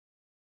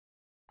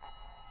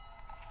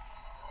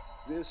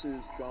This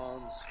is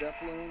John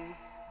Stepling,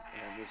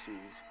 and this is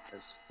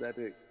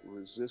Aesthetic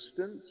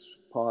Resistance,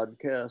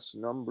 podcast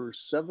number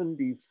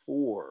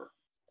 74.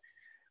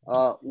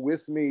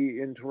 With me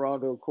in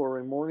Toronto,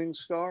 Corey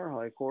Morningstar.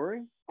 Hi,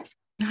 Corey.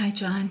 Hi,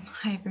 John.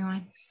 Hi,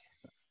 everyone.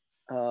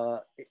 Uh,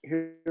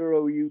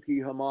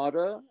 Hiroyuki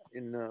Hamada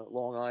in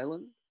Long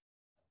Island.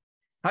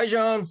 Hi,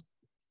 John.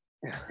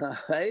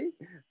 Hi.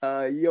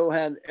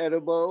 Johan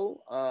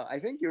Edebo. I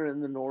think you're in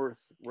the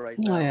north right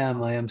now.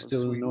 I am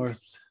still in the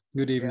north.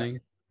 Good evening.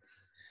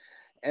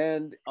 Yeah.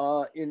 And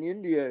in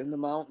India, in the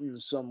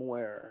mountains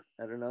somewhere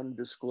at an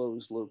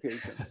undisclosed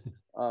location,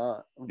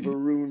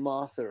 Varun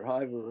Mathur.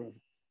 Hi, Varun.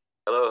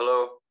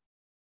 Hello,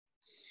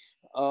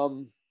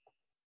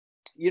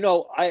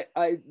 hello.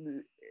 I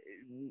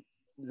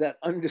that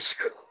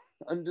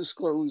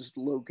undisclosed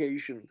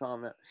location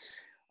comment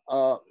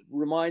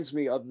reminds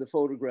me of the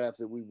photograph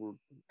that we were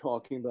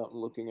talking about and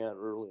looking at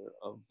earlier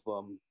of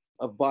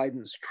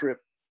Biden's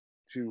trip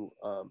to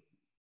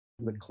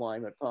the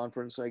climate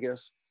conference, I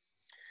guess.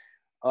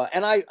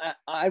 And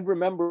I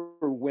remember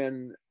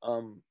when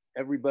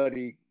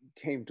everybody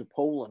came to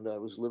Poland. I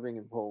was living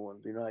in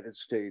Poland, the United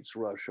States,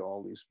 Russia,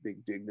 all these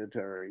big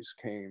dignitaries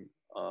came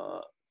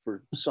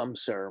for some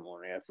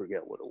ceremony. I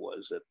forget what it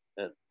was,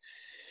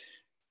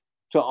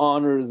 to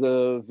honor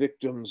the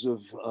victims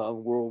of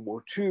World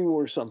War II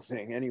or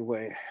something.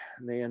 Anyway,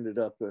 and they ended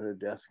up at a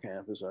death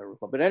camp, as I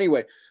recall. But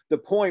anyway, the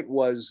point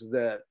was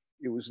that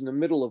it was in the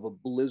middle of a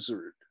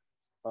blizzard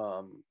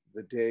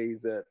the day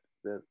that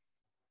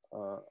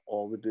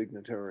all the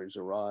dignitaries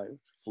arrived,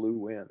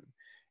 flew in,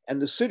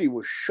 and the city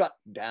was shut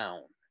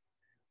down,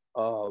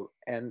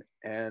 and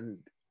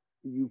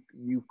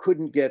you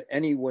couldn't get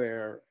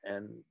anywhere,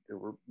 and there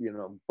were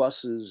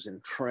buses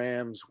and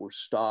trams were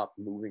stopped,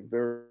 moving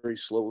very, very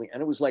slowly,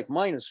 and it was like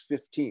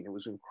 -15. It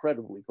was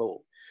incredibly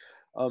cold,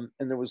 and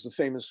there was the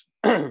famous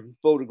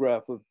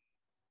photograph of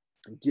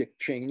Dick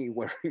Cheney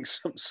wearing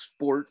some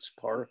sports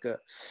parka,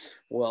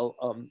 while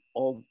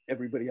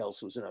everybody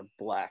else was in a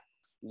black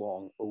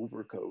long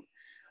overcoat.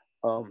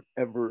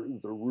 Ever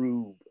the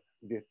rube,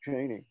 Dick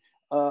Cheney.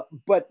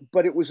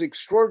 But it was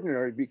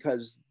extraordinary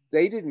because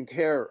they didn't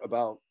care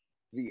about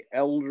the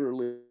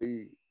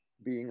elderly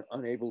being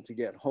unable to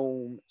get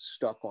home,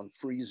 stuck on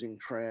freezing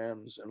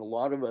trams, and a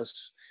lot of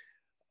us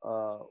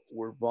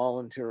were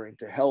volunteering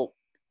to help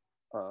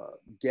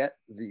get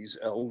these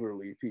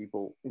elderly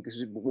people,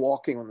 because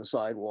walking on the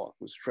sidewalk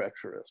was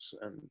treacherous,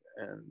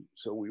 and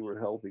so we were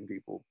helping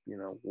people,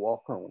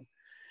 walk home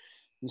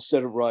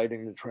instead of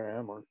riding the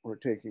tram or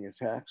taking a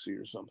taxi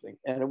or something.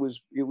 And it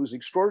was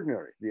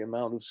extraordinary, the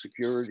amount of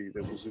security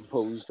that was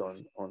imposed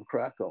on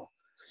Krakow.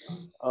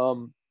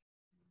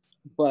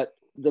 But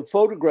the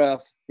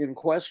photograph in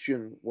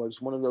question was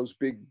one of those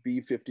big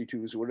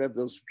B-52s or whatever,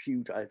 those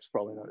huge, it's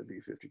probably not a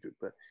B-52,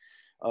 but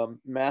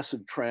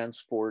massive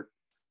transport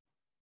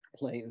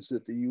planes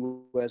that the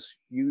US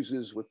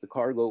uses, with the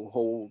cargo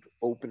hold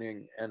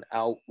opening and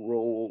out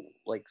roll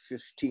like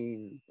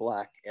 15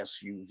 black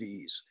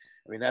SUVs.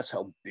 I mean, that's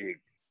how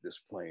big this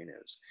plane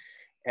is.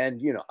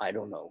 And, I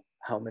don't know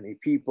how many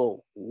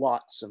people,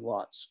 lots and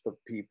lots of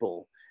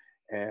people,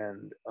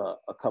 and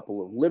a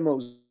couple of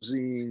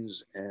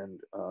limousines,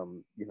 and,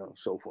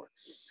 so forth,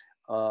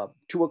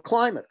 to a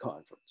climate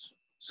conference.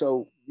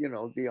 So,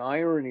 the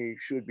irony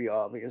should be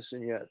obvious,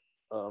 and yet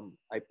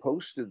I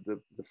posted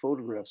the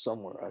photograph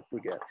somewhere, I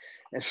forget,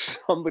 and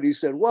somebody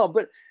said, well,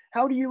 but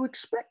how do you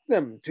expect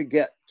them to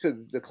get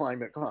to the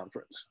climate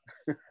conference?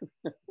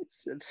 I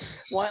said,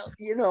 well,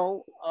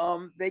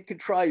 they could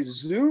try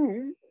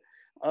Zoom.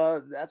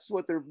 That's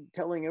what they're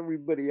telling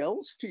everybody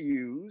else to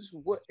use.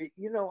 What,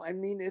 I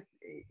mean, if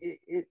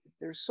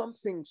there's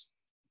something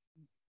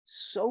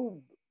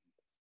so,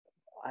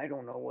 I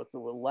don't know what the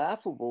word,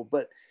 laughable,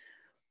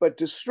 but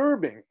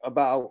disturbing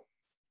about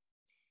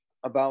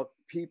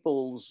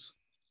people's,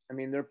 I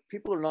mean,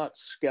 people are not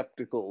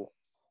skeptical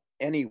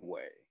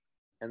anyway,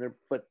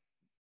 but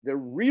they're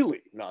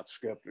really not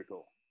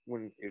skeptical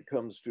when it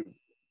comes to,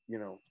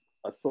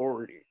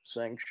 authority,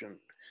 sanctioned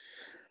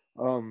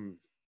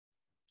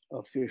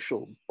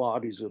official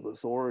bodies of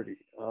authority.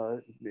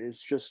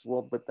 It's just,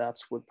 well, but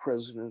that's what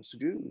presidents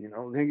do,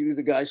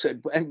 The guy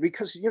said, and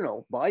because,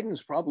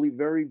 Biden's probably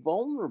very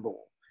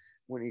vulnerable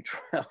when he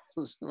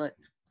travels. And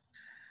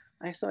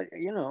I thought,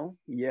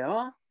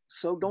 yeah,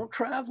 so don't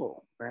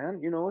travel,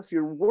 man. If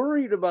you're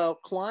worried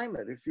about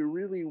climate, if you're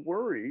really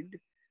worried,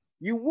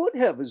 you would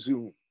have a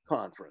Zoom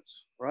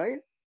conference, right?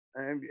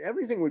 And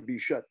everything would be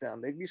shut down.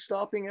 They'd be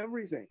stopping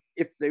everything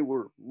if they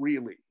were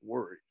really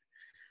worried,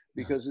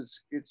 because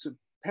it's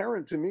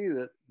apparent to me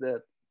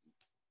that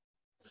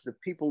the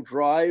people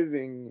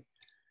driving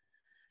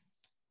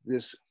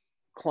this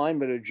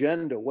climate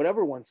agenda,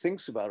 whatever one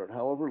thinks about it,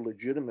 however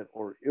legitimate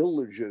or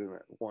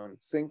illegitimate one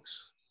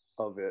thinks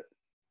of it,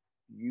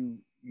 you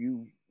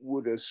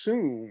would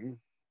assume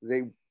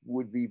they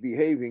would be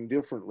behaving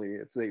differently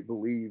if they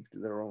believed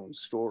their own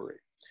story.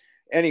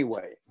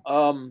 Anyway,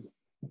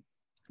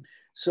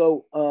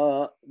 so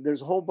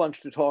there's a whole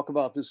bunch to talk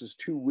about. This is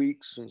 2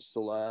 weeks since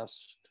the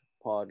last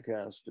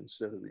podcast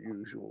instead of the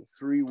usual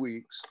 3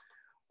 weeks.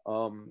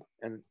 And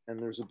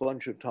there's a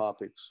bunch of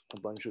topics, a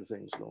bunch of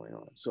things going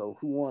on. So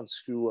who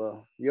wants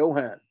to,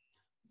 Johan?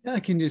 Yeah, I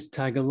can just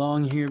tag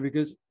along here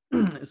because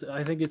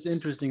I think it's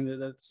interesting that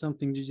that's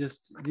something you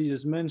just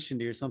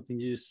mentioned here, something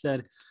you just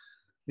said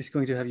is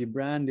going to have you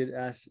branded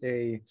as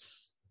a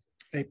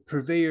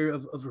purveyor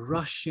of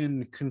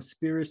Russian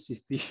conspiracy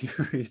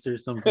theories or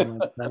something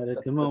like that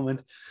at the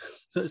moment.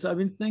 So I've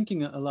been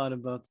thinking a lot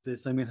about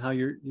this. I mean, how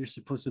you're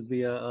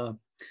supposedly a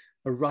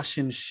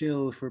Russian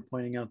shill for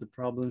pointing out the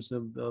problems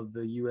of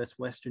the U.S.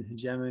 Western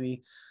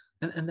hegemony,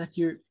 and that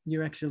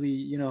you're actually,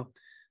 you know,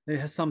 it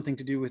has something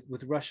to do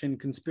with Russian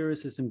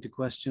conspiracism to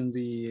question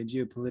the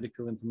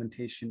geopolitical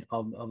implementation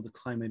of the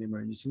climate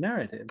emergency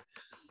narrative.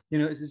 You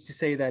know, to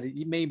say that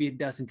maybe it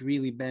doesn't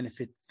really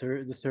benefit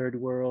the third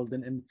world,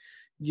 and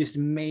just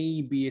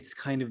maybe it's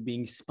kind of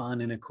being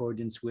spun in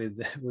accordance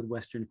with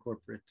Western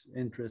corporate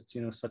interests.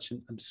 You know, such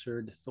an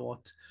absurd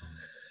thought.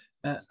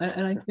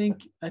 And I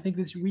think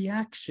this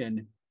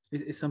reaction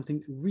is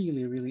something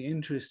really, really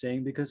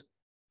interesting, because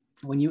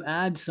when you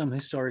add some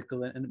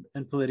historical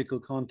and political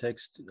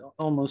context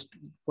almost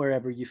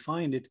wherever you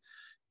find it,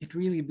 it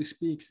really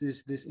bespeaks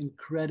this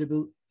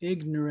incredible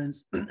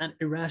ignorance and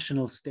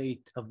irrational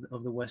state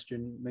of the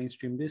Western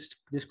mainstream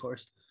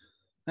discourse.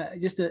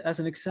 Just as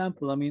an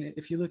example, I mean,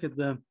 if you look at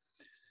the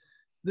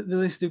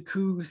list of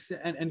coups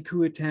and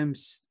coup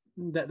attempts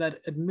that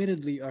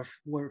admittedly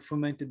were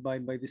fomented by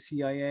the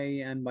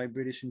CIA and by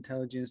British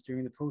intelligence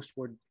during the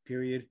post-war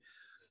period,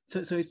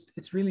 so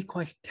it's really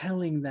quite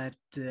telling that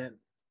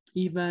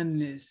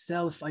even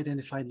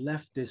self-identified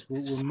leftists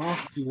will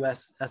mock you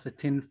as a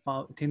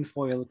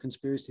tinfoil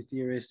conspiracy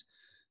theorist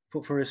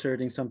for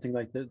asserting something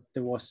like that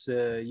there was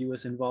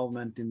U.S.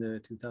 involvement in the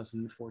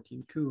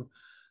 2014 coup.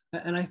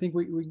 And I think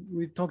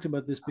we've talked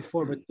about this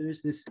before, but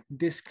there's this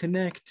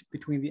disconnect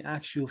between the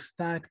actual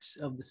facts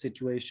of the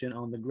situation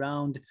on the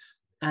ground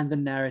and the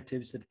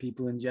narratives that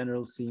people in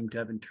general seem to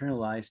have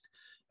internalized.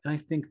 And I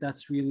think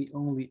that's really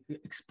only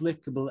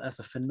explicable as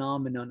a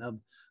phenomenon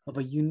of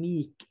a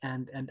unique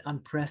and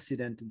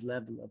unprecedented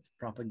level of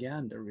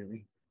propaganda,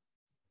 really.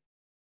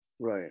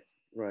 Right,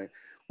 right.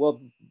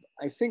 Well,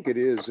 I think it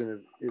is,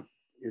 and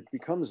it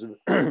becomes,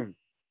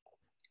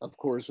 of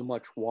course, a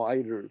much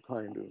wider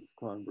kind of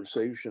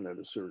conversation at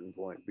a certain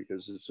point,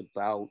 because it's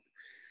about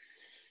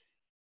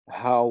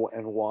how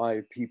and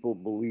why people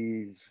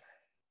believe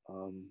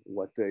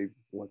what they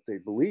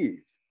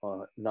believe,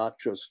 not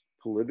just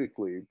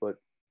politically, but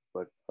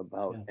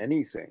about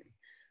anything.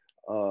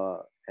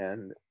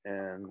 And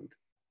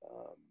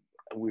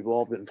we've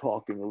all been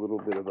talking a little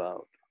bit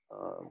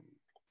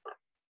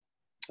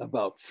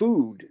about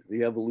food,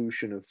 the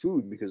evolution of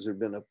food, because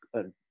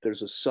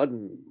there's a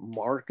sudden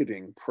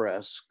marketing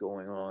press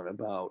going on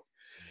about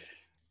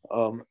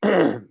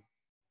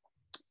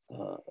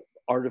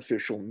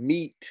artificial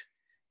meat,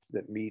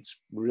 that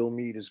real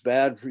meat is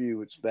bad for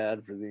you, it's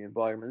bad for the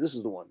environment. This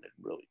is the one that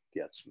really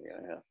gets me,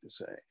 I have to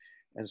say.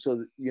 And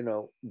so, you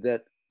know,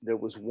 that there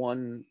was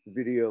one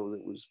video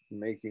that was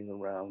making the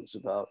rounds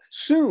about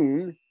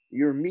soon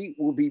your meat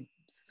will be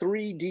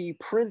 3D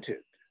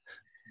printed.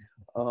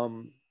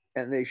 And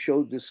they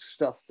showed this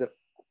stuff that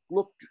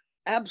looked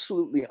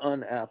absolutely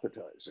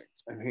unappetizing.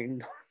 I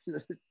mean,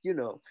 you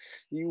know,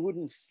 you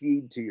wouldn't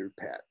feed to your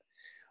pet.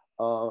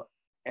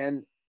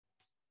 And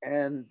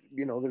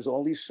you know, there's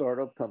all these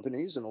startup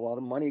companies and a lot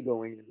of money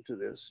going into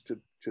this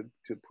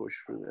to push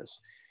for this.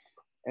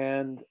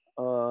 And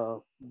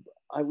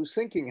I was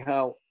thinking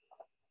how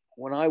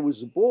when I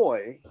was a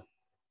boy,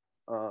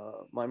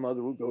 my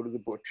mother would go to the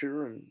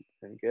butcher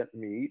and get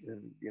meat,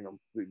 and you know,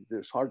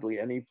 there's hardly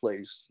any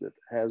place that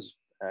has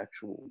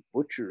actual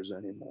butchers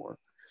anymore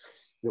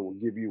that will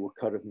give you a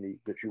cut of meat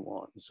that you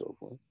want and so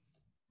forth.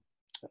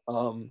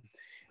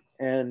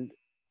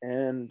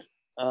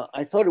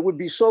 I thought it would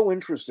be so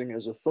interesting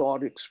as a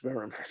thought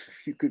experiment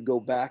if you could go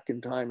back in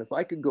time. If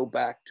I could go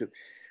back to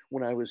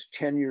when I was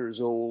 10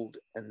 years old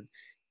and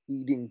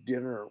eating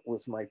dinner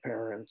with my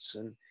parents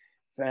and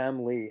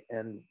family,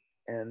 and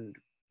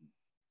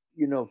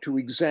you know, to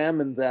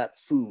examine that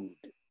food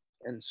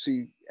and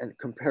see and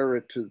compare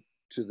it to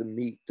the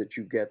meat that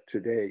you get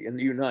today in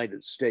the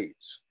United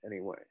States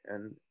anyway.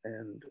 And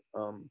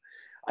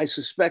I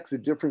suspect the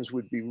difference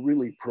would be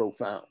really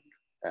profound,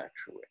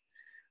 actually.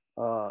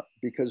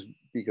 Because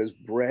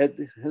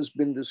bread has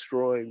been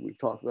destroyed. We've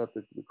talked about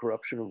the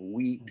corruption of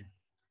wheat.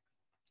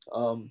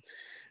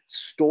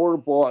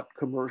 Store-bought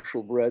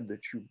commercial bread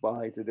that you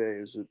buy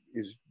today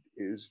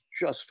is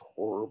just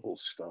horrible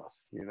stuff.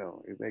 You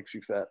know, it makes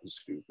you fat and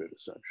stupid,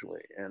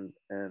 essentially, and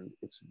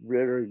it's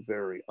very,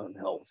 very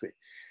unhealthy.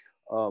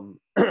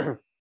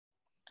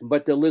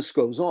 But the list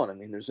goes on. I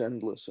mean, there's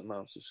endless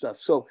amounts of stuff.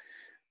 So,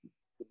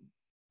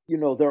 you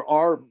know, there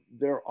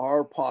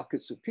are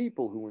pockets of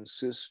people who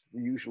insist,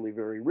 usually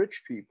very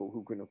rich people,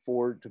 who can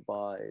afford to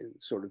buy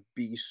sort of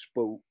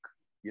bespoke,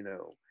 you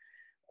know,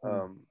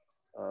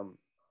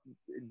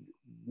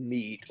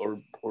 meat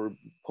or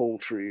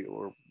poultry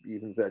or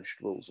even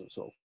vegetables and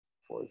so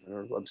forth, and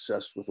are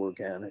obsessed with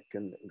organic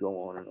and go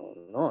on and on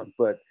and on.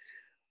 But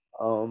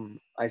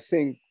I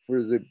think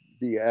for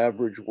the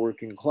average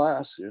working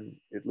class,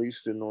 at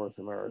least in North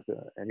America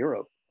and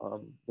Europe,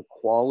 the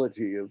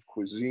quality of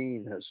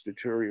cuisine has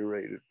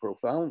deteriorated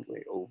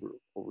profoundly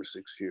over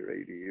 60 or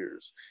 80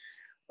 years.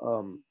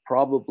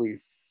 Probably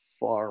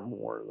far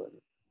more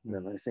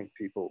than I think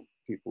people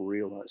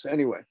realize.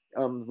 Anyway,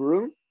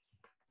 Varun?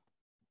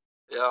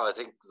 Yeah, I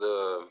think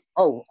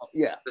Oh,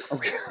 yeah.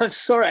 Okay. I'm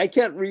sorry. I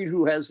can't read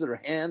who has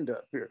their hand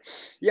up here.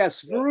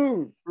 Yes,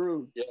 Varun.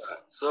 Varun. Yeah.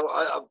 So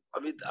I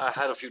mean, I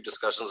had a few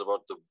discussions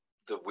about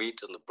the wheat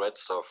and the bread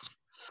stuff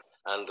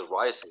and the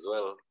rice as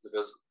well,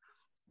 because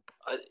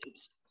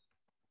it's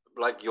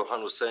like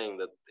Johan was saying,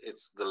 that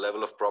it's the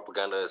level of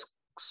propaganda is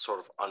sort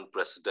of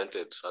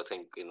unprecedented, I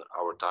think, in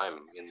our time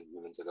in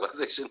human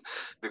civilization,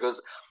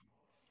 because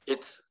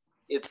it's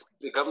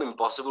become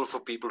impossible for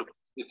people to,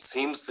 it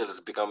seems that it's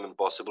become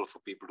impossible for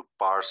people to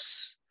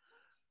parse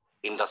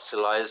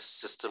industrialized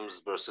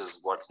systems versus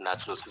what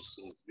natural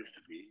systems used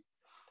to be.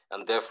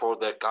 And therefore,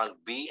 there can't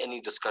be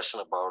any discussion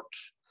about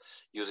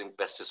using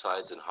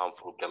pesticides and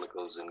harmful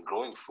chemicals in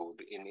growing food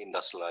in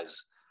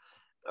industrialized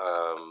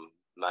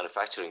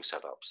manufacturing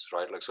setups,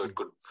 right? Like, so it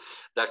could,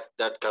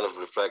 that kind of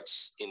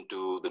reflects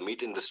into the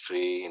meat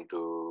industry,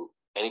 into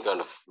any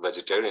kind of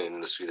vegetarian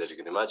industry that you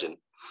can imagine.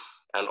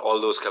 And all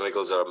those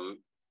chemicals are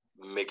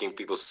making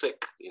people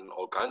sick in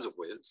all kinds of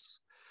ways.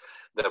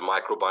 Their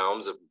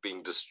microbiomes are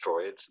being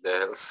destroyed. Their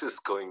health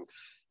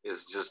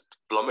is just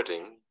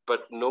plummeting.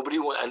 But nobody,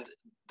 and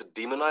the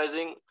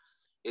demonizing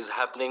is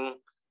happening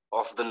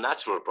of the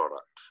natural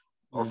product,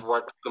 of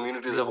what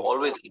communities have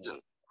always eaten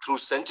through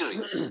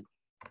centuries,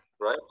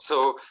 right?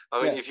 So,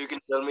 I mean, if you can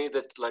tell me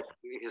that, like,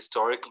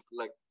 historical,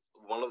 like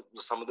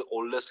some of the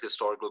oldest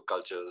historical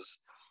cultures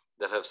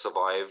that have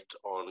survived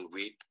on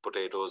wheat,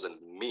 potatoes, and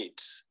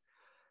meat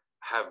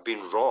have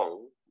been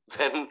wrong,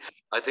 then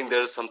I think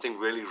there is something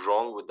really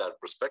wrong with that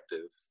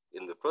perspective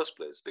in the first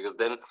place, because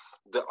then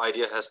the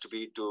idea has to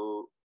be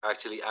to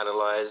actually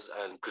analyze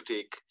and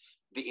critique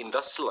the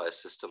industrialized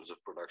systems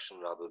of production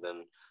rather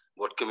than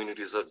what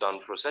communities have done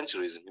for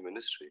centuries in human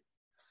history.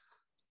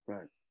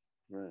 Right,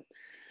 right.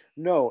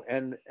 No,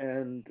 and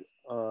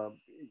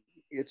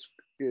it's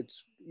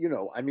you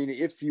know, I mean,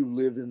 if you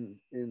live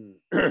in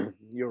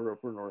Europe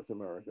or North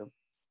America,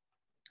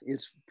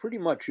 it's pretty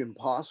much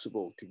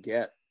impossible to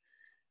get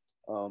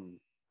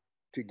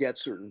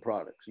certain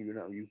products. You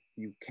know,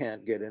 you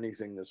can't get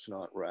anything that's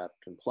not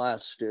wrapped in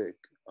plastic.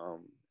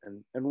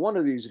 And one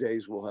of these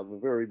days we'll have a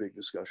very big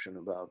discussion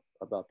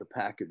about the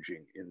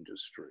packaging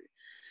industry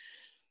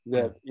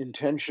that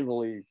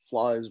intentionally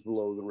flies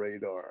below the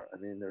radar. I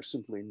mean, they're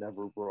simply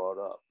never brought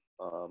up.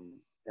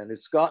 And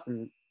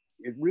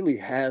it really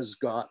has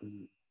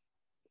gotten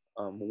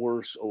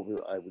worse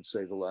over, I would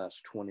say, the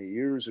last 20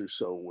 years or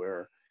so,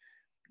 where,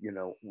 you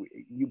know,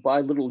 you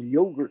buy little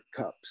yogurt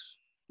cups,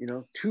 you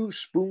know, 2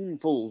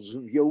 spoonfuls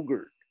of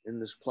yogurt in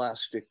this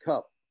plastic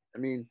cup. I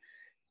mean,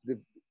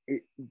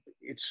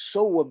 it's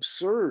so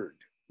absurd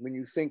when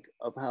you think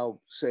of how,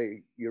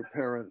 say, your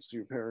parents,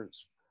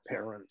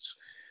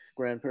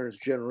 grandparents,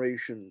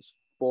 generations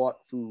bought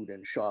food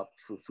and shopped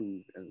for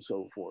food and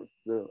so forth.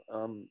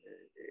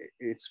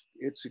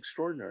 It's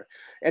extraordinary.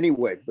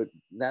 Anyway, but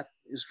that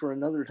is for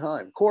another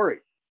time. Corey.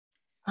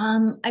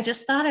 I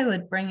just thought I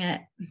would bring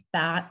it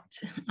back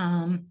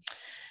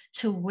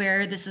to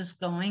where this is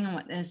going and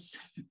what this,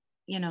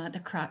 you know, the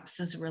crux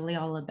is really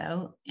all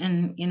about.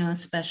 And, you know,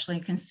 especially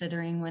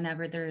considering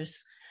whenever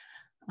there's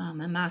a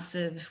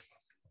massive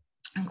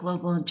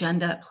global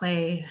agenda at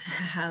play,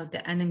 how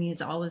the enemy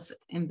is always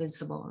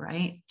invisible,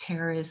 right?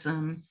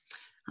 Terrorism,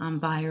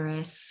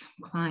 virus,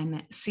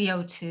 climate,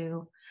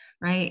 CO2,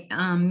 right?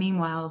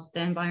 Meanwhile,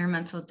 the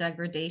environmental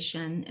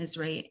degradation is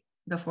right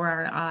before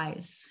our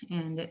eyes,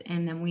 and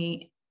then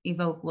we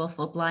evoke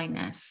willful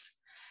blindness.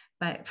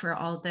 But for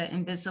all the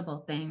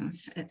invisible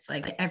things, it's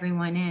like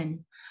everyone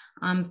in.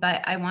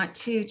 But I want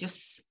to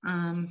just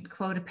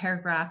quote a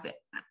paragraph.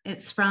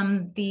 It's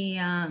from the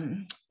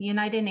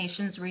United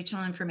Nations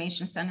Regional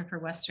Information Center for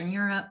Western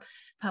Europe,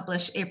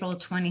 published April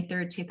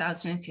 23rd,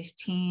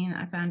 2015.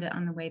 I found it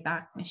on the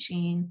Wayback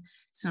Machine.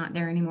 It's not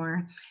there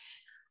anymore.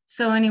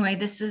 So anyway,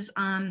 this is,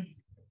 I'm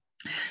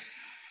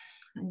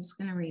just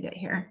gonna read it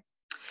here.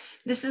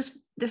 This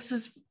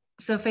is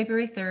so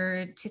February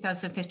 3rd,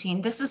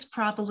 2015, this is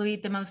probably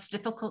the most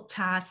difficult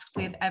task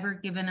we have ever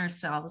given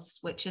ourselves,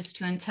 which is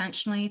to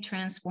intentionally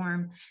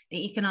transform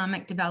the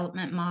economic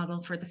development model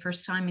for the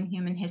first time in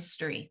human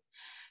history.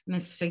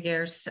 Ms.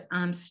 Figueres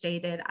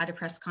stated at a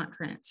press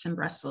conference in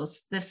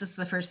Brussels, this is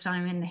the first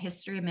time in the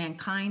history of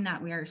mankind that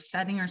we are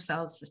setting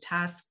ourselves the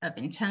task of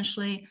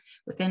intentionally,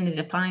 within a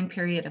defined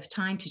period of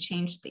time, to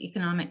change the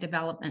economic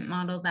development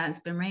model that has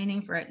been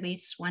reigning for at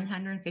least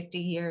 150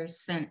 years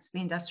since the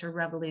Industrial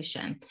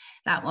Revolution.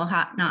 That will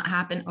not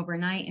happen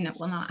overnight, and it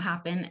will not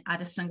happen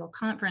at a single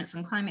conference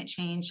on climate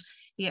change,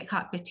 be it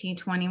COP15,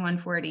 21,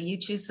 40, you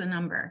choose the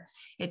number.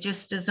 It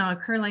just does not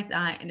occur like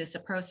that. It is a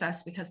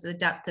process because of the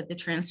depth of the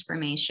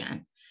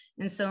transformation.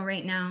 And so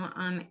right now,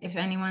 if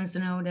anyone's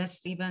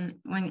noticed, even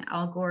when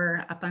Al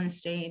Gore up on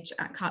stage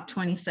at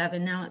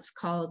COP27, now it's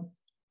called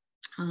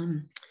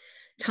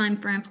Time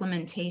for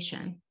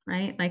Implementation,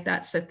 right? Like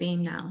that's the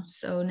theme now.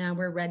 So now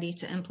we're ready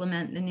to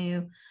implement the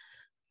new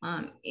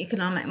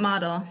economic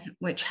model,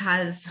 which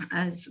has,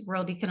 as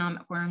World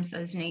Economic Forum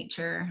says,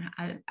 nature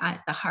at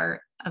the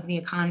heart of the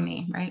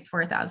economy, right?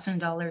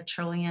 $4,000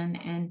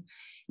 trillion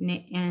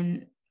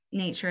in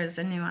nature as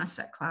a new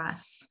asset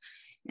class.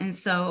 And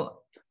so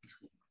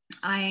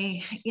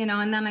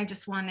and then I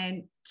just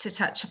wanted to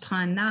touch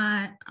upon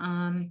that.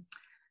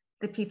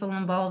 The people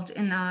involved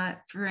in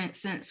that, for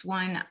instance,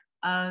 one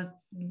of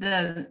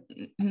the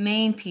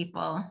main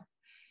people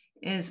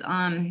is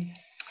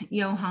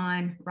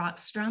Johan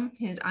Rockström,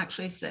 who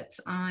actually sits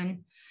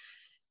on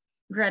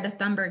Greta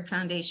Thunberg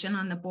Foundation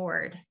on the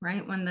board,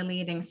 right? One of the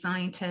leading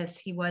scientists.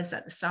 He was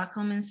at the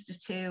Stockholm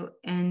Institute,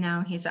 and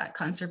now he's at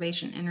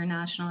Conservation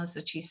International as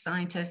the chief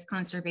scientist.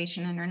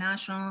 Conservation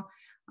International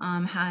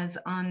has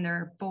on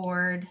their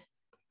board,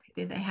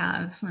 who they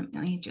have, let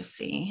me just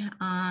see.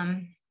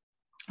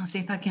 I'll see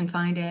if I can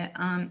find it.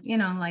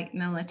 Like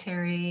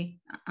military,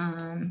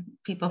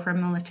 people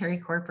from military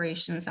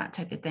corporations, that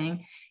type of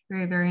thing.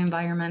 Very, very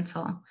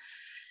environmental.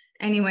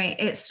 Anyway,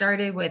 it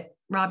started with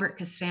Robert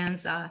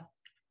Costanza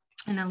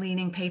in a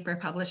leading paper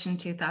published in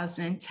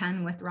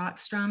 2010 with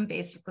Rockström,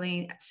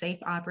 basically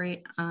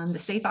the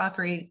safe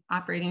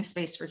operating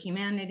space for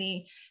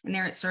humanity. And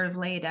there it's sort of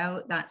laid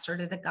out, that's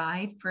sort of the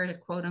guide for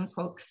quote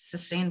unquote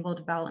sustainable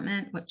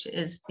development, which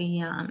is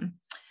the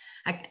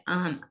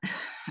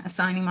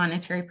assigning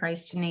monetary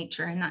price to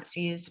nature. And that's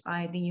used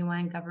by the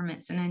UN,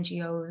 governments and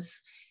NGOs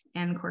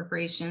and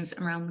corporations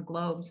around the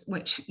globe,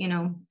 which,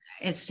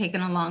 it's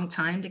taken a long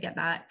time to get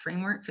that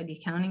framework for the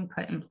accounting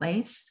put in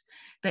place.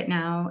 But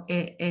now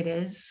it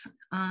is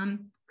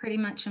pretty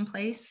much in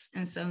place.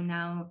 And so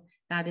now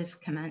that is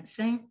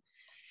commencing.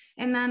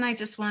 And then I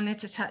just wanted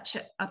to touch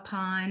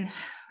upon,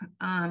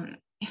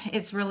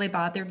 it's really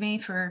bothered me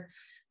for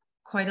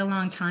quite a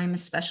long time,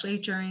 especially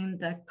during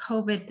the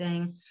COVID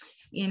thing,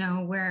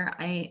 where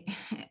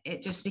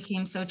it just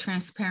became so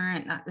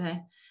transparent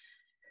that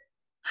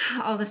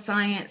all the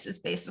science is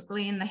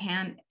basically in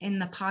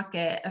the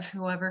pocket of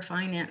whoever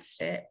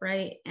financed it,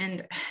 right?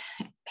 And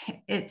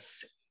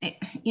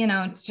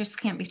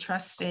just can't be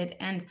trusted.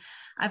 And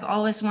I've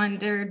always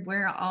wondered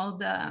where all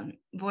the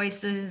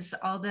voices,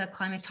 all the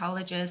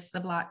climatologists, the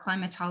Black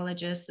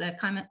climatologists, the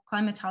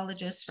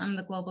climatologists from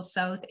the global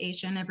South,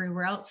 Asia, and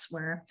everywhere else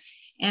were.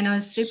 And I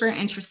was super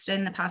interested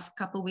in the past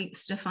couple of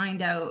weeks to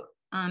find out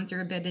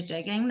through a bit of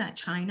digging that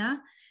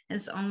China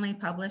has only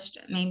published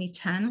maybe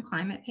 10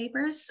 climate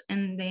papers,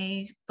 and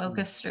they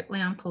focus strictly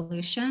on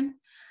pollution.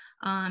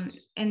 And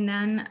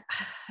then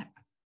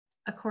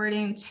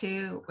according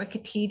to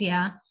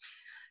Wikipedia,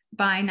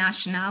 by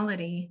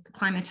nationality, the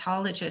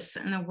climatologists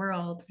in the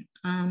world,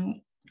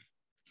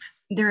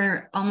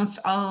 they're almost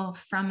all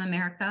from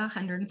America,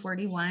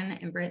 141,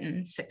 and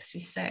Britain,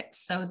 66.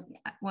 So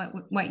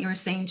what you were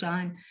saying,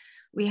 John,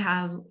 we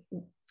have,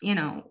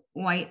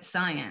 white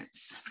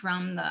science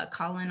from the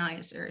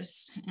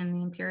colonizers and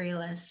the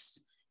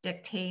imperialists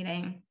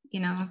dictating,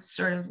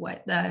 sort of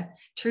what the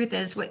truth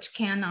is, which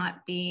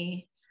cannot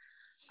be,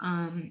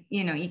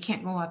 you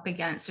can't go up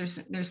against,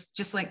 there's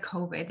just like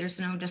COVID,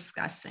 there's no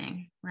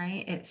discussing,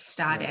 right? It's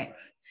static.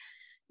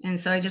 Yeah. And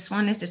so I just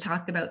wanted to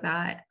talk about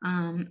that.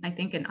 I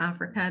think in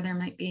Africa, there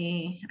might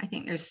be, I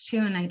think there's 2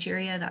 in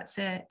Nigeria, that's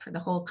it for the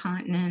whole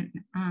continent,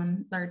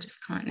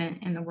 largest continent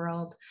in the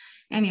world.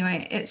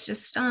 Anyway, it's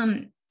just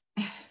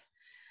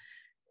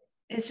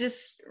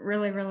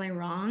really, really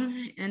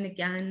wrong. And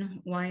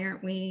again, why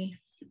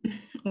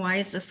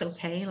is this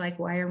okay? Like,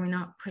 why are we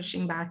not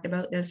pushing back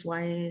about this?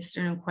 Why is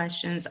there no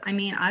questions? I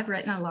mean, I've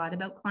written a lot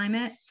about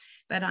climate,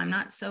 but I'm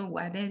not so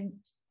wedded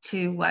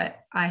to what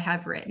I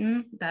have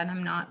written that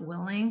I'm not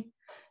willing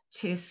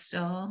to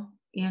still,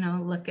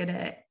 look at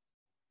it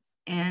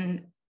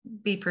and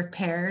be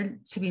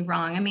prepared to be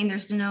wrong. I mean,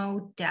 there's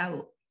no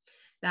doubt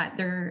that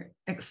they're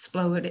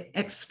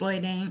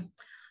exploiting,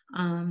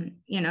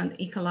 the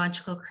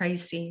ecological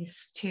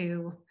crises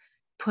to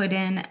put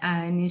in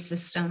a new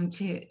system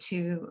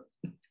to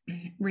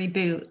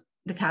reboot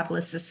the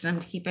capitalist system,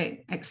 to keep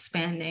it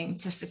expanding,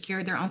 to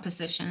secure their own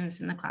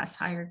positions in the class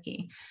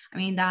hierarchy. I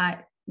mean,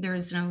 that there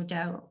is no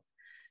doubt.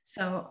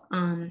 So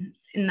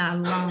in that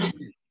alone,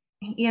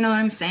 you know what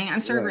I'm saying? I'm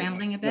sort of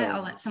rambling a bit.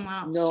 I'll let someone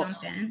else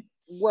jump in.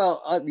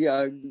 Well, I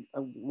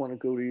want to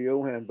go to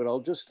Johan, but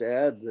I'll just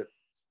add that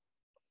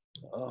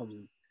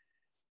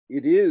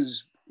it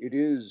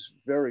is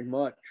very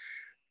much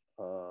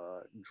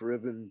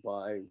driven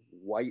by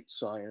white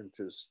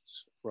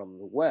scientists from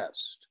the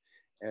West.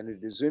 And it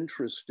is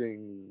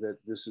interesting that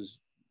this is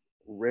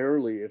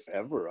rarely, if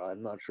ever,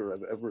 I'm not sure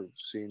I've ever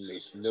seen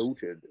this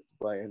noted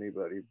by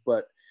anybody,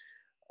 but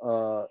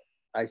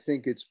I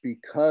think it's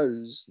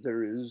because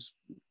there is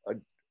a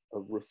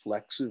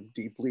reflexive,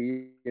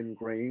 deeply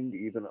ingrained,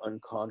 even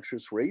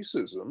unconscious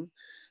racism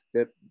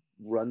that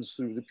runs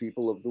through the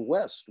people of the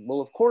West.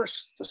 Well, of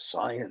course, the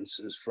science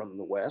is from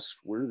the West.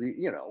 We're the,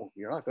 you know,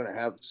 you're not going to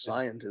have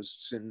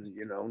scientists in,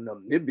 you know,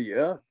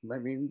 Namibia. I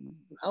mean,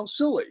 how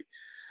silly.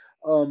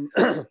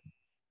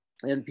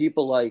 And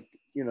people like,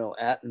 you know,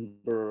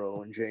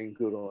 Attenborough and Jane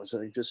Goodall, so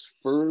they just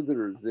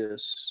further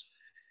this,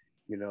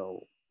 you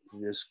know,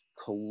 this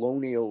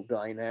colonial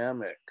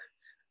dynamic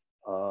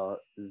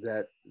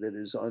that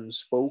is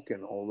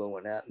unspoken, although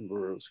in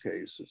Attenborough's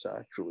case it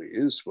actually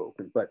is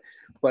spoken. But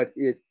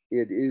it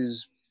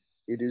is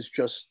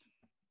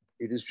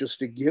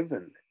just a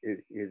given.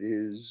 It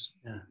is,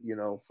 you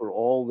know, for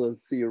all the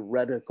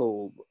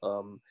theoretical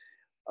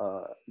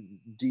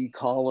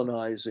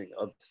decolonizing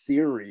of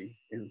theory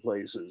in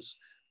places.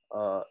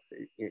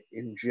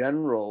 In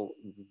general,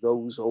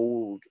 those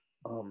old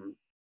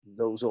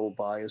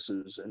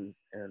biases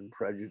and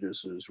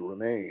prejudices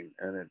remain,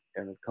 and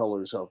it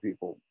colors how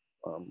people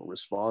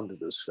respond to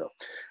this stuff.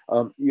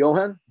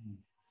 Johan?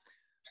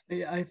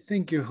 I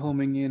think you're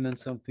homing in on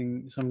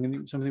something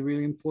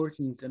really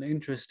important and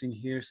interesting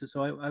here.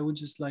 So I would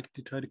just like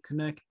to try to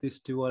connect this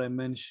to what I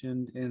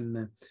mentioned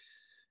in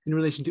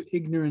relation to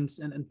ignorance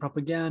and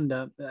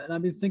propaganda. And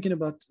I've been thinking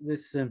about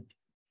this.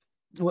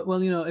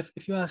 Well, you know,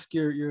 if you ask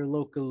your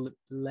local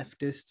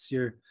leftists,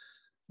 your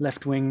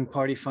left-wing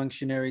party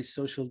functionaries,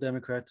 social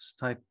democrats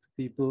type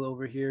people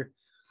over here,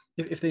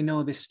 if they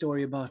know this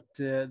story about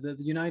the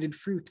United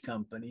Fruit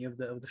Company of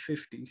the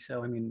 50s,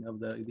 so I mean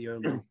of the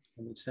early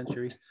 20th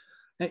century,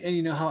 and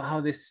you know how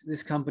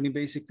this company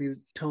basically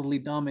totally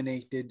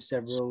dominated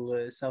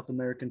several South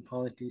American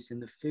polities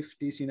in the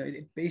 50s. You know,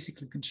 it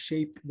basically could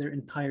shape their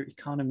entire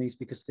economies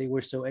because they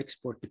were so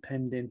export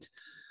dependent,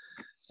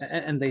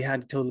 and they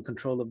had total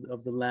control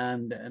of the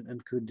land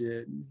and could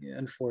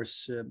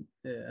enforce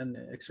and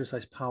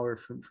exercise power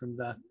from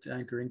that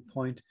anchoring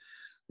point.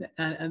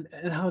 And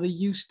how they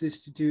used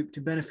this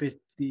to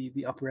benefit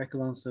the upper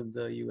echelons of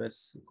the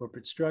U.S.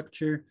 corporate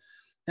structure.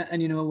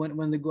 And you know,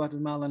 when the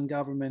Guatemalan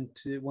government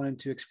wanted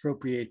to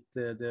expropriate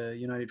the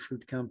United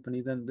Fruit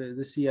Company, then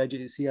the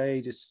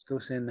CIA just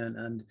goes in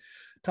and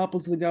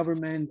topples the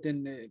government,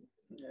 and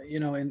you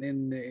know,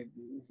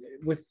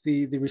 with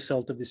the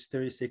result of this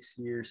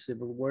 36-year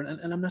civil war.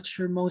 And I'm not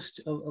sure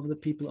most of the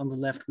people on the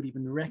left would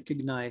even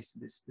recognize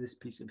this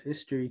piece of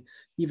history,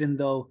 even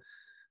though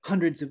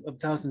hundreds of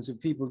thousands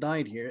of people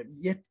died here.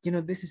 Yet, you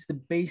know, this is the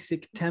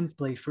basic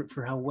template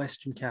for how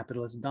Western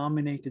capital has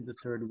dominated the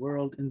third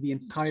world in the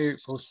entire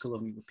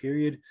post-colonial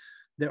period.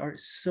 There are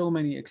so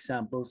many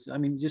examples. I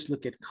mean, just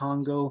look at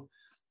Congo.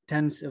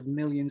 Tens of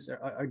millions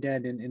are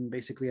dead in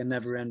basically a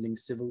never-ending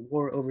civil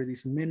war over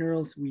these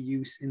minerals we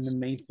use in the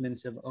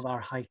maintenance of our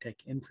high-tech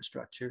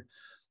infrastructure.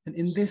 And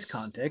in this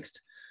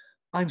context,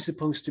 I'm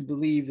supposed to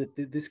believe that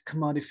this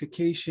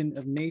commodification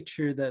of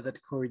nature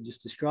that Corey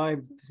just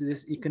described,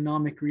 this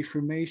economic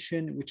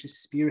reformation, which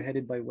is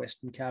spearheaded by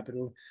Western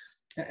capital,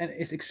 and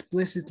is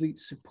explicitly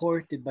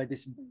supported by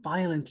this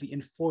violently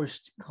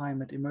enforced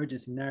climate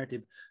emergency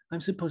narrative,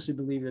 I'm supposed to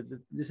believe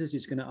that this is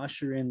just going to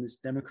usher in this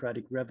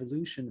democratic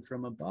revolution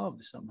from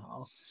above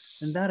somehow.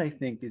 And that, I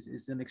think,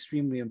 is an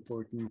extremely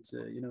important,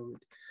 you know,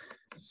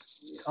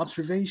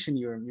 observation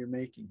you're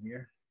making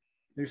here.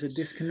 There's a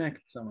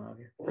disconnect somehow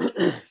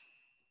here.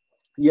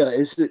 Yeah,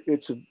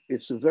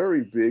 it's a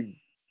very big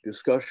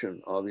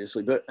discussion,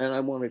 obviously, and I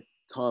want to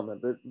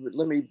comment, but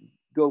let me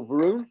go,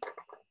 Varun.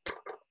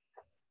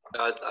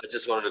 I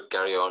just wanted to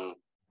carry on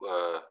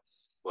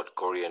what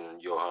Corey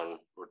and Johan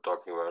were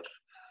talking about.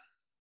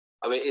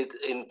 I mean,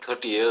 in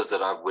 30 years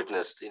that I've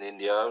witnessed in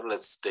India,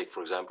 let's take,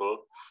 for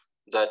example,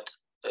 that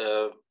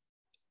a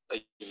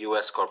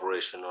US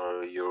corporation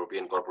or a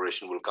European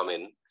corporation will come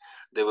in,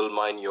 they will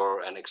mine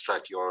and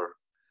extract your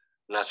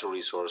natural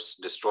resource,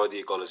 destroy the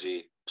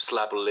ecology,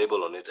 slap a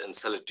label on it and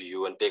sell it to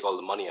you and take all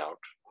the money out.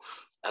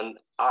 And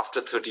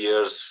after 30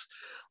 years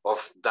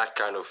of that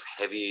kind of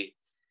heavy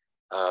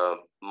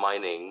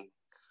mining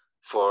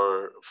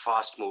for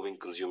fast moving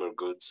consumer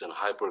goods and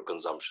hyper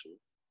consumption,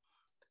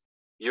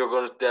 you're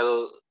going to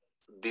tell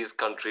these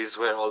countries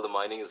where all the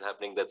mining is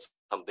happening that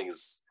something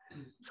is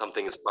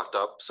fucked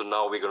up. So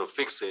now we're going to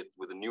fix it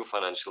with a new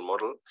financial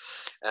model,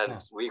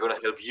 and we're going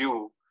to help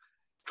you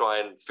try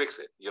and fix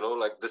it. You know,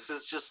 like, this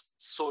is just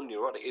so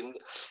neurotic.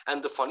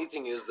 And the funny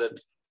thing is that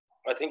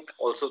I think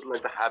also,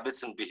 like, the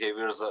habits and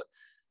behaviors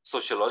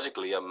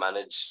sociologically are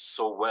managed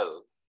so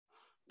well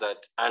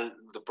that, and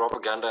the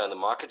propaganda and the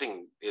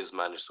marketing is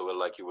managed so well,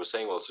 like you were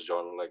saying also,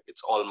 John, like,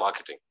 it's all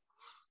marketing,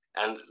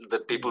 and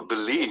that people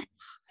believe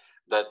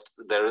that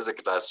there is a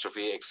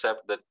catastrophe,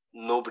 except that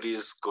nobody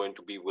is going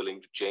to be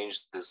willing to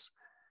change the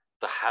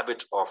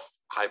habit of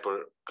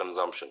hyper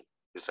consumption,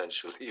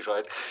 essentially,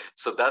 right?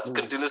 So that's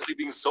continuously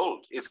being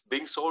sold. It's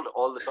being sold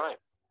all the time.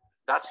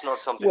 That's not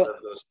something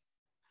that's goes.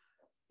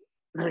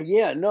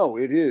 Yeah, no,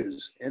 it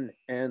is.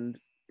 And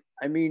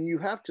I mean, you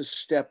have to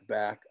step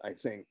back, I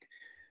think.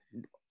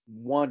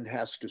 One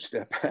has to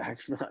step back,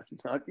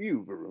 not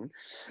you,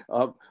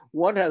 Varun.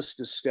 One has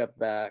to step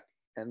back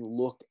and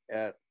look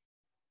at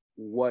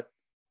what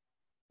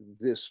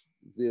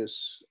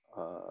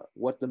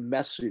what the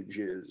message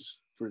is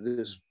for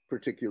this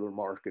particular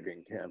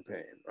marketing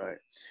campaign, right?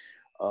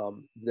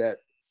 That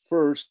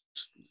first,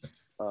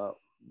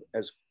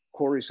 as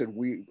Corey said,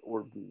 we're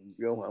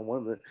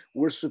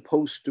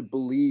supposed to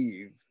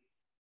believe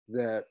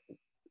that,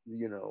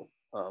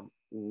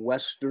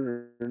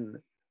 Western,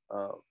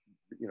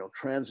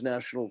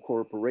 transnational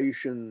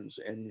corporations,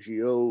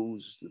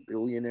 NGOs, the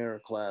billionaire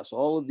class,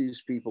 all of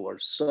these people are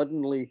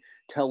suddenly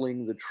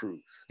telling the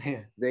truth.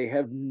 Yeah. They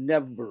have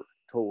never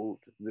told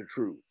the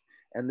truth.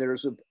 And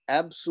there's an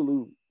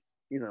absolute,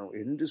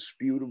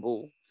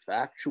 indisputable,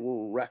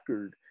 factual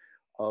record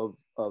of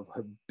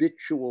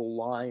habitual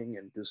lying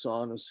and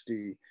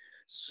dishonesty,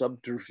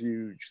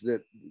 subterfuge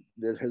that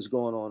has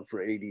gone on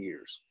for 80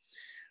 years.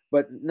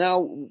 But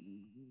now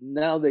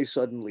they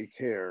suddenly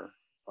care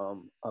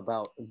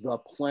about the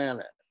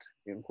planet,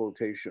 in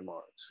quotation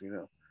marks,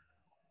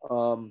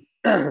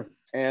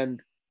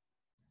 and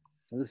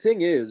the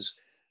thing is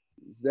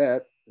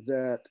that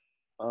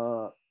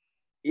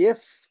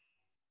if,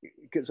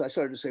 because I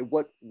started to say,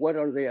 what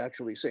are they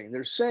actually saying?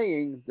 They're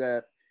saying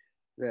that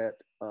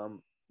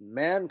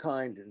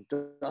mankind,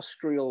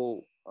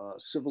 industrial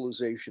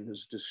civilization,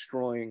 is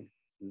destroying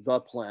the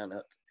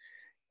planet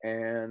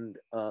and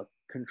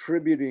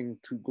contributing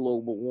to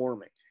global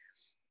warming.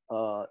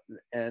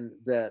 And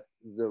that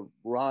the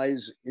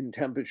rise in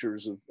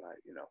temperatures of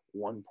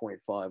 1.5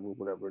 or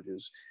whatever it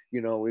is,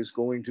 is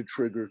going to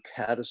trigger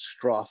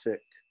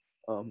catastrophic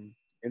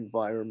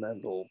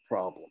environmental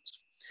problems.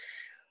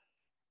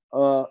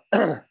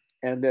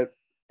 And that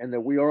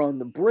we are on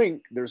the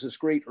brink. There's this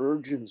great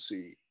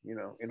urgency.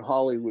 In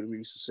Hollywood, we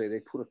used to say they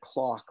put a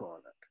clock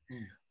on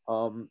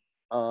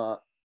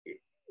it.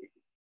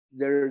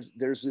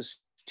 There's this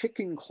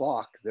ticking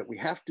clock that we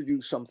have to do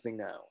something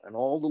now, and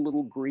all the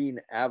little green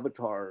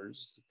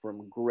avatars,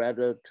 from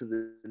Greta to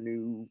the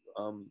new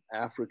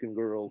African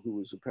girl who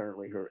was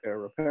apparently her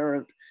heir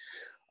apparent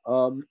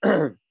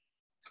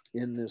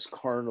in this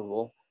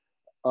carnival,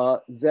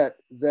 that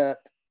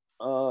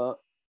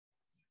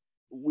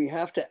we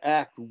have to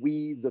act.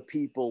 We, the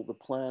people, the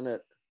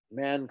planet,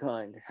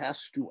 mankind,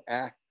 has to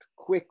act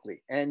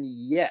quickly, and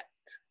yet,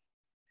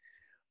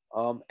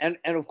 and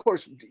of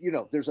course,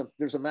 there's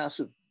a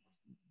massive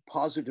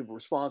positive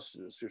response to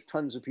this. There's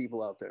tons of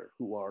people out there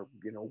who are,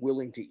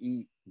 willing to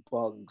eat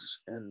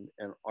bugs and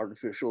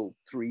artificial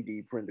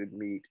 3D printed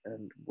meat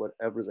and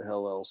whatever the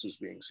hell else is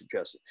being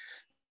suggested.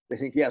 They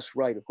think, yes,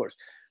 right, of course.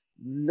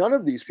 None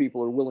of these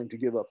people are willing to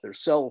give up their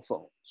cell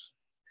phones.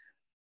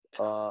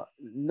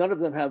 None of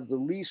them have the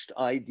least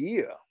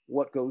idea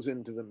what goes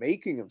into the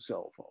making of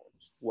cell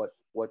phones,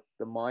 what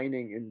the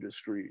mining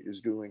industry is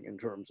doing in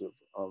terms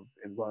of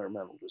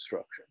environmental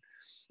destruction.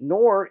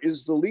 Nor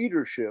is the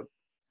leadership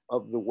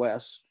of the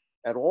West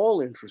at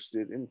all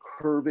interested in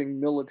curbing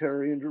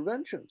military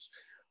interventions,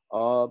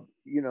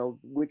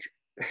 which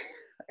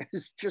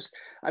is just,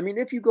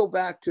 if you go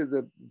back to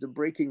the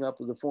breaking up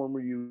of the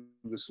former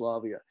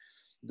Yugoslavia,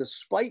 the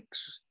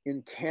spikes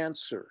in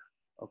cancer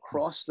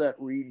across that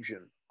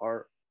region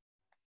are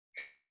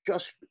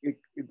just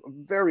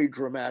very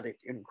dramatic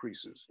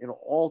increases in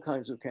all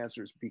kinds of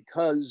cancers,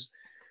 because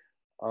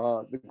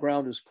the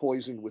ground is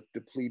poisoned with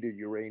depleted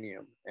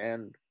uranium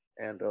and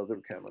other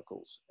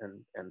chemicals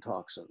and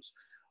toxins.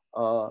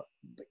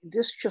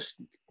 This just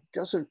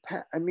doesn't,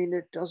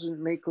 it doesn't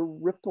make a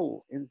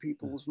ripple in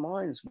people's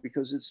minds,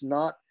 because this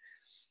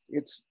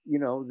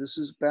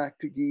is back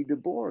to Guy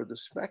Debord, the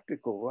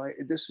spectacle, right?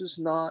 This is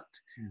not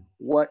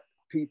what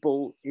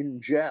people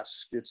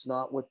ingest. It's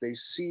not what they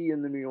see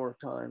in the New York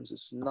Times.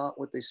 It's not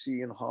what they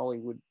see in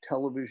Hollywood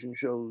television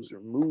shows or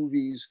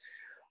movies.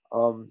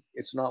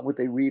 It's not what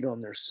they read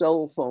on their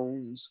cell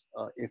phones,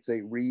 if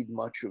they read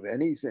much of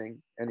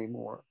anything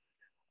anymore.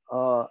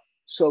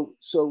 So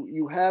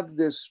you have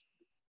the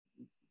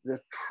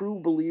true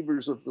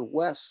believers of the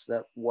West,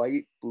 that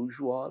white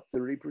bourgeois,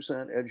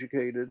 30%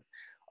 educated,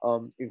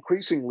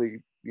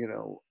 increasingly,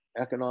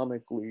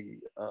 economically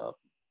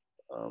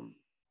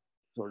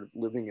sort of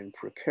living in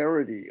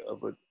precarity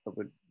of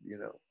an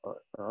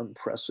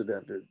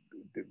unprecedented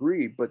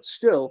degree, but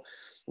still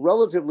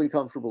relatively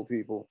comfortable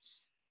people.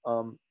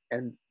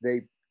 And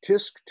they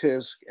tisk,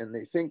 and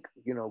they think,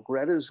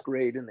 Greta's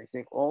great, and they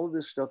think all of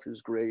this stuff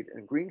is great,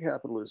 and green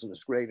capitalism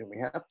is great, and we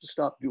have to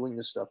stop doing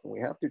this stuff, and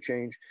we have to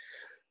change.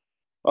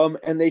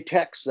 And they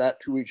text that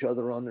to each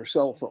other on their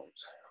cell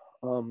phones.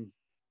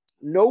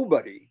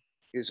 Nobody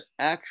is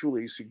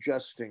actually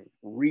suggesting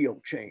real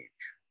change.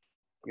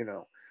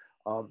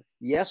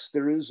 Yes,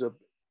 there is a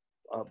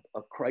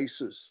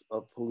crisis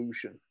of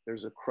pollution.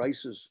 There's a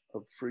crisis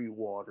of free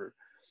water,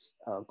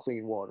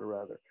 clean water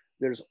rather.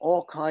 There's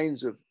all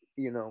kinds of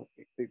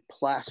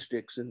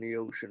plastics in the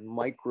ocean,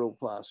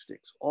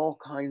 microplastics, all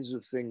kinds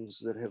of things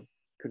that have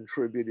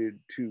contributed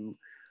to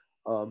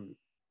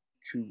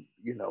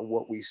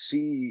what we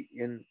see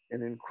in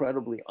an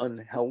incredibly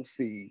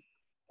unhealthy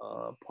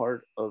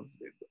part of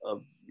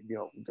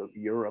the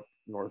Europe,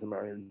 North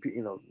America.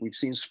 We've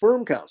seen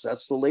sperm counts.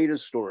 That's the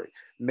latest story.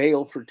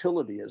 Male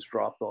fertility has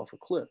dropped off a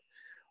cliff.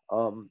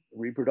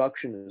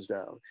 Reproduction is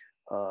down.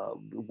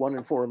 1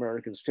 in 4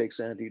 Americans takes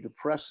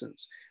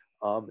antidepressants.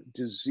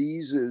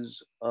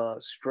 Diseases,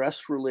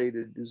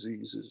 stress-related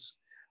diseases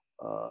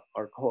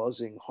are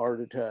causing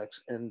heart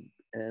attacks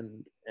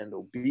and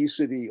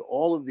obesity.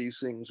 All of these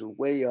things are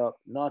way up,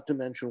 not to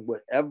mention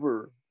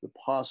whatever the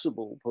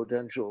possible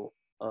potential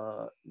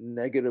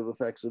negative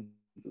effects of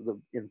the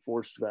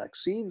enforced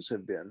vaccines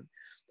have been.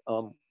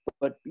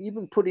 But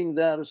even putting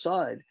that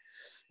aside,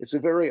 it's a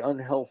very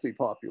unhealthy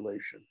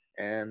population.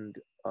 And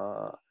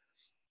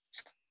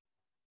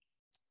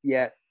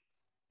yet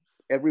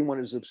everyone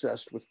is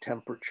obsessed with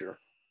temperature,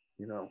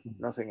 you know,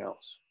 nothing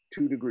else.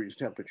 2 degrees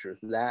temperature,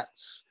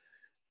 that's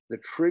the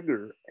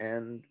trigger,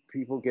 and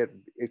people get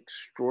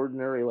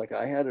extraordinary. Like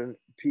I had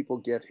people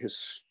get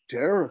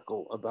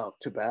hysterical about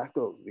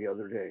tobacco the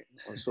other day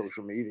on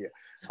social media.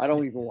 I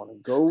don't even want to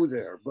go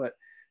there, but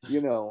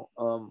you know,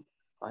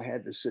 I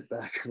had to sit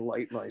back and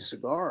light my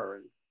cigar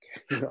and,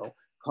 you know,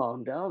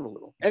 calm down a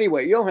little.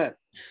 Anyway, Johan.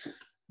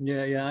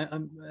 Yeah,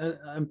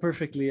 I'm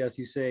perfectly, as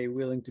you say,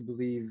 willing to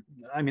believe.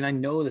 I mean, I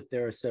know that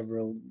there are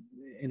several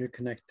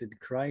interconnected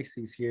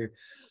crises here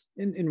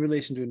in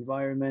relation to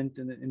environment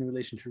and in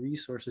relation to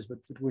resources, but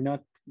we're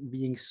not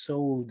being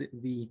sold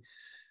the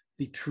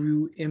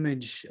true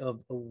image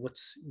of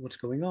what's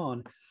going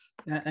on.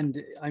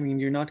 And I mean,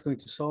 you're not going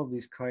to solve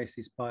these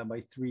crises by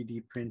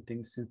 3D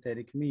printing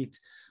synthetic meat.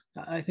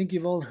 I think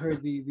you've all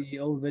heard the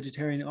old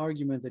vegetarian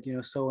argument that, you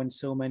know, so and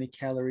so many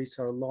calories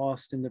are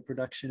lost in the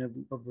production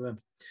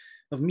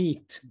of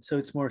meat, so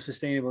it's more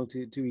sustainable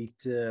to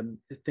eat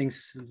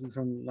things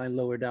from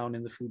lower down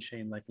in the food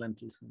chain, like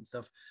lentils and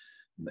stuff.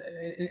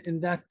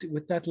 And that,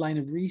 with that line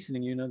of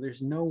reasoning, you know,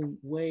 there's no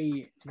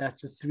way that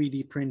the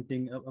 3D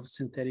printing of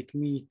synthetic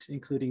meat,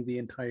 including the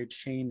entire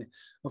chain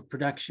of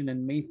production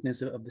and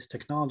maintenance of this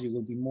technology,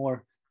 will be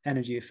more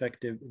energy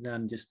effective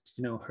than just,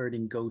 you know,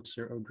 herding goats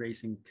or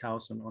grazing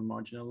cows on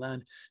marginal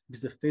land,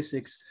 because the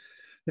physics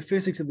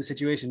of the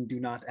situation do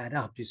not add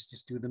up.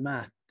 Just do the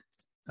math.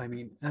 I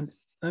mean, and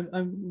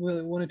I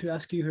wanted to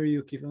ask you,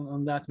 Hiroyuki,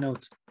 on that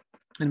note,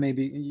 and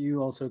maybe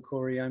you also,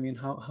 Corey. I mean,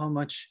 how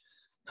much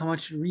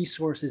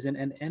resources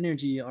and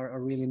energy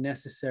are really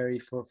necessary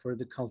for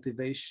the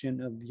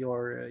cultivation of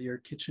your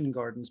kitchen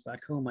gardens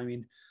back home? I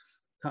mean,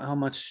 how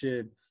much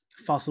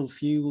fossil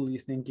fuel you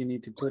think you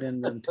need to put in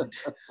them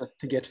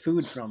to get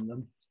food from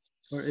them,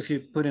 or if you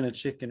put in a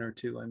chicken or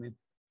two, I mean.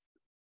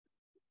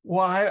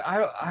 Well,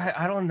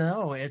 I don't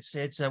know. It's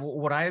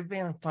what I've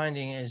been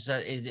finding is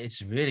that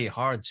it's really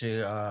hard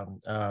to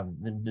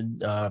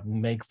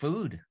make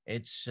food.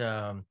 It's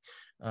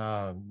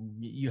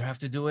you have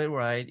to do it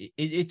right.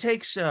 It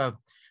takes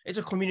it's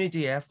a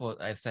community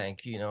effort, I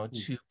think, you know,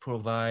 to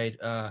provide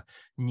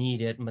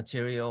needed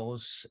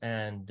materials,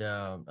 and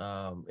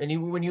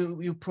when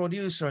you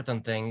produce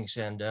certain things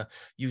and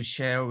you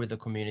share with the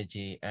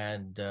community,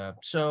 and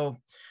so.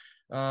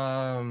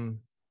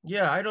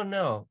 Yeah, I don't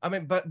know. I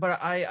mean, but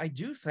I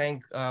do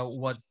think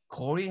what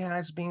Corey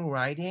has been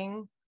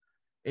writing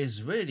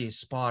is really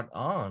spot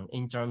on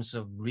in terms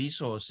of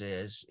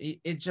resources.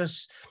 It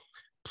just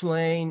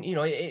plain, you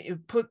know,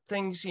 it put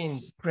things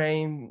in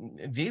plain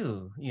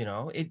view. You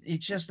know, it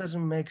just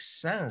doesn't make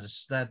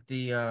sense that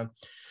the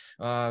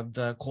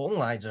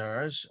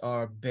colonizers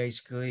are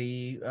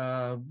basically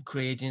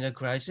creating a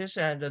crisis,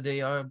 and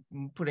they are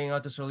putting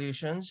out the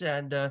solutions,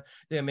 and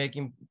they're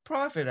making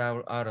profit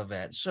out of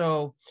it.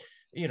 So,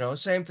 you know,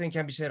 same thing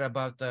can be said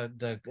about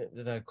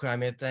the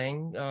climate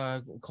thing.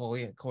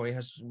 Corey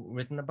has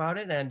written about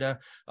it, and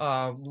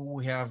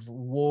we have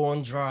war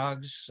on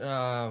drugs,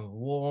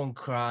 war on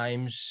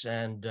crimes,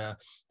 and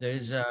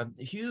there's a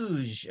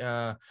huge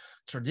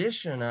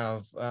tradition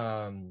of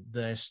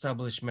the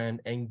establishment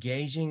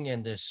engaging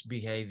in this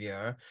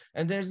behavior,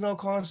 and there's no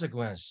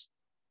consequence.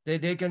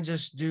 They can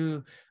just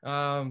do,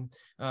 you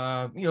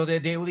know,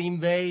 they would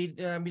invade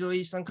Middle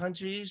Eastern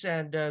countries,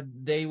 and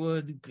they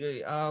would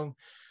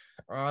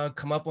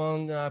come up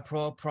on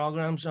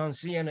programs on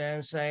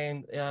CNN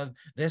saying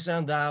this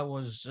and that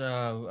was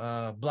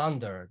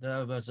blunder.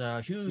 That was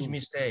a huge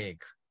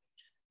mistake.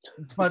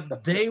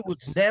 But they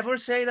would never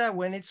say that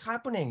when it's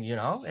happening. You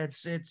know,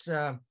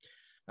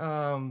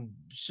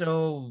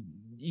 so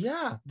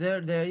yeah,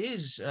 there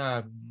is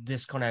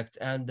disconnect,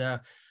 and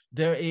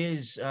there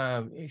is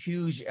a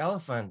huge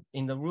elephant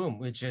in the room,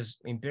 which is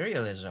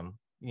imperialism.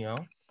 You know,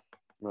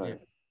 Right.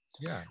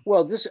 Yeah.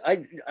 Well, this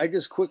I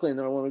just quickly, and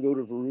then I want to go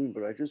to Varun,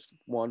 but I just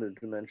wanted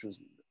to mention,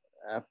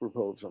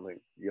 apropos of something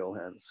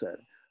Johan said.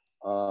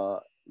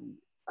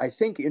 I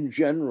think in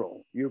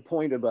general, your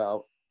point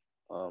about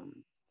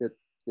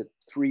that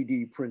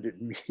 3D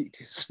printed meat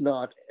is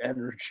not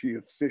energy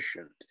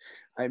efficient.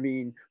 I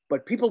mean,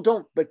 but people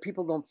don't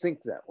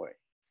think that way.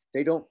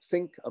 They don't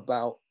think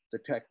about the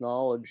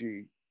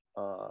technology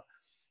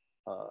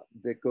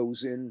that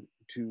goes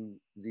into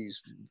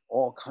these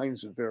all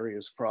kinds of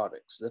various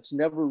products. That's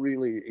never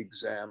really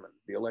examined.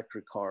 The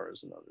electric car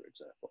is another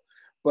example,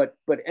 but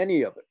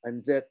any of it,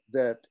 and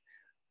that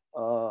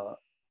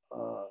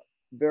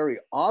very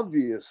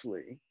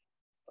obviously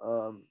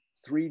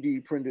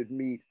 3D printed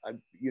meat,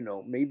 you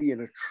know, maybe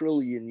in a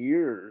trillion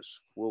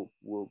years will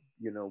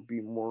you know,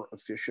 be more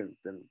efficient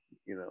than,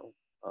 you know,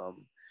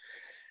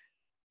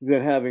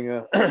 than having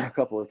a, a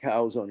couple of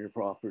cows on your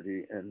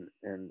property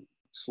and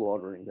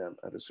slaughtering them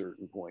at a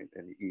certain point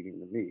and eating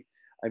the meat.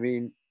 I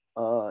mean,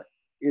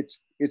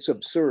 it's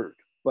absurd,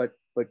 but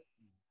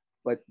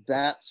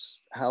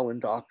that's how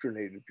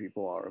indoctrinated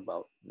people are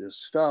about this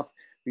stuff.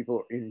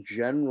 People in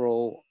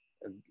general,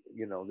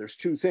 you know, there's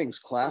two things: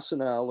 class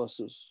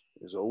analysis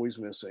is always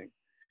missing.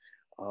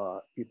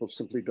 People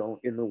simply don't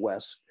in the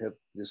West have.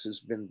 This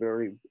has been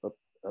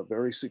a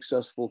very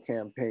successful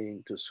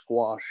campaign to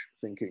squash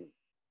thinking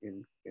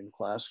in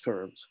class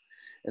terms,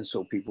 and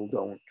so people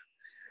don't.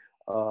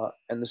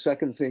 And the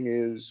second thing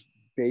is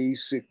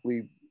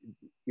basically,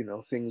 you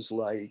know, things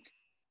like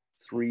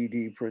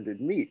 3D printed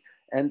meat.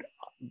 And,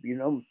 you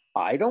know,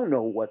 I don't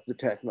know what the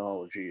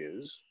technology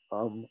is.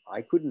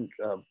 I couldn't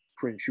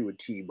print you a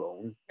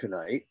T-bone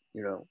tonight,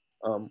 you know,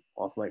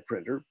 off my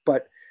printer,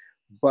 but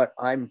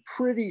I'm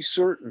pretty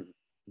certain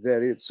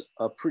that it's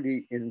a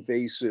pretty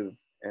invasive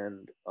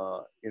and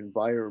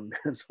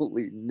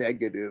environmentally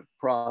negative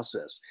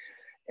process.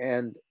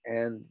 And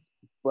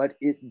but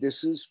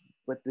this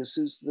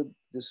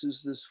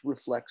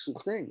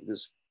reflexive thing,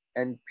 this,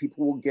 and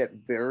people will get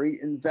very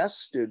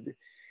invested.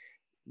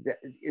 That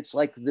it's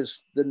like this,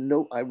 the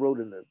note I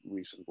wrote in the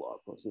recent blog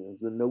post,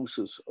 the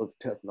gnosis of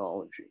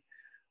technology.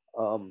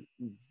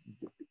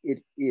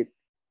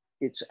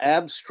 It's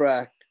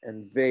abstract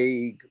and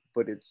vague,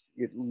 but it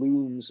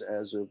looms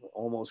as an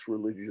almost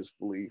religious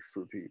belief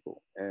for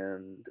people,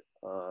 and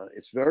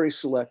it's very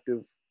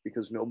selective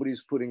because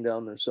nobody's putting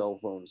down their cell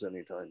phones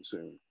anytime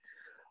soon,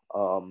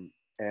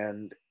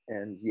 and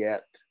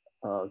yet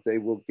they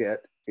will get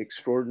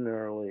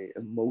extraordinarily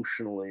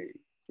emotionally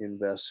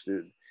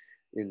invested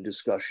in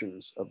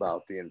discussions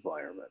about the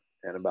environment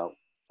and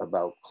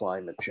about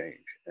climate change,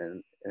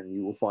 and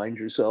you will find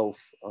yourself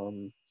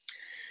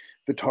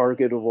the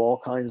target of all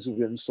kinds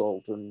of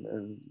insult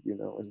and you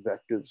know,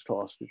 invectives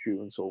tossed at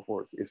you and so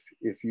forth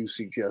if you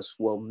suggest,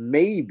 well,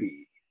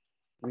 maybe,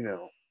 you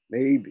know,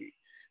 maybe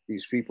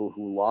these people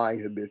who lie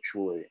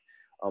habitually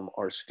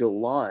are still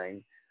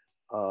lying,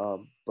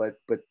 but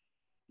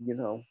you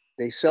know,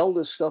 they sell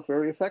this stuff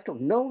very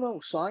effectively. No,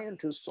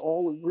 scientists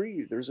all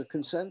agree. There's a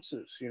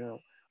consensus, you know.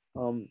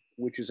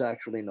 Which is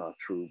actually not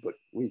true, but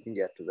we can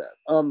get to that.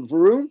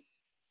 Varun?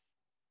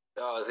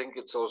 Yeah, I think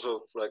it's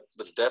also like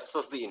the depth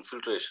of the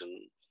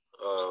infiltration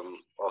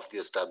of the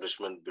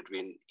establishment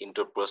between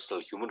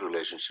interpersonal human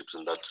relationships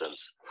in that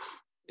sense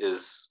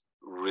is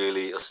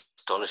really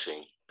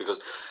astonishing, because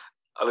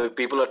I mean,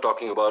 people are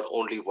talking about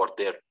only what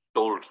they're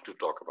told to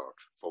talk about,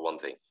 for one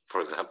thing,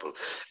 for example.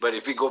 But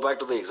if we go back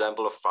to the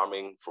example of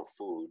farming for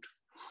food,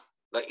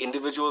 like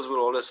individuals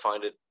will always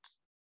find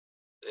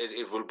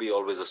it will be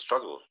always a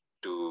struggle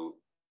to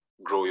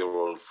grow your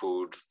own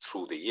food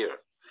through the year.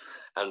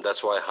 And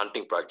that's why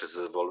hunting practices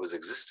have always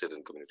existed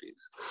in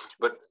communities.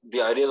 But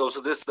the idea is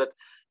also this, that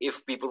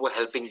if people were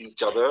helping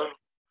each other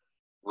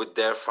with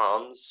their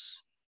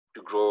farms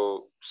to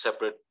grow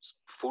separate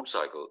food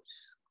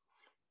cycles,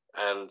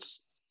 and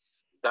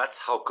that's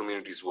how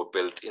communities were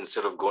built,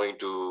 instead of going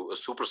to a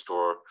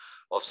superstore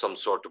of some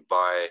sort to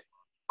buy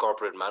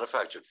corporate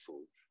manufactured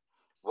food.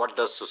 What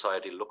does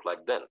society look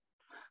like then?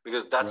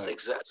 Because that's Right.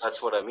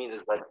 that's what I mean,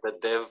 is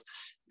that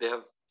they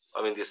have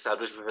I mean, the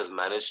establishment has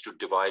managed to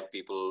divide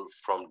people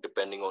from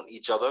depending on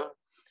each other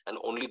and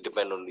only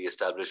depend on the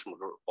establishment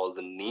or all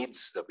the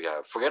needs that we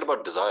have. Forget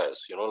about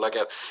desires, you know, like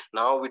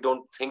now we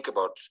don't think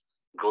about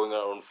growing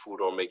our own food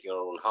or making our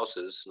own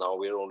houses. Now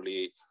we're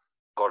only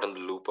caught in the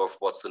loop of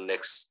what's the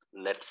next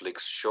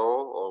Netflix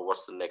show, or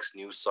what's the next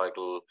news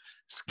cycle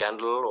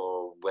scandal,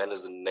 or when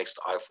is the next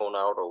iPhone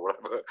out, or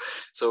whatever.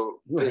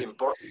 So the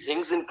important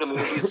things in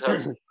communities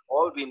have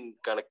all been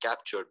kind of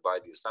captured by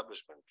the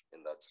establishment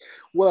in that sense.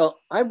 Well,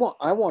 I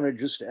want to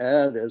just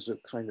add as a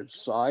kind of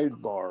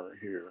sidebar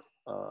here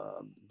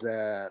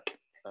that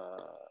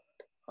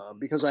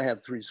because I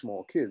have three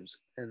small kids,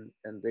 and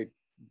they,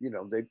 you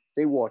know,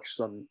 they watch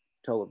some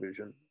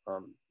television.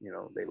 You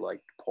know, they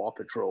liked Paw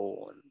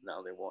Patrol, and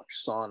now they watch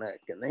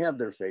Sonic, and they have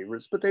their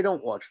favorites, but they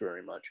don't watch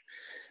very much.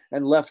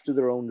 And left to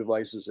their own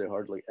devices, they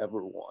hardly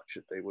ever watch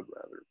it. They would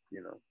rather,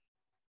 you know,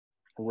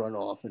 run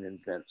off and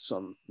invent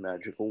some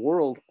magical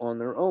world on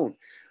their own.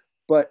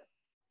 But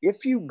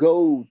if you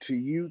go to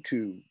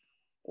YouTube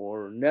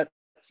or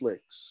Netflix,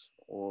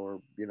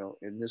 or, you know,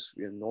 in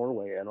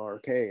Norway,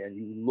 NRK, and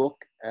you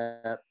look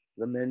at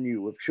the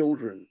menu of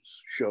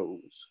children's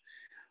shows,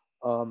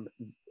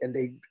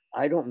 and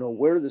I don't know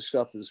where the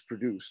stuff is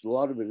produced. A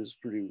lot of it is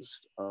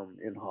produced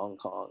in Hong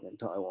Kong and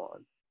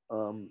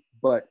Taiwan,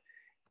 but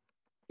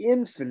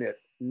infinite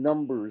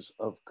numbers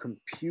of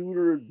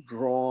computer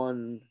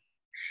drawn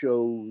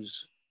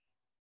shows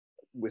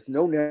with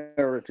no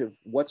narrative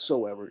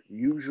whatsoever,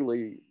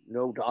 usually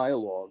no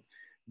dialogue,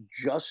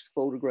 just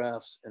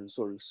photographs and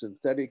sort of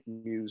synthetic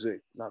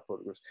music, not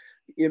photographs,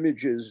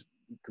 images,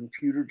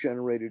 computer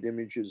generated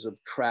images of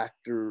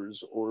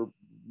tractors or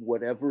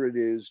whatever it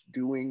is,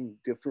 doing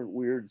different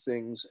weird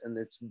things, and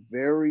it's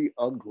very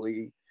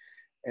ugly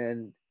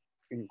and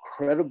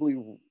incredibly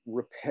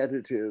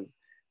repetitive.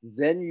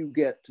 Then you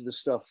get to the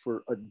stuff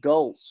for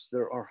adults.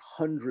 There are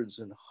hundreds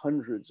and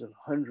hundreds and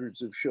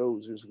hundreds of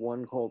shows. There's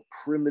one called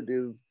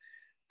Primitive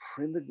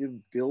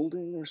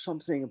Building or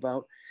something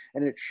about,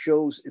 and it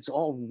shows, it's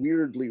all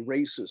weirdly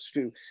racist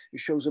too. It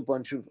shows a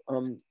bunch of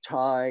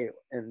Thai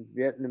and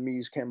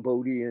Vietnamese,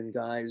 Cambodian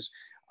guys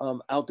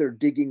out there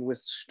digging with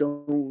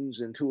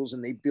stones and tools,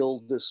 and they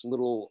build this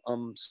little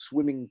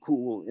swimming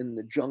pool in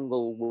the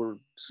jungle, we're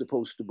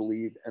supposed to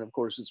believe. And of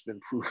course, it's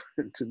been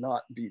proven to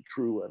not be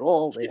true at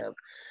all. They have,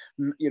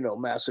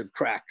 massive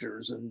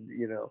tractors and,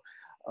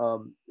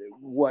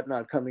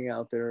 whatnot coming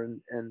out there,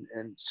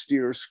 and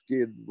steer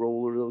skid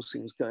roller, those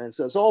things kind of.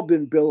 So it's all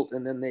been built,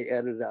 and then they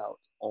edit out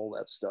all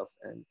that stuff,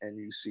 and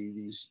you see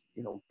these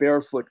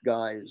barefoot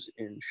guys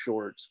in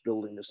shorts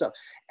building this stuff,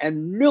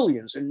 and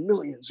millions and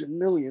millions and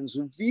millions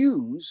of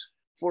views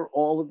for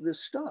all of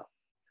this stuff.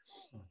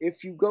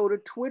 If you go to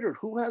Twitter,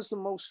 who has the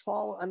most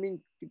follow? I mean,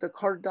 the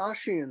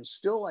Kardashians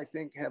still, I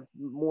think, have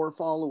more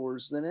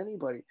followers than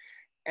anybody.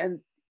 And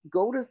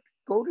go to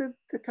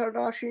the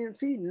Kardashian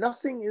feed.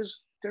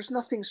 There's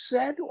nothing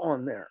said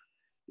on there.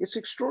 It's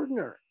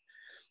extraordinary.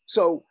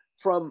 So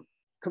from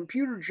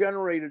computer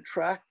generated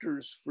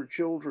tractors for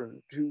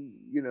children to,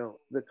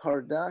 the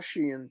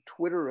Kardashian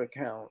Twitter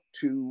account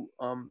to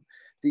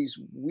these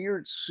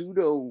weird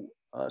pseudo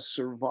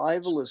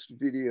survivalist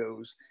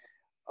videos,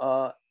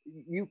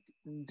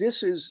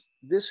 this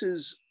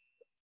is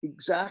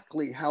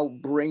exactly how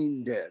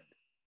brain dead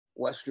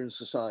Western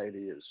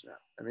society is now.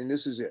 I mean,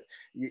 this is it.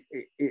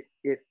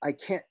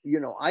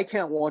 I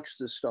can't watch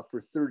this stuff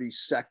for 30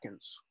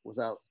 seconds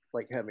without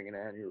like having an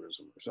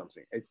aneurysm or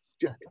something.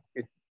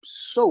 It's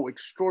so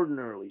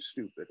extraordinarily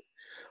stupid,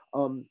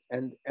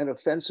 and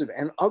offensive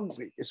and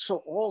ugly. It's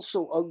all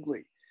so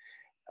ugly.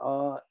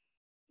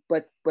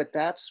 But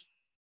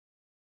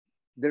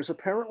there's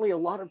apparently a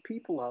lot of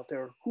people out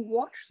there who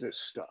watch this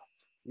stuff.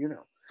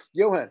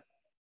 Johan.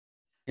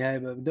 Yeah,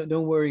 but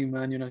don't worry,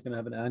 man. You're not going to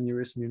have an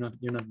aneurysm.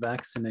 You're not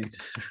vaccinated.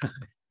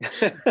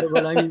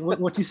 But I mean,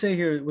 what you say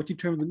here, what you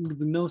term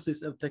the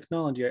gnosis of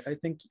technology, I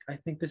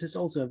think this is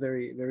also a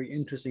very, very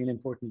interesting and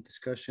important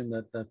discussion.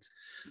 That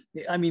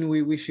I mean,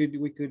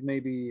 we could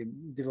maybe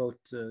devote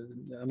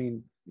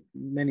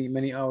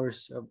many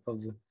hours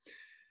of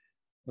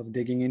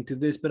digging into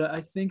this. But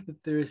I think that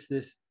there is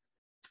this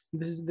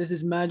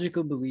is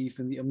magical belief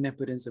in the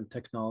omnipotence of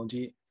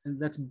technology. And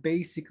that's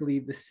basically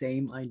the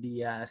same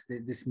idea as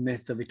this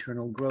myth of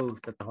eternal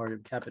growth at the heart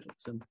of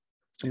capitalism.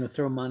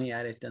 Throw money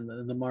at it, and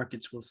the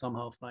markets will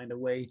somehow find a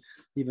way,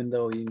 even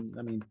though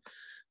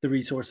the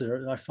resources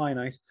are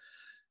finite.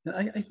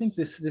 I think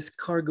this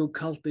cargo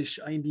cultish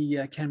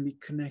idea can be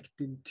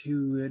connected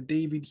to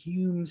David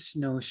Hume's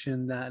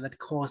notion that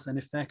cause and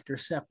effect are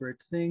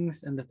separate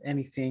things, and that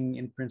anything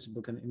in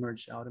principle can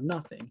emerge out of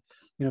nothing.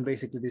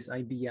 Basically this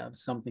idea of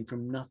something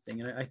from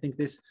nothing. And I think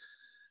this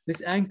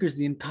anchors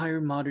the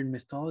entire modern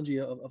mythology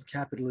of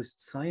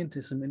capitalist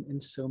scientism in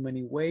so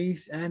many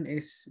ways, and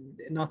is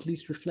not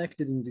least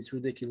reflected in these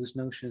ridiculous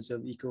notions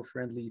of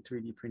eco-friendly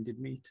 3D printed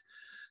meat.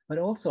 But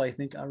also, I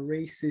think our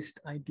racist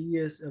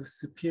ideas of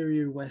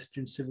superior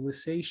Western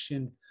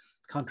civilization,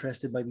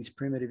 contrasted by these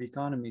primitive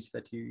economies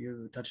that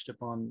you touched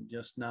upon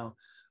just now,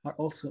 are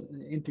also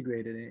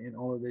integrated in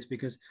all of this,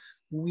 because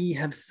we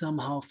have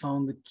somehow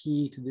found the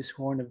key to this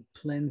horn of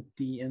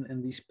plenty,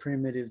 and these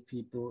primitive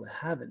people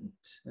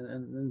haven't.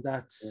 And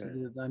that's,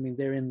 I mean,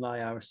 therein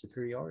lie our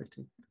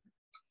superiority.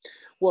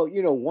 Well,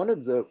 one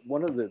of the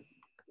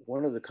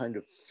kind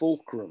of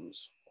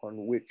fulcrums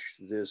on which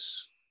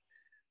this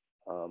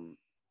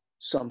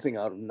something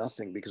out of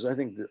nothing, because I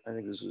think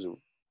this is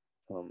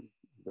a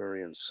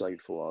very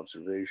insightful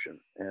observation,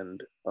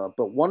 and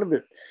but one of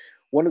the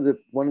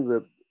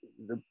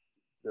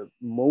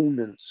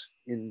moments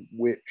in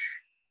which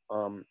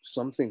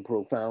something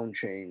profound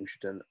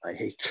changed, and I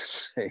hate to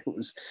say it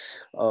was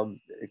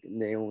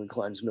Naomi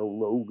Klein's No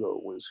Logo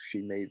was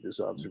she made this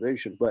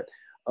observation, but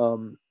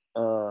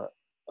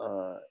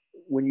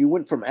when you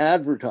went from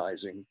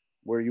advertising,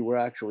 where you were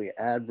actually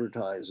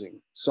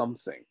advertising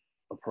something,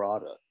 a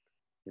product,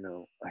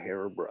 a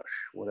hairbrush,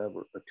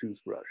 whatever, a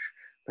toothbrush,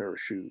 pair of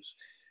shoes,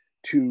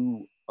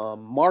 to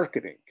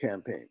marketing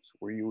campaigns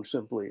where you were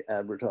simply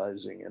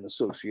advertising an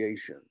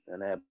association,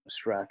 an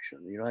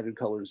abstraction. The United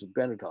Colors of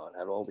Benetton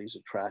had all these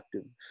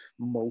attractive,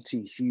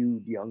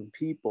 multi-hued young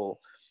people,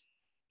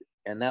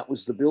 and that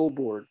was the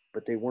billboard,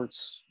 but they weren't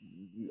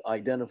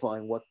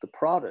identifying what the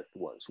product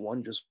was.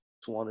 One just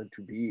wanted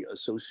to be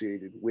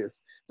associated with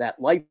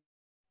that lifestyle.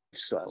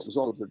 It was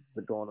all of the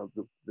dawn of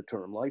the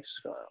term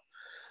lifestyle.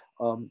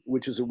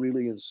 Which is a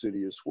really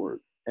insidious word.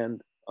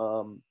 And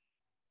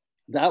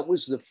that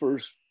was the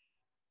first,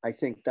 I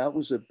think that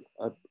was a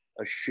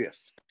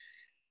shift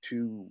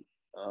to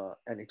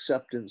an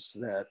acceptance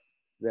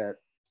that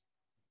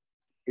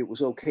it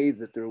was okay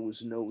that there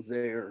was no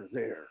there.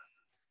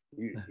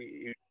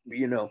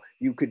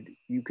 You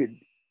could,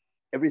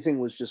 everything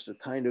was just a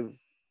kind of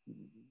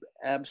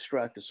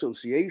abstract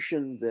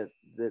association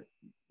that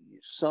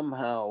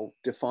somehow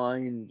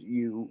defined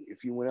you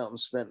if you went out and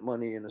spent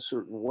money in a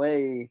certain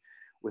way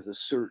with a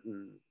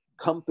certain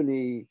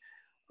company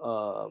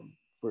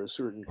for a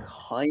certain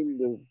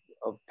kind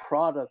of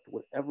product,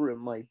 whatever it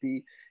might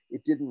be.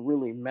 It didn't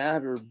really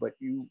matter, but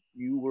you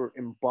were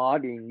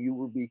embodying, you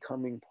were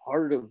becoming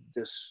part of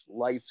this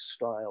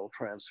lifestyle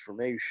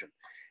transformation.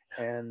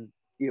 And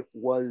it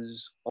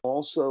was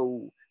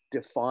also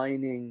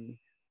defining,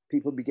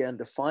 people began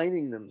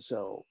defining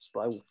themselves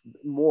by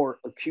more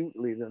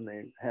acutely than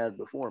they had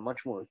before,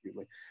 much more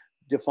acutely,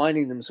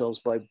 defining themselves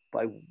by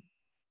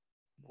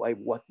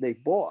what they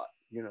bought.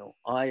 You know,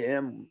 I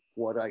am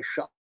what I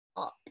shop.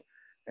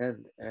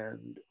 And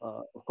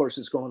of course,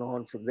 it's going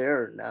on from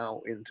there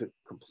now into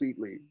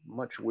completely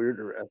much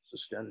weirder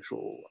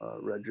existential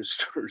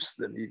registers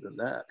than even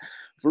that.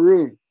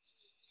 Varun.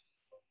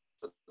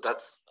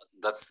 That's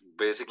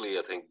basically,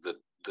 I think, the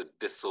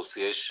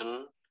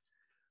dissociation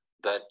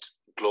that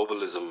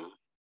globalism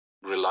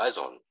relies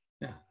on.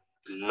 Yeah.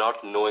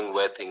 Not knowing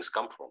where things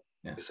come from,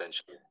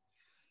 essentially.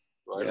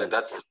 Right, yeah. And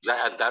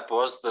that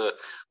was the,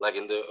 like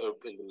in the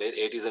late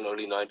 80s and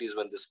early 90s,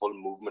 when this whole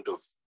movement of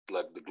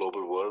like the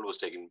global world was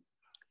taking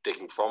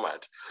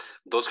format.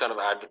 Those kind of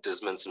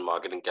advertisements and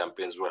marketing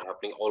campaigns were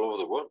happening all over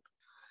the world.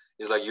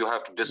 It's like you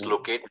have to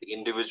dislocate the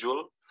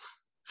individual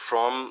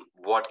from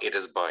what it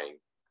is buying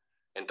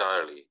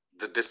entirely.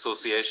 The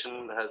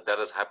dissociation that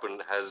has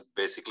happened has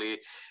basically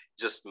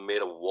just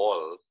made a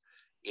wall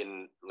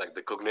in like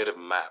the cognitive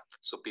map,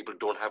 so people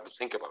don't have to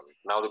think about it.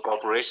 Now the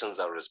corporations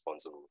are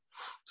responsible,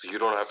 so you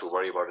don't have to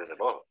worry about it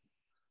at all.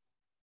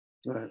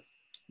 Right.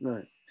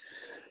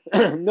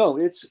 No,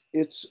 it's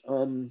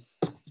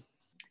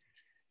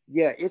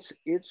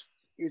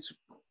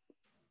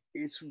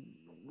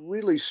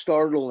really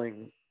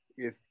startling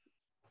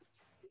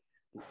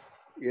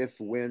if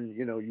when,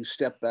 you know, you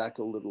step back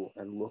a little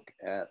and look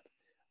at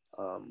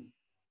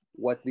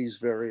what these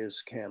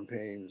various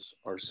campaigns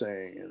are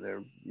saying, and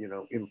they're, you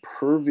know,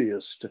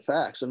 impervious to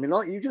facts. I mean,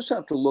 you just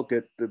have to look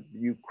at the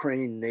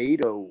Ukraine,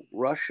 NATO,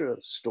 Russia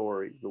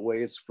story, the way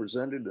it's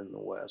presented in the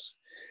West.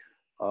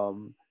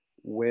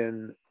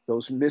 When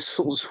those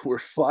missiles were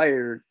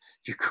fired,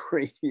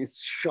 Ukrainians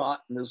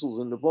shot missiles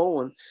into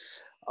Poland,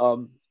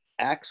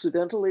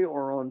 accidentally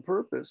or on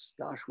purpose,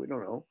 gosh, we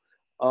don't know.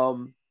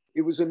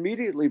 It was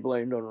immediately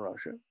blamed on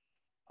Russia.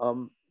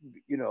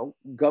 You know,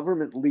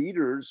 government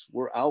leaders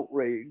were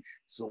outraged.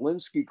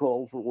 Zelensky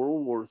called for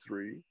World War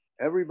III.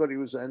 Everybody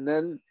was, and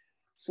then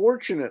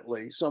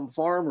fortunately, some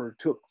farmer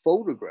took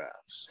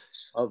photographs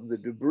of the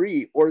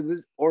debris,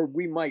 or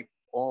we might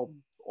all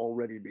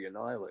already be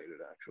annihilated,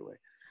 actually.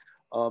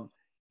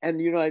 And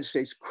the United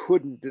States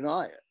couldn't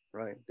deny it,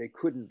 right? They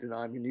couldn't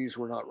deny. I mean, these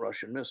were not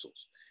Russian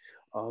missiles.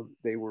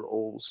 They were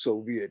old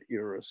Soviet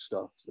era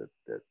stuff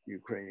that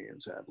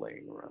Ukrainians had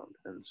laying around,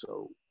 and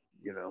so,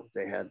 you know,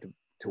 they had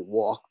to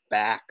walk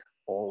back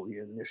all the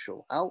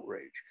initial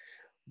outrage.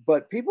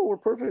 But people were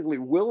perfectly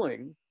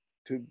willing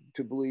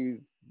to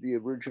believe the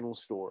original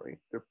story.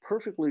 They're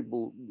perfectly,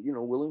 you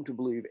know, willing to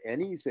believe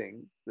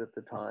anything that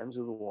the Times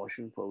or the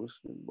Washington Post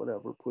and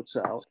whatever puts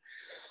out,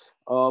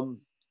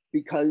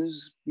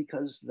 because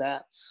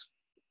that's,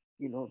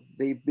 you know,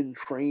 they've been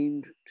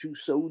trained to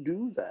so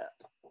do that.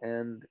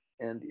 And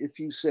if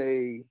you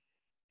say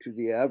to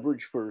the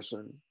average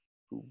person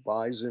who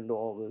buys into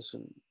all this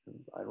and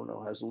I don't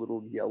know, has a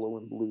little yellow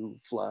and blue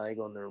flag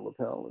on their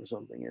lapel or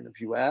something, and if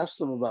you ask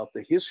them about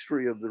the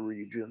history of the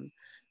region,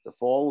 the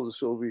fall of the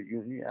Soviet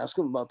Union, ask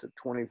them about the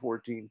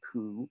 2014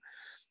 coup,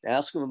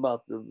 ask them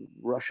about the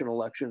Russian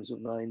elections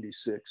of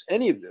 '96,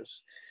 any of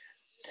this,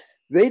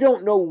 they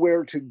don't know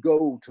where to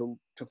go to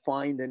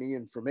find any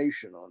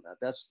information on that.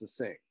 That's the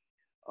thing.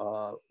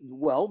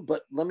 Well,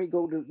 but let me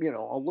go to, you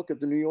know, I'll look at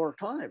the New York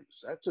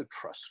Times. That's a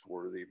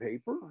trustworthy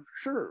paper.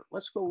 Sure,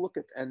 let's go look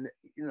at, and,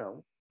 you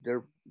know,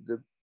 the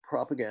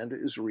propaganda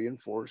is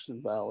reinforced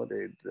and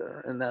validated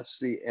there, and that's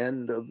the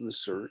end of the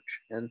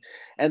search, and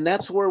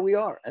that's where we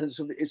are. And it's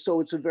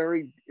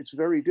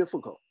very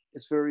difficult.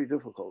 It's very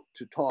difficult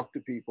to talk to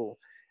people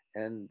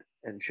and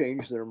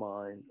change their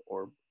mind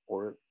or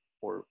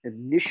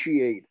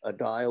initiate a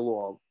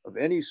dialogue of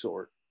any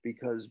sort,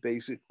 because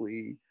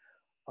basically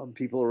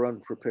people are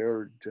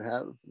unprepared to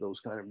have those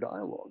kind of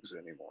dialogues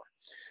anymore.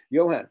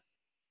 Johan.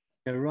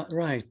 Yeah,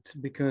 right,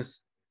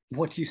 because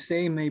what you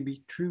say may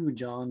be true,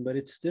 John, but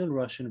it's still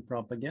Russian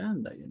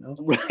propaganda, you know.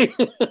 Right.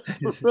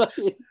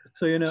 Right.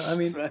 So, you know, I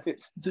mean, right.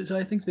 so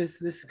I think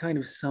this kind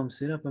of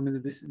sums it up. I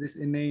mean, this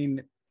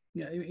inane,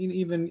 yeah,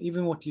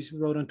 even what you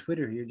wrote on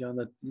Twitter here, John,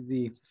 that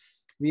the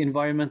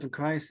environmental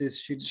crisis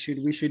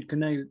should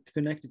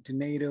connect it to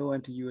NATO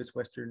and to U.S.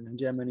 Western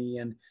hegemony,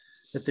 and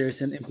that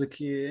there's an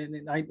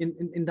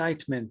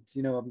indictment,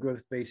 you know, of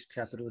growth-based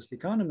capitalist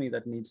economy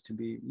that needs to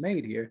be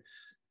made here.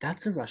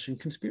 That's a Russian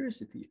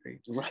conspiracy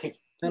theory, right?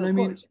 And I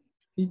mean,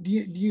 do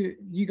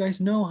you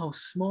guys know how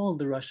small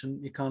the Russian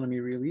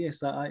economy really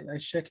is? I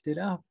checked it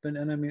up, and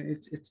I mean,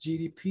 its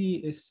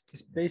GDP is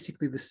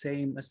basically the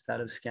same as that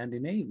of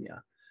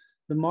Scandinavia.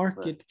 The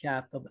market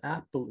cap of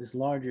Apple is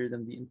larger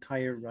than the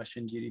entire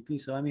Russian GDP.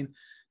 So, I mean,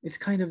 it's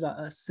kind of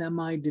a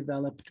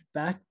semi-developed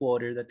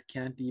backwater that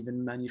can't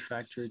even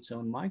manufacture its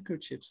own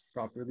microchips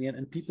properly.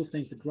 And people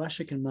think that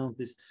Russia can mount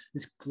this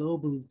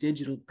global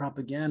digital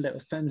propaganda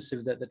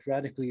offensive that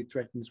radically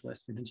threatens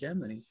Western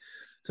hegemony.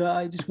 So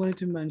I just wanted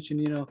to mention,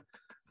 you know,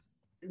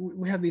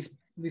 we have these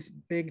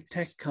big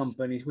tech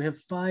companies. We have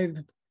 5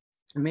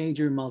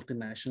 major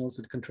multinationals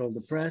that control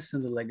the press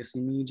and the legacy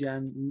media,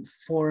 and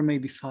 4,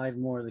 maybe 5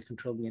 more that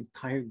control the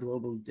entire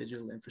global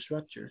digital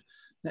infrastructure.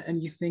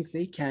 And you think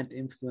they can't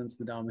influence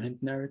the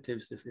dominant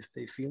narratives if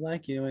they feel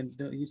like, you know, and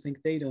you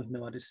think they don't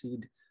know how to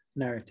seed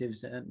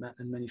narratives and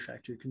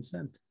manufacture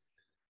consent.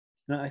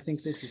 And I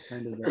think this is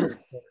kind of the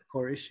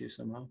core issue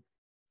somehow.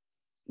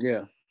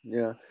 Yeah,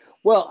 yeah.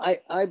 Well,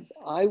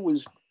 I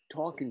was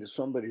talking to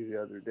somebody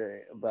the other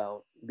day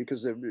about,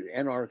 because the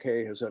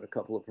NRK has had a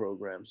couple of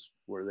programs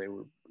where they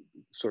were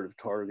sort of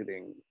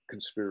targeting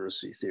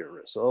conspiracy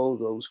theorists. Oh,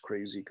 those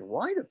crazy,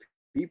 why do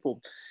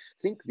people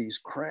think these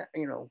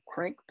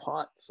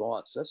crankpot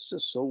thoughts? That's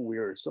just so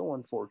weird, so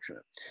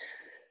unfortunate.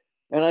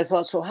 And I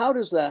thought, so how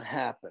does that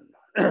happen?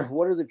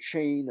 What are the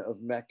chain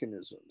of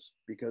mechanisms?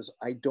 Because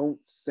I don't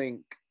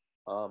think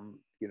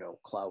you know,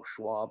 Klaus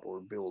Schwab or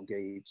Bill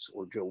Gates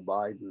or Joe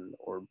Biden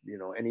or, you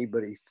know,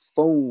 anybody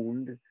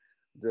phoned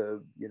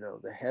the, you know,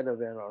 the head of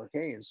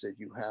NRK and said,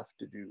 you have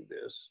to do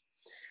this.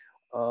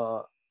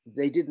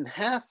 They didn't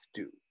have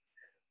to.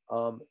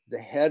 The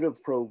head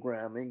of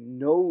programming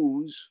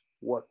knows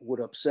what would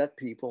upset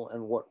people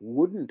and what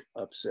wouldn't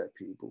upset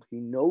people.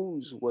 He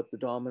knows what the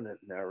dominant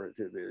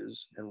narrative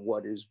is and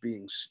what is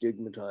being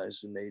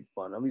stigmatized and made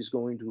fun of. He's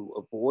going to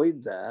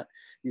avoid that.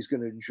 He's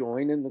going to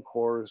join in the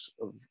chorus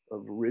of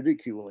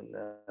ridiculing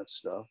that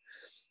stuff.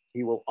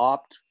 He will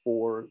opt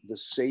for the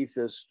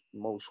safest,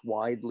 most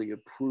widely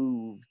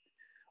approved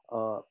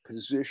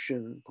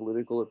position,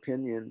 political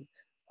opinion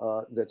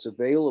that's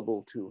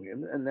available to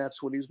him, and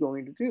that's what he's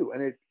going to do.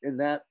 And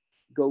that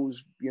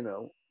goes, you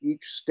know,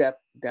 each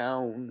step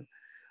down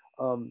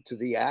to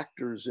the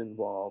actors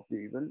involved.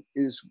 Even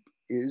is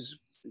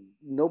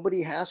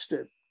nobody has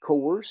to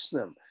coerce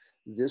them.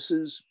 This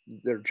is,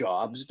 their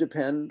jobs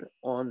depend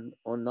on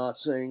not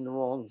saying the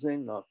wrong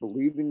thing, not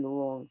believing the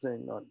wrong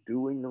thing, not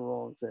doing the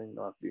wrong thing,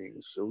 not being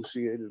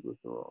associated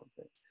with the wrong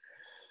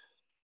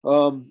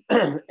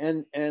thing.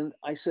 And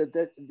I said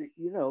that,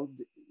 you know,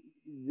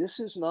 this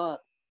is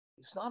not,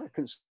 it's not a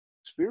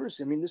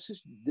conspiracy. I mean, this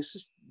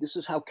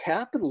is how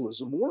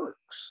capitalism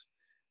works.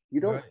 You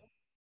don't.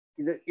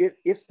 Right.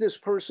 If this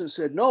person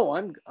said, no,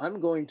 I'm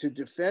going to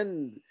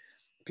defend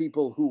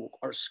people who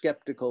are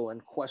skeptical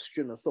and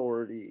question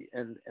authority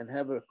and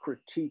have a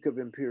critique of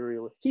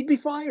imperial, he'd be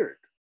fired,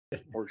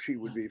 or she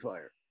would be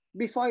fired.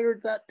 Be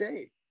fired that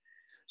day.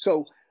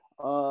 So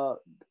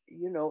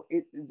you know,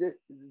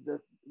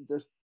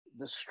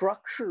 the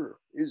structure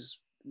is,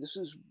 this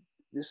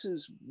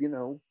is you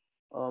know,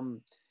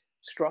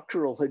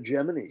 structural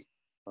hegemony.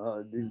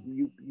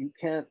 You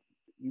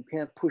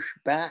can't push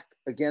back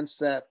against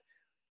that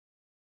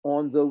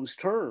on those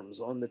terms,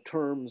 on the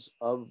terms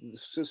of the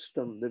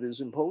system that is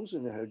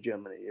imposing a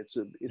hegemony. It's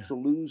a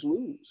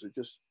lose-lose. It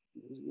just,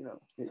 you know,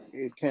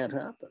 it can't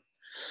happen.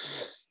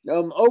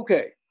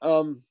 Okay,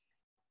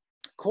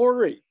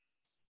 Corey,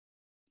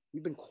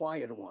 you've been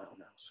quiet a while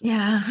now. So.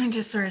 Yeah, I'm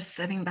just sort of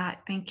sitting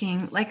back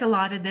thinking, like a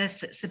lot of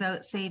this, it's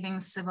about saving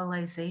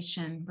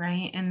civilization,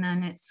 right? And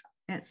then it's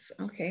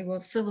okay,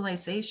 well,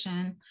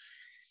 civilization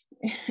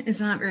is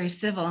not very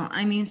civil.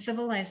 I mean,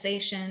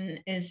 civilization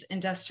is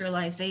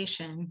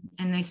industrialization,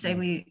 and they say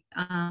we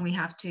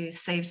have to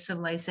save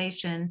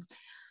civilization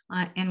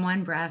in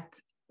one breath,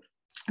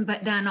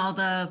 but then all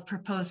the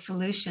proposed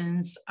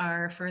solutions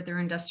are further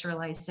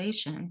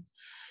industrialization,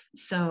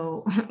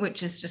 so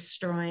which is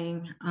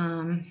destroying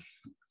our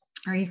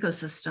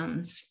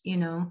ecosystems, you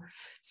know.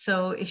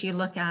 So if you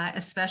look at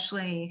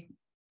especially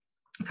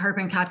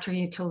carbon capture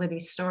utility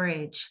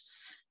storage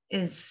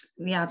is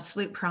the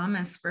absolute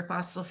promise for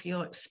fossil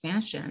fuel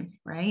expansion,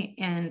 right?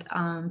 And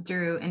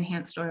through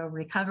enhanced oil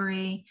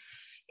recovery,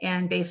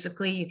 and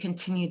basically you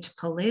continue to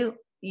pollute,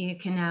 you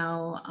can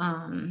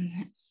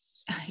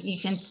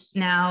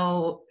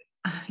now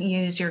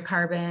use your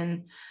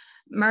carbon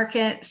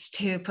markets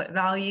to put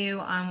value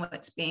on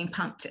what's being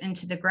pumped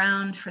into the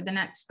ground for the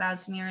next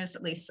 1,000 years.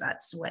 At least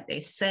that's what they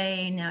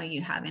say. Now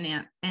you have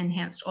an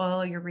enhanced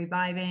oil, you're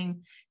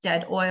reviving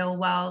dead oil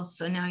wells.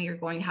 So now you're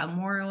going to have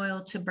more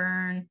oil to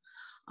burn.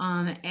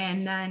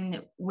 And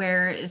then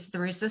where is the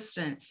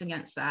resistance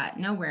against that?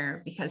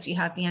 Nowhere, because you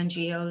have the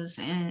NGOs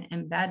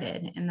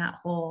embedded in that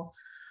whole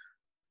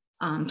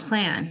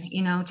plan,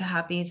 you know, to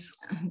have these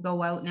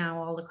go out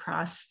now all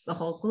across the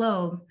whole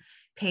globe,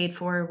 paid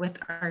for with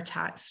our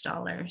tax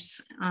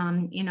dollars.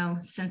 You know,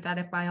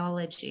 synthetic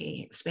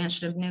biology,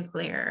 expansion of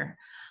nuclear,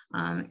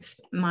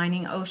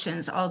 mining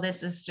oceans, all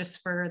this is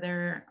just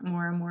further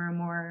more and more and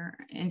more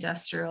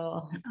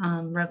industrial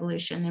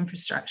revolution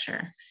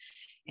infrastructure.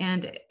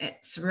 And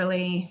it's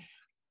really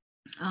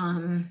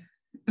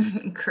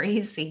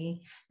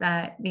crazy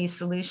that these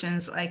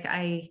solutions, like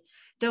I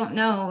don't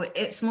know.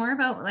 It's more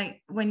about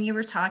like when you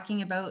were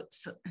talking about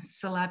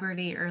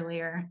celebrity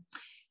earlier.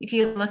 If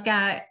you look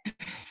at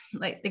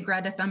like the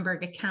Greta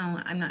Thunberg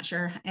account, I'm not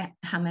sure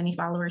how many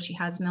followers she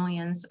has,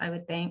 millions, I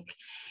would think.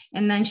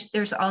 And then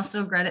there's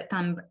also Greta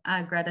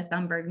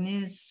Thunberg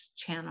news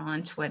channel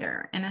on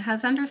Twitter, and it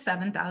has under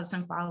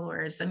 7,000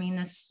 followers. I mean,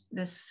 this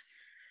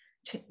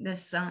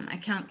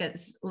account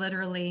gets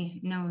literally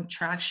no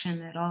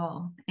traction at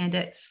all, and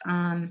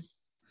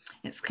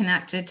it's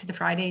connected to the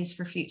Fridays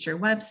for Future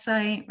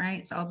website, right?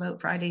 It's all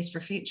about Fridays for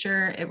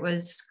Future. It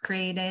was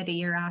created a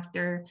year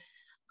after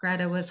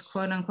Greta was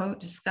quote unquote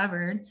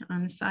discovered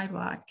on the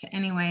sidewalk.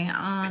 Anyway,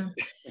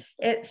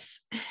 it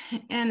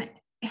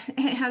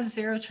has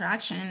zero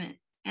traction.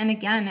 And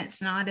again,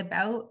 it's not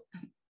about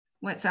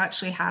what's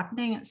actually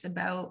happening. It's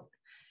about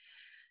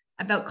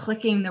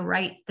clicking the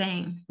right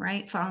thing,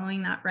 right?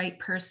 Following that right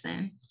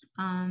person.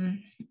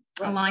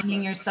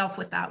 Aligning yourself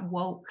with that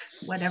woke,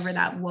 whatever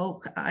that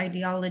woke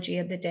ideology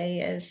of the day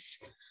is.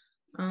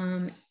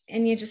 And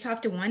you just have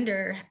to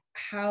wonder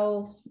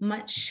how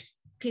much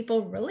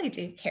people really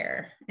do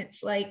care.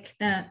 It's like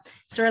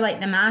sort of like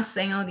the mask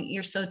thing, oh,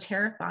 you're so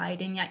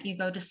terrified, and yet you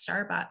go to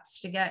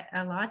Starbucks to get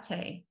a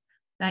latte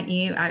that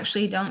you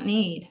actually don't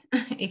need.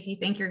 If you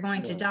think you're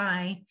going to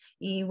die,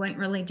 you wouldn't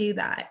really do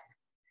that.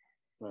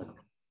 Right.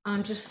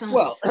 Just so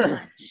well,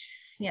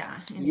 yeah.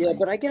 Anyway. Yeah,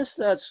 but I guess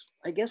that's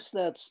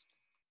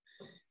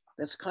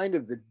kind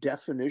of the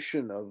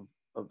definition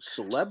of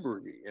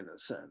celebrity in a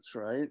sense,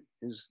 right?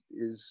 Is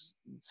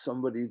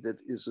somebody that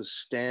is a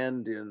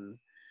stand-in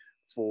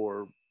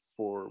for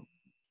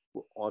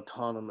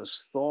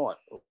autonomous thought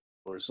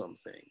or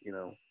something. You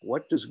know,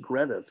 what does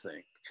Greta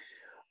think?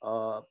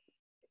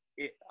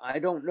 I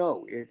don't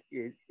know.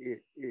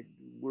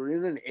 We're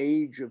in an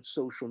age of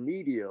social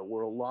media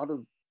where a lot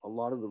of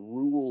the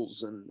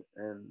rules and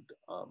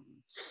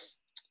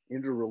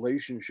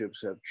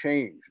interrelationships have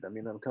changed. I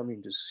mean, I'm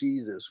coming to see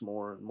this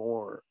more and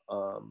more.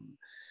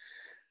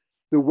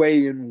 The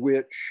way in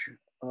which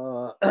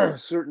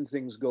certain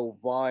things go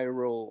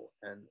viral,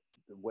 and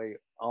the way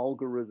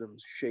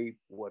algorithms shape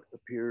what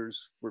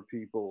appears for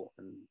people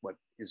and what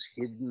is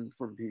hidden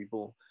from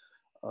people.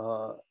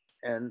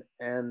 And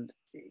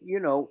you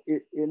know,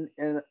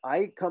 and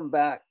I come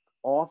back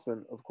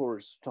often, of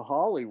course, to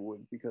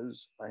Hollywood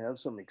because I have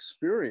some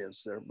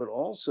experience there, but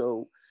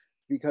also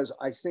because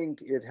I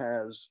think it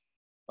has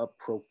a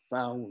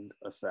profound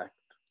effect,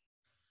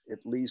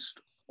 at least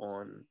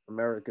on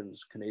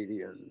Americans,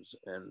 Canadians,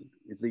 and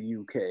the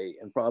UK,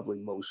 and probably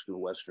most of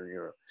Western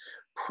Europe,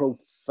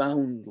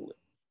 profoundly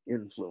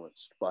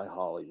influenced by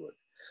Hollywood.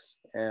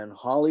 And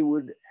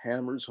Hollywood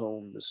hammers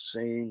home the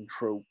same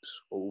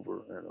tropes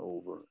over and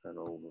over and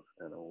over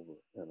and over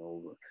and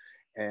over.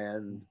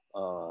 And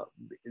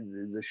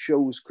the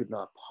shows could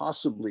not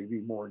possibly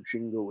be more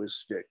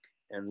jingoistic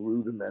and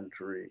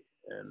rudimentary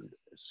and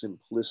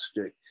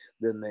simplistic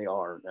than they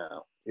are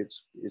now.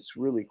 It's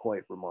really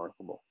quite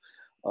remarkable.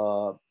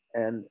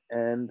 And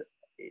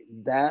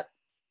that,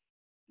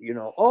 you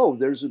know, oh,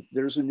 there's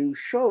a new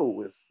show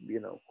with, you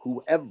know,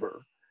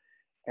 whoever,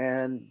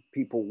 and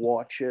people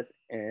watch it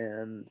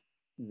and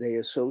they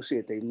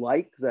associate, they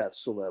like that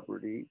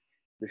celebrity.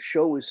 The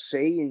show is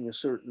saying a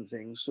certain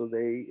thing, so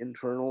they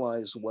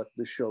internalize what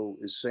the show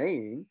is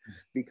saying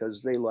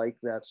because they like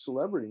that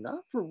celebrity,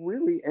 not for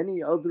really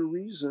any other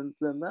reason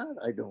than that,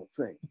 I don't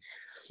think.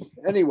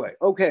 Anyway,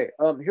 okay,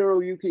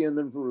 Hiroyuki and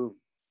then Varun.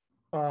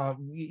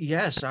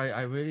 Yes,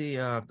 I really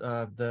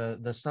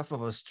the stuff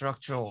about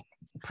structural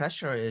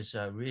pressure is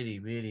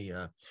really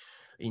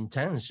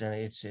intense, and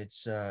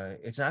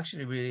it's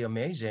actually really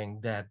amazing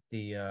that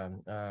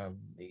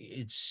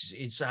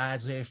it's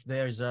as if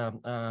there's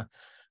a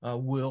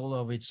will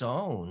of its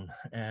own,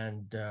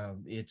 and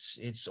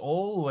it's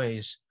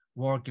always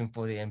working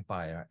for the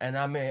empire. And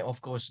I mean,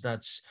 of course,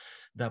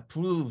 that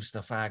proves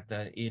the fact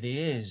that it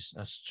is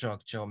a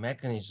structural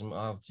mechanism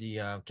of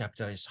the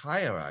capitalist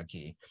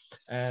hierarchy.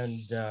 And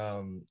you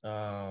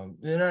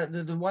know,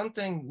 the one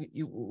thing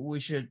we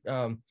should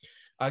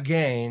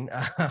again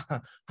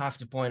have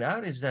to point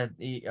out is that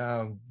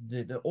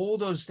all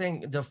those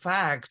things, the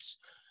facts,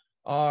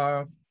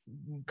 are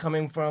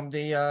coming from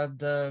the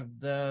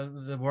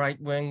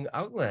right-wing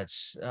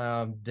outlets.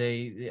 And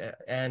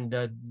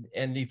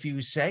if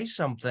you say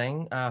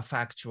something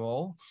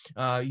factual,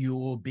 you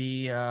will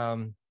be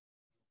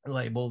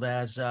labeled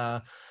as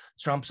a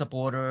Trump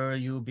supporter,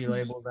 you'll be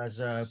labeled as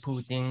a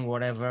Putin,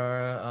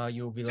 whatever,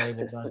 you'll be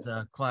labeled as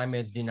a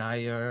climate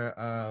denier.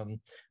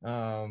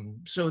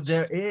 So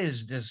there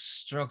is this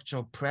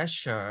structural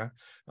pressure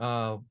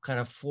kind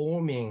of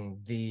forming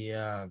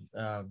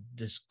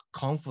this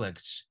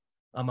conflicts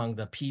among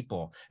the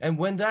people. And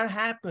when that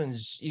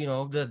happens, you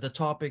know, the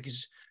topic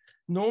is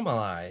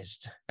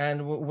normalized.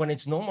 And when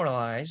it's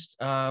normalized,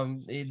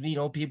 you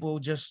know, people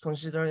just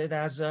consider it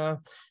as an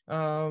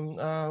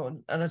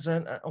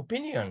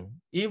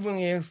opinion, even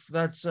if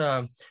that's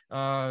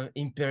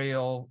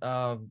imperial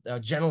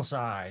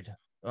genocide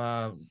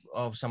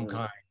of some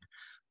kind.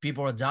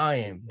 People are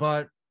dying,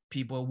 but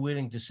people are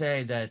willing to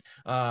say that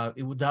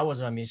that was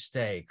a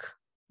mistake.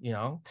 you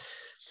know.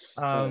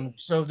 Right.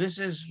 So this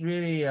is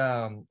really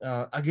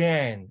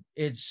again,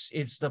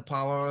 it's the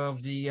power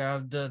of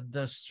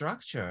the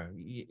structure.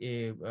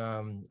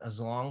 As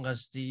long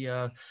as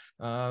the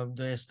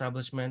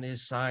establishment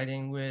is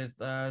siding with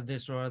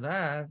this or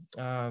that,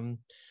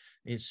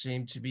 it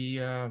seemed to be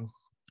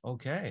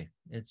okay.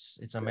 It's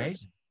Yeah.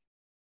 amazing.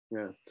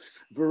 Yeah.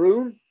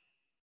 Varun?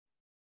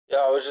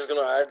 Yeah, I was just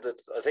going to add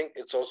that I think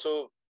it's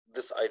also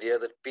this idea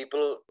that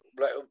people,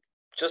 like,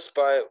 just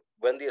by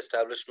when the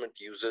establishment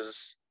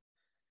uses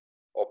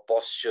or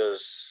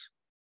postures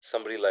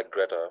somebody like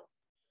Greta,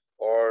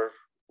 or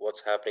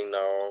what's happening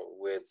now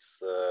with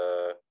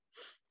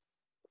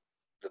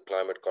the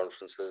climate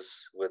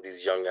conferences with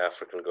these young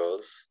African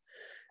girls,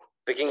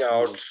 picking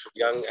out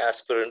young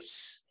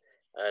aspirants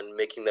and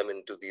making them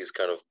into these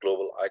kind of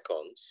global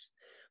icons,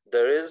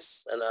 there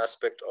is an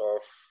aspect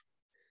of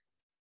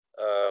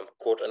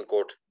quote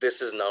unquote,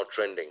 this is now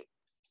trending,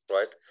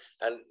 right?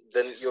 And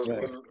then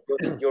Right.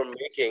 you're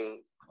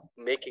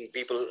making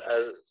people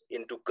as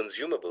into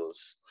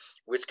consumables,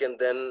 which can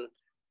then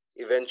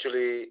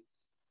eventually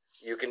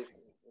you can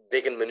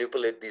they can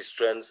manipulate these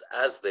trends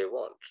as they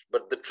want.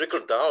 But the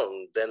trickle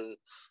down then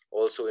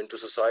also into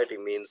society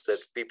means that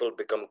people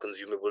become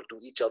consumable to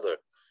each other,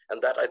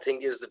 and that I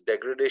think is the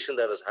degradation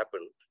that has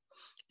happened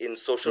in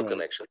social Right.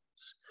 connections,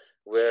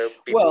 where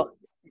Well,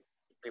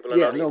 people are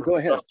yeah, not no, able go to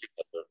ahead. trust each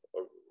other,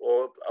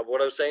 or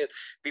what I was saying is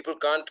people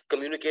can't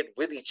communicate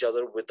with each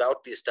other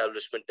without the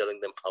establishment telling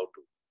them how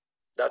to.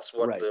 That's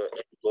what Right. the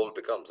end goal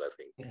becomes, I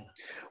think. Yeah.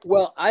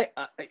 Well, I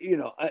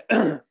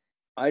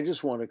I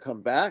just want to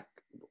come back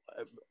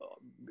uh,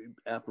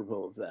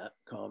 apropos of that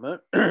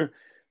comment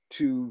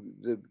to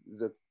the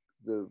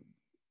the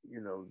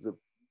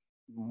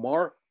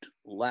marked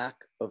lack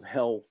of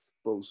health,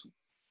 both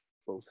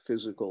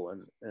physical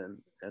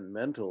and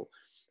mental,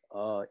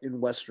 in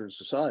Western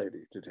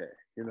society today.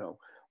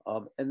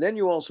 And then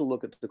you also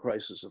look at the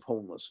crisis of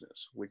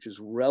homelessness, which is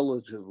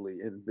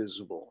relatively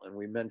invisible, and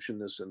we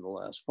mentioned this in the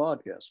last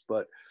podcast,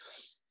 but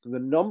the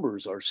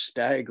numbers are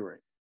staggering.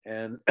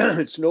 And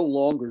it's no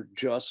longer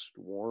just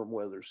warm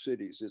weather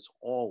cities, it's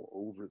all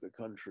over the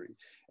country.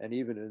 And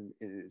even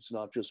it's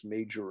not just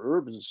major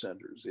urban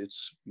centers,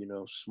 it's,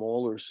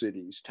 smaller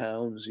cities,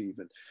 towns,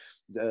 even.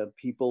 The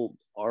people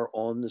are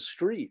on the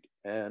street,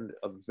 and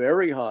a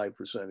very high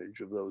percentage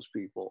of those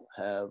people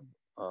have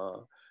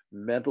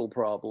mental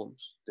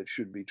problems that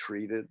should be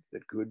treated,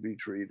 that could be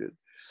treated.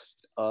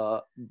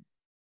 Uh,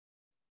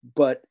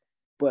 but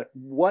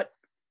what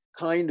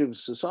kind of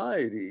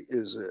society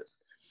is it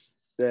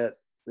that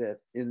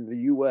in the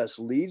US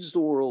leads the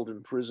world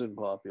in prison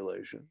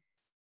population?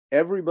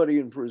 Everybody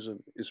in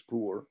prison is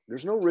poor.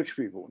 There's no rich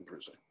people in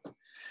prison.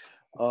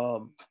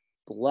 Um,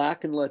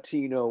 Black and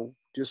Latino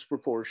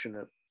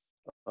disproportionately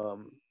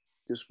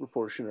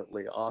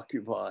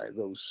occupy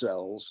those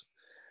cells.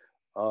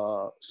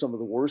 Some of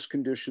the worst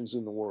conditions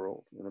in the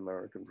world in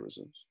American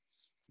prisons.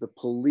 The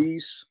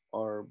police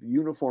are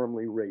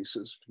uniformly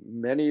racist.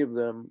 Many of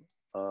them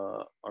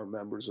are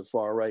members of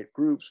far right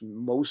groups.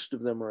 Most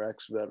of them are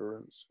ex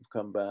veterans who've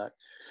come back.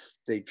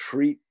 They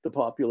treat the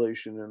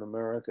population in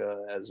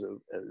America as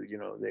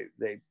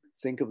they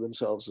think of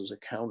themselves as a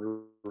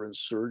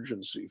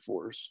counterinsurgency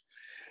force,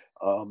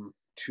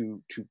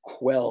 to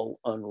quell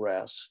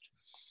unrest.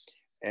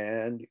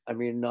 And I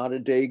mean, not a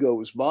day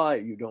goes by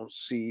you don't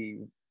see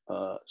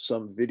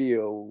some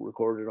video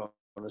recorded on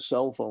a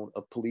cell phone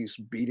of police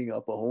beating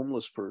up a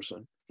homeless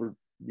person for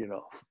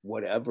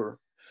whatever.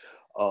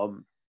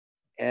 um,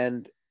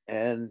 and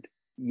and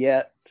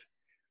yet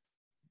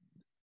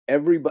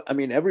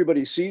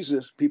everybody sees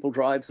this. People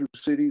drive through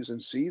cities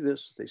and see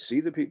this. They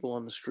see the people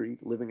on the street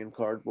living in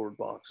cardboard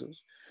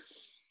boxes.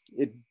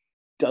 It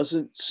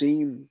doesn't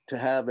seem to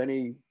have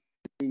any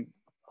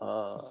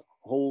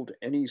hold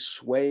any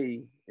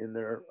sway in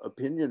their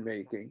opinion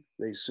making.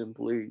 They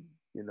simply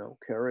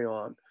carry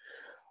on.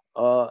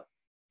 uh,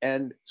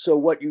 and so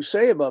what you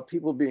say about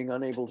people being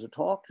unable to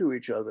talk to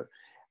each other,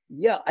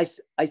 yeah,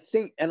 I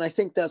think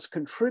that's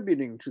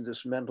contributing to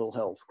this mental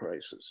health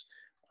crisis.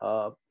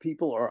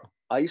 People are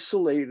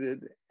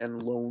isolated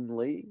and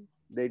lonely.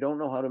 They don't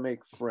know how to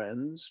make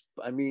friends.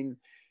 I mean,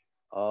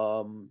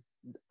 um,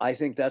 I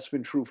think that's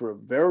been true for a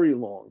very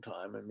long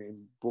time. I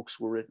mean, books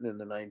were written in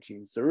the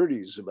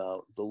 1930s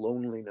about the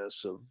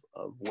loneliness of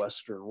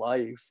Western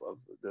life, of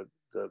the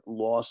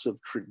loss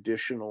of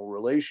traditional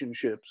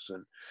relationships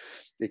and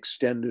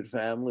extended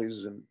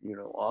families, and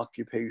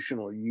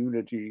occupational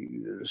unity.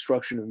 The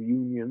destruction of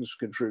unions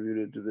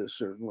contributed to this,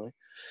 certainly.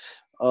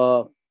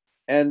 uh,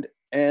 and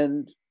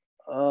and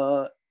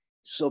uh,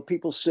 so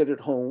people sit at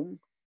home.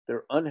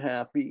 They're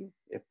unhappy.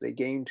 If they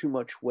gain too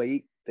much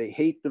weight, they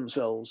hate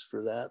themselves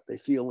for that. They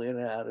feel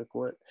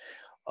inadequate.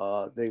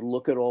 They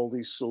look at all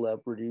these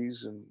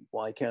celebrities and,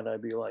 why can't I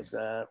be like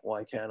that?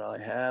 Why can't I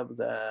have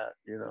that?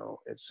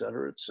 Et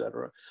cetera, et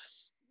cetera.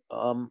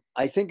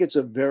 I think it's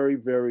a very,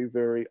 very,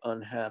 very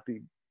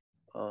unhappy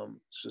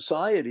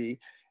society.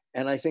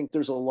 And I think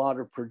there's a lot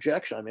of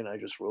projection. I mean, I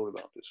just wrote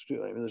about this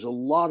too. I mean, there's a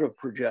lot of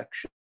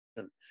projection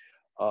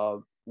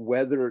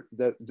whether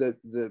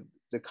the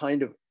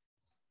kind of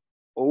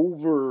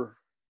overzealous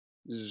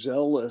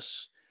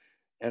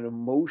and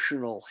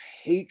emotional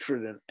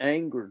hatred and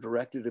anger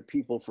directed at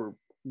people for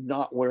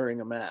not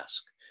wearing a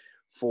mask,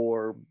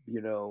 for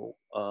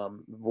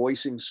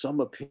voicing some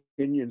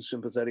opinion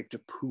sympathetic to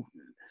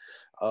Putin,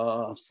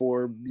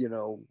 for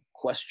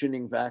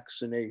questioning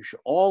vaccination,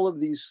 all of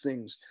these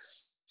things,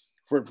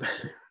 for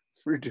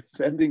for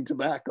defending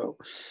tobacco,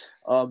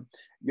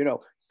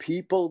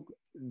 people,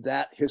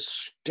 that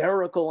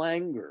hysterical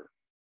anger,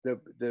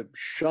 the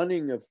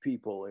shunning of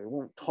people, they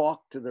won't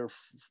talk to their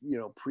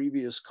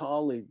previous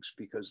colleagues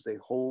because they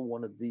hold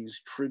one of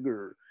these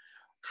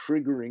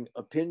triggering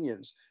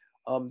opinions.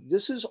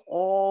 This is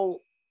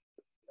all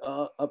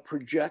a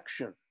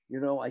projection.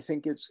 I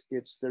think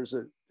there's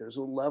a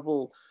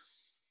level,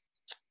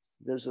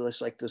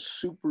 it's like the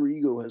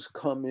superego has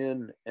come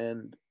in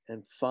and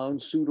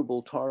found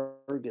suitable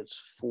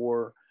targets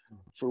for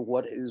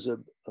what is a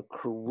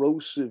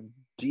corrosive,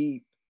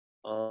 deep,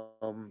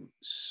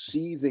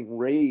 seething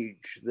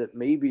rage that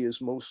maybe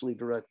is mostly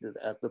directed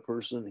at the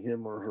person,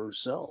 him or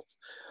herself.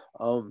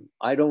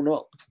 I don't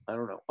know.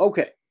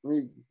 Okay,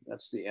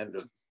 that's the end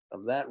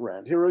of that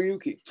rant.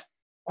 Hiroyuki.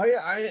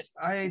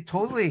 I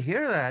totally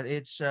hear that.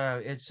 It's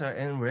an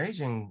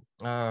enraging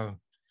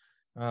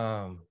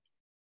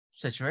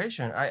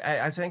situation.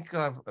 I think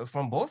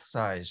from both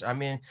sides. I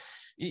mean,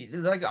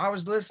 like I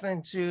was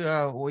listening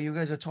to what you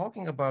guys are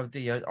talking about,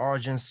 the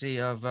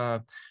urgency of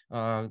the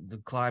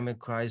climate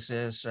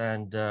crisis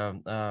and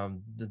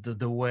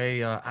the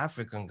way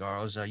African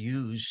girls are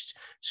used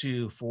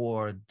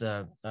for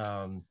the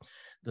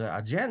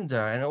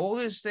agenda, and all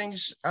these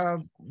things.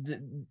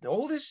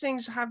 All these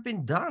things have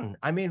been done.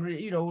 I mean,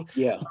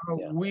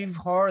 we've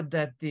heard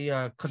that the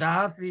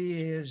Gaddafi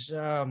is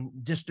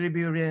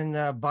distributing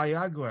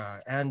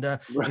Viagra, and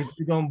if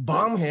you don't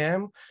bomb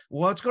him,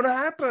 what's going to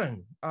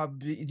happen?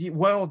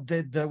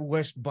 The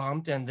West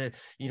bombed, and they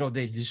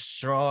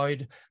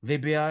destroyed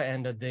Libya,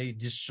 and they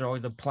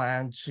destroyed the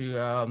plan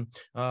to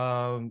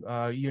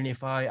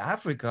unify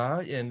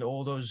Africa, and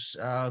all those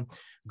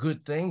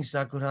good things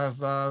that could have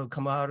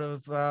come out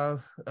of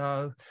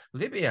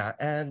Libya,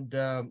 and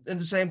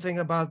the same thing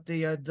about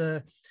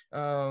the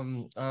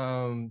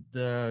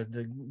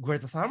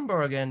Greta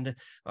Thunberg, and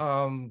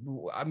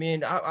I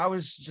mean, I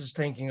was just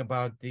thinking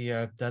about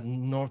that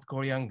North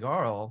Korean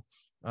girl,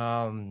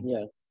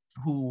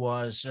 who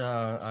was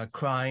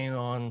crying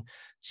on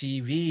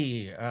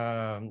TV,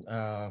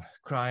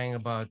 crying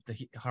about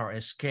her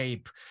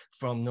escape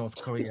from North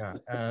Korea.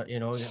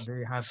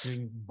 They have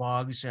to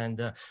bugs,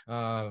 and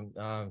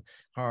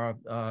her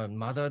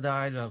mother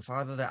died, her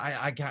father died.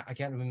 I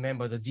can't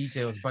remember the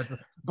details,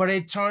 but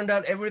it turned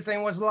out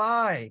everything was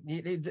lie.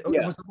 It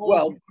was the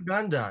whole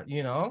propaganda.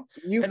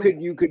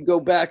 You could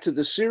go back to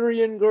the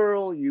Syrian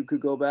girl. You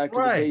could go back to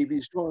the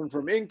babies torn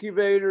from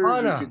incubators.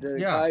 You could the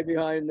guy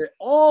behind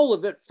all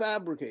of it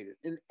fabricated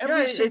in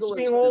every single it's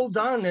being all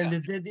done,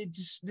 and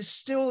it's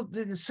still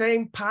the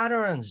same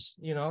patterns.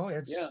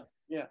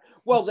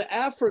 Well, the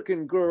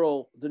African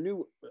girl, the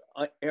new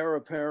heir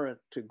apparent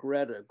to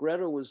Greta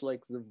was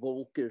like the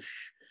Volkish,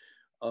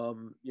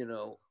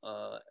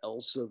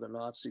 Elsa the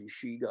Nazi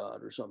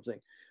she-god or something.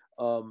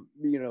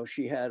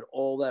 She had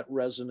all that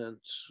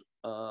resonance,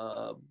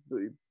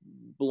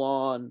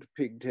 blonde,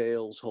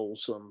 pigtails,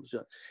 wholesome.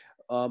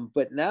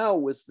 But now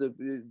with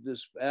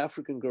this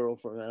African girl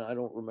from, I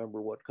don't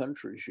remember what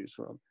country she's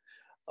from.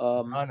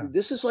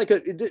 This is like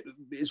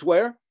is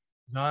where?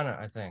 Ghana,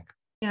 I think.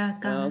 Yeah,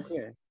 Ghana.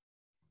 Okay,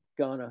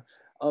 Ghana.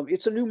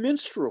 It's a new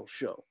minstrel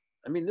show.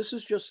 I mean, this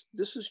is just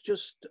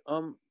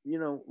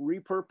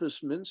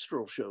repurposed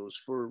minstrel shows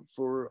for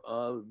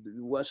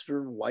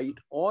Western white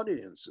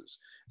audiences.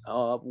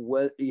 I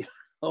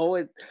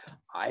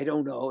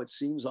don't know. It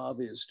seems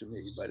obvious to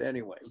me, but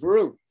anyway,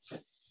 Varun.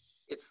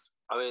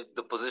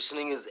 The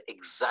positioning is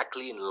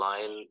exactly in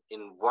line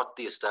in what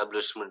the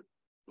establishment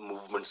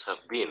movements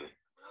have been,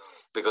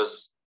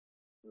 because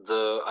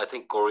I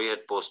think Corey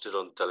had posted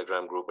on the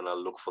Telegram group, and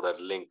I'll look for that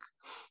link,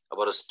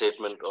 about a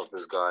statement of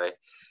this guy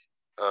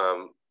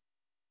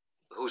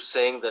who's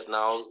saying that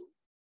now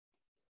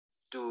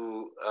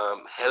to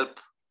help,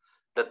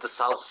 that the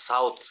South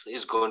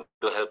is going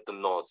to help the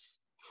North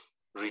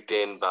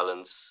retain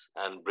balance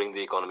and bring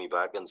the economy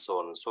back, and so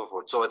on and so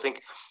forth. So I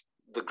think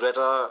the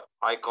Greta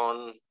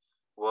icon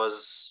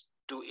was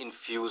to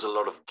infuse a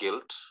lot of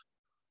guilt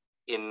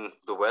in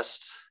the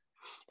West,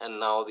 and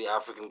now the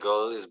African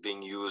girl is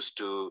being used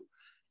to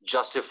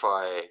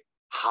justify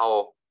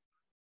how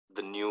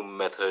the new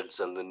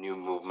methods and the new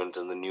movement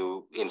and the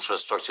new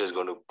infrastructure is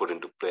going to be put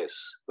into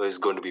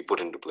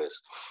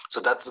place. So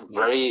that's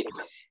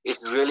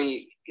it's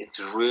really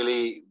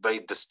very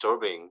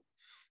disturbing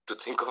to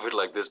think of it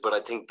like this, but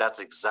I think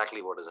that's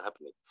exactly what is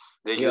happening.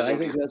 They're using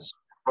these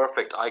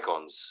perfect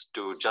icons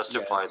to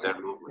justify their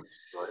movements.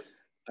 Right?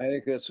 I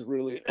think that's a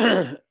really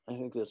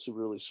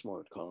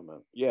smart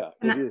comment. Yeah,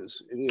 it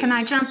is. Can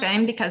I jump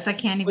in, because I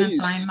can't even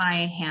find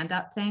my hand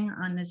up thing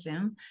on the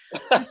Zoom?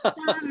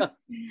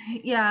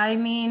 I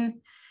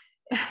mean,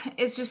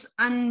 it's just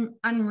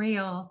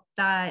unreal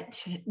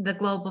that the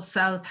global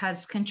south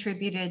has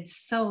contributed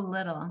so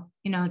little,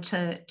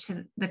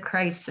 to the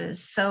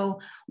crisis. So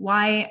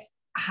why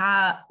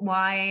are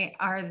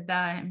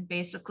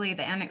basically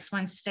the Annex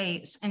 1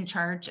 states in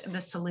charge of the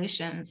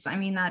solutions? I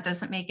mean, that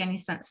doesn't make any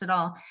sense at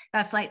all.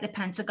 That's like the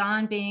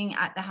Pentagon being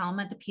at the helm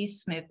of the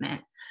peace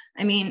movement.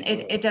 I mean,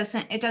 it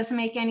doesn't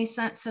make any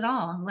sense at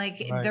all.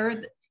 Like,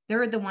 Right.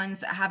 they're the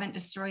ones that haven't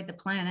destroyed the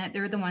planet.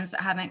 They're the ones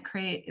that haven't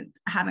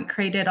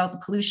created all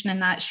the pollution,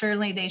 and that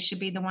surely they should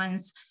be the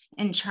ones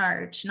in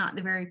charge, not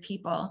the very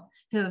people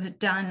who have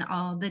done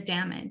all the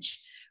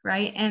damage,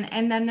 right?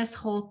 And then this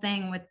whole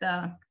thing with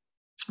the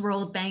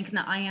World Bank and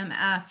the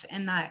IMF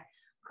and that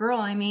girl,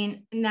 I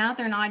mean, now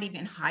they're not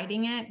even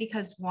hiding it,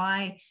 because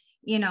why?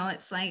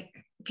 It's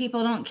like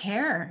people don't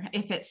care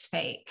if it's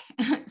fake.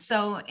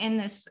 So in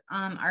this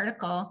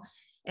article,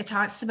 it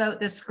talks about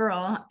this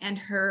girl and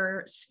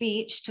her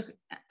speech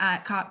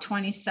at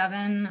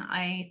COP27,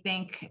 I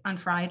think on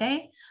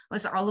Friday,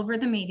 was all over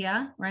the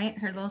media, right?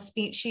 Her little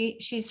speech.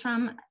 She's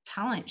from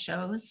talent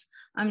shows.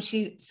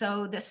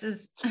 So this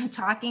is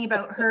talking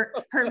about her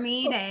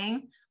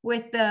meeting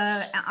with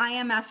the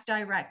IMF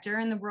director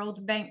and the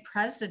World Bank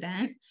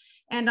president.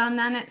 And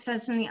then it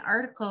says in the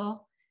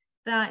article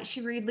that she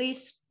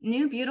released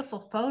new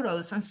beautiful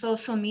photos on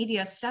social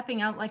media,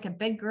 stepping out like a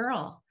big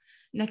girl.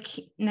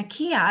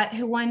 Nakia,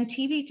 who won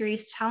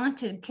TV3's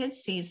Talented Kids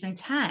Season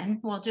 10,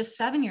 while just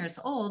 7 years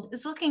old,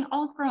 is looking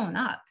all grown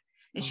up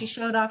as she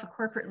showed off a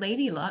corporate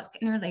lady look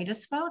in her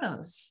latest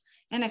photos.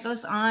 And it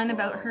goes on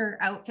about her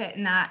outfit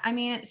and that. I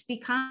mean, it's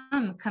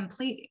become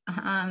complete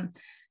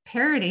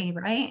parody,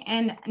 right?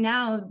 And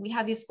now we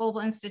have these global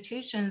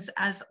institutions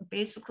as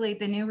basically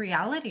the new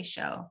reality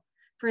show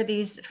for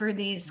these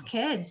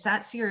kids.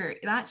 That's your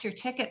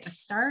ticket to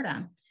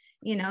stardom.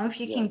 If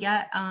you can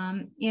get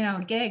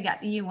a gig at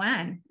the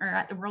UN or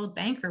at the World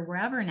Bank or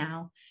wherever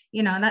now,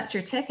 that's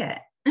your ticket.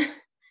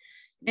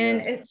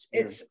 And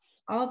it's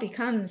all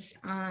becomes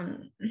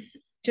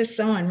just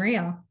so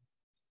unreal.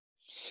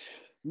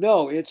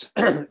 No, it's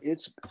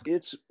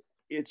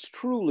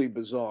truly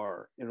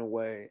bizarre in a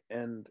way.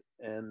 And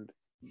as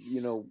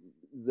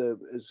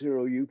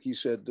Hiroyuki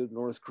said, the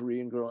North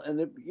Korean girl,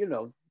 and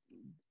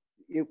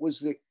it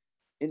was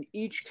in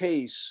each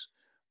case,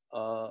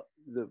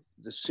 the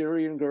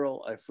Syrian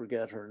girl, I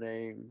forget her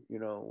name,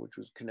 which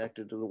was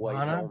connected to the white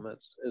Mana?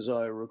 helmets, as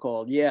I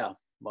recall. Yeah,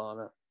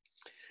 Mana.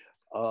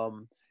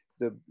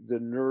 The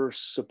nurse,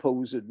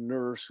 supposed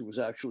nurse, who was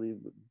actually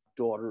the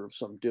daughter of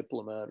some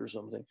diplomat or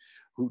something,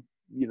 who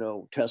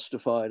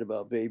testified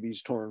about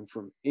babies torn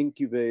from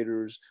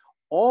incubators.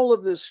 All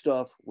of this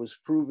stuff was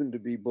proven to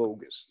be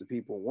bogus. The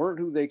people weren't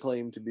who they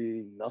claimed to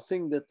be.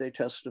 Nothing that they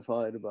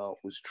testified about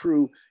was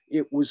true.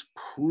 It was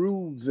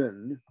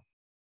proven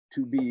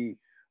to be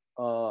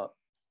a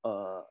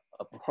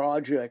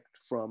project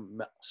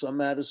from some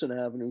Madison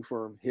Avenue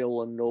firm,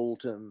 Hill and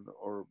Knowlton,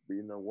 or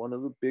one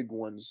of the big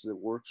ones that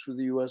works for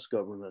the U.S.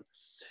 government.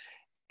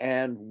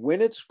 And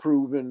when it's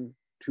proven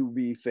to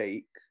be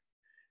fake,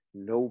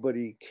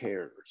 nobody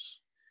cares.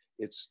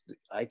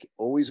 I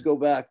always go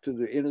back to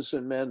the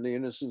Innocent Men, the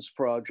Innocence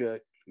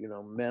Project,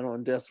 men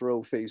on death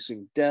row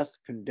facing death,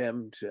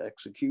 condemned to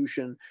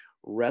execution,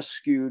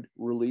 rescued,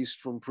 released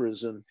from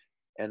prison,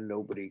 and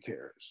nobody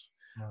cares.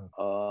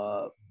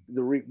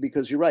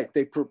 Because you're right,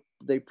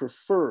 they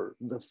prefer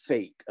the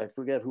fake. I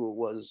forget who it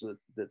was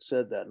that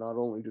said that. Not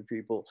only do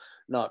people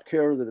not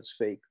care that it's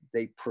fake,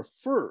 they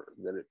prefer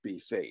that it be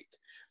fake.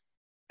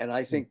 And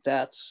I think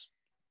that's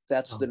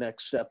the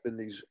next step in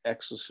these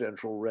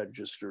existential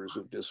registers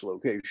of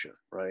dislocation,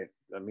 right?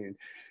 I mean,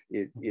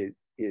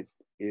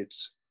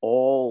 it's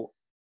all,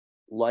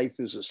 life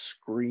is a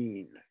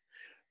screen,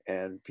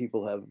 and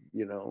people have,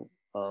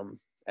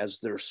 as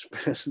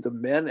the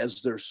men,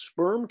 as their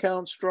sperm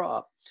counts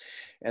drop,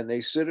 and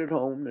they sit at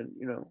home and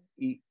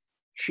eat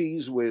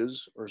Cheese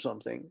Whiz or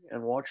something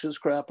and watch this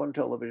crap on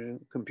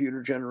television,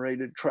 computer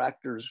generated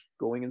tractors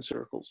going in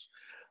circles.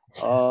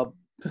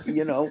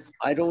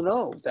 I don't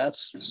know.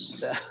 That's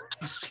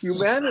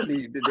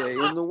humanity today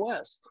in the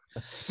West.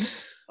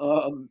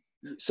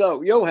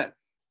 So Johan.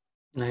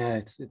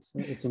 Yeah,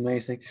 it's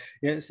amazing.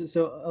 Yeah,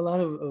 so a lot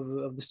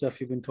of the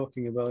stuff you've been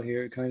talking about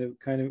here kind of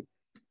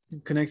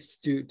connects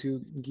to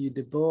Guy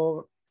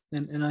Debord,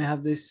 and I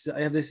have this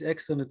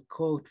excellent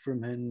quote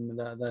from him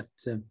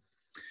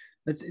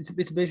it's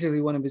basically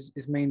one of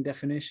his main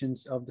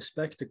definitions of the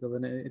spectacle,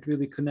 and it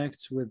really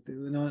connects with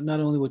not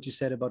only what you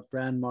said about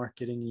brand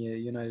marketing,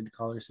 United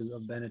Colors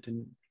of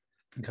Benetton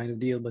kind of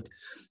deal, but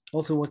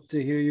also what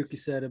Hiroyuki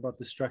said about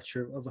the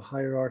structure of a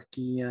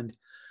hierarchy, and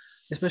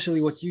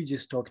especially what you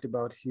just talked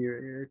about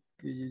here,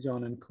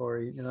 John and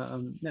Corey.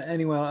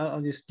 Anyway,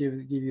 I'll just give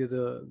you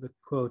the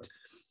quote.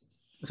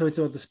 So it's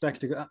about the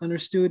spectacle.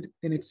 Understood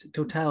in its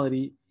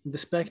totality, the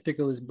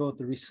spectacle is both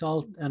the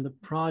result and the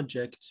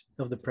project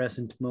of the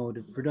present mode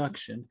of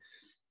production.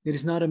 It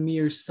is not a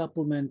mere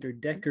supplement or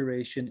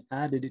decoration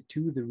added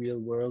to the real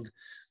world.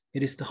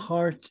 It is the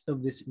heart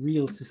of this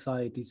real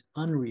society's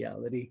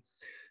unreality.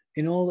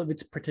 In all of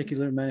its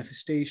particular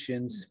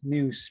manifestations,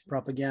 news,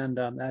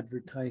 propaganda,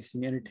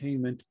 advertising,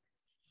 entertainment,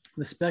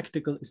 the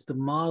spectacle is the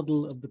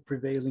model of the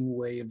prevailing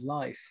way of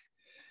life.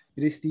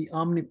 It is the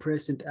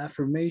omnipresent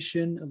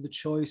affirmation of the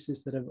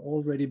choices that have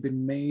already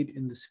been made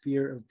in the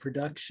sphere of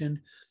production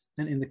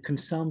and in the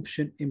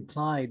consumption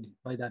implied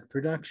by that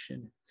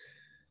production.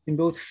 In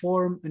both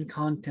form and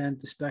content,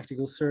 the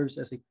spectacle serves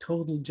as a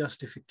total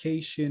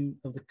justification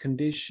of the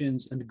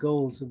conditions and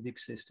goals of the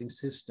existing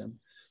system.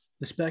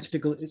 The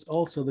spectacle is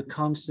also the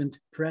constant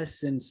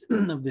presence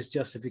of this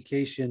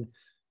justification,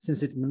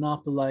 since it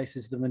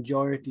monopolizes the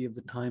majority of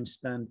the time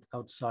spent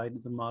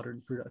outside the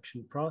modern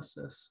production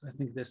process. I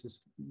think this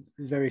is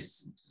very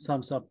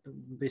sums up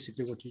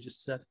basically what you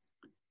just said.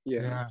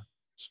 Yeah,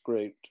 it's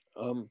great.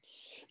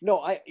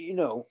 No,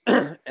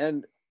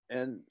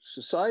 and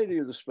Society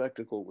of the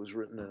Spectacle was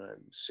written in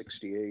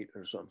 68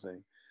 or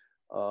something.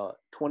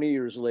 20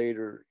 years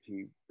later,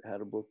 he had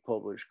a book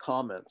published,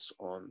 comments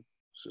on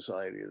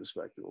Society of the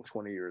Spectacle,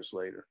 20 years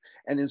later.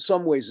 And in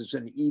some ways, it's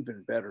an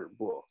even better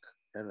book.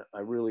 And I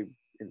really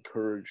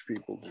encourage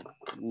people to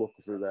look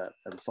for that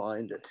and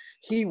find it.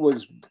 He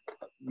was,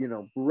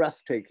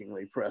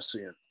 breathtakingly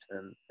prescient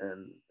and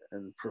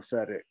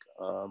prophetic,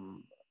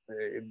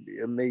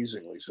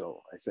 amazingly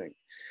so, I think.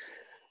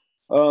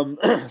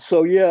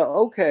 So yeah,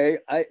 okay.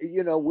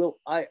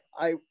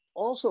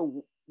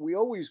 We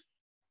always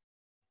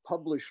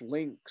publish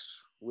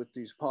links with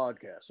these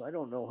podcasts. I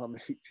don't know how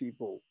many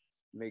people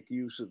make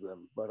use of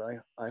them, but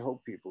I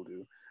hope people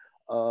do,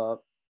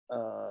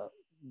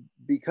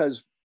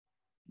 because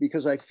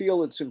I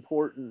feel it's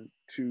important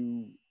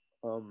to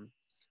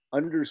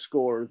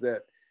underscore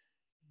that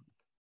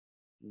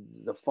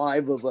the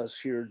five of us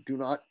here do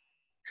not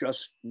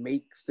just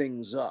make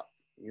things up,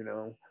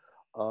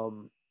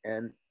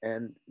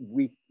 and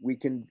we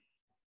can,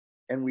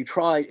 and we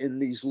try in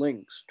these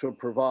links to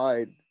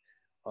provide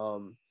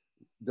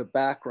the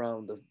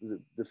background,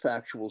 the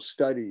factual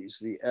studies,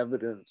 the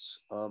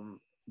evidence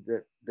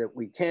that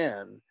we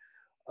can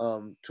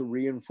to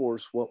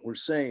reinforce what we're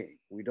saying.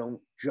 We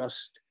don't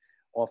just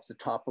off the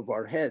top of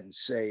our head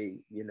say,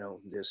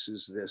 this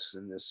is this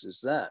and this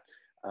is that.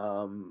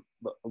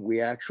 But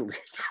we actually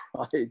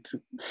try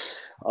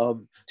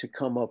to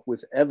come up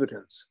with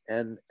evidence,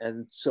 and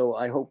so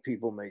I hope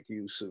people make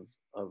use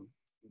of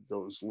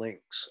those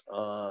links.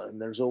 And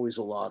there's always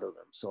a lot of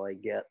them, so I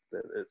get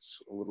that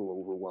it's a little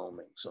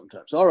overwhelming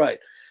sometimes. All right,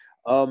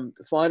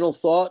 final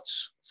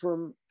thoughts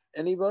from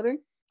anybody?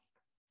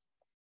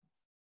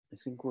 I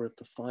think we're at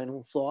the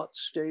final thought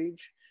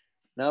stage.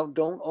 Now,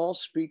 don't all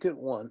speak at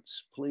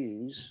once,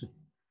 please.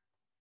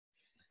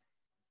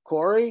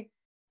 Corey,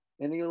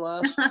 any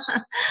last?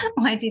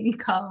 Why did you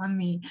call on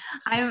me?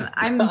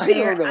 I'm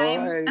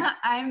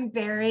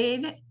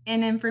buried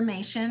in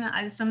information.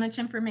 I have so much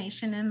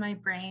information in my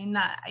brain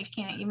that I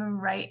can't even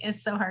write.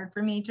 It's so hard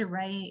for me to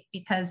write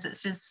because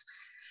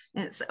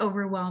it's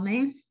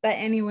overwhelming. But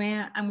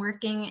anyway, I'm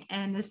working,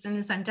 and as soon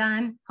as I'm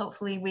done,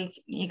 hopefully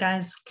you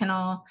guys can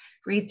all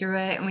read through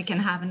it, and we can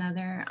have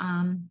another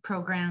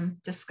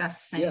program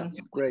discussing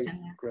what's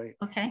in there. Great.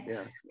 Okay.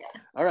 Yeah.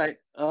 All right.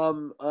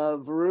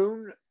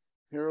 Varun,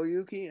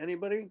 Hiroyuki,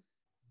 anybody?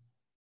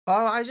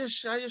 I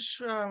just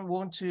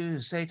want to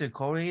say to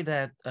Corey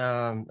that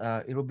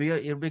it'll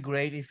be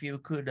great if you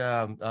could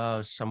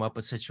sum up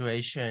a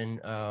situation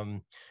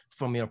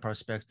from your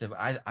perspective.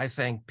 I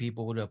think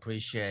people would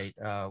appreciate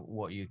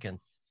what you can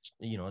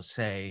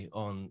say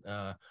on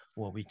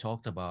what we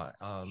talked about.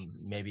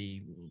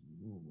 Maybe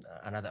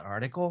another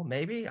article,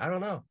 maybe, I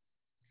don't know.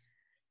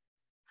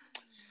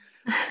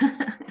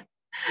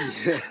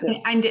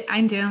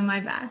 I'm doing my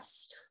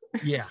best.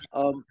 Yeah.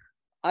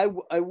 I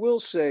will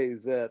say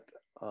that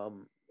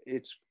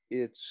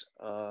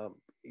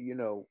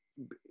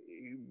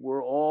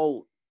we're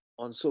all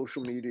on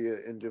social media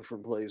in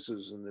different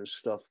places, and there's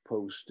stuff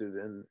posted,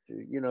 and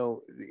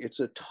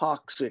it's a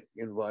toxic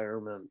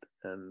environment,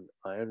 and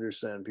I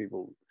understand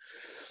people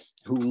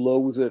who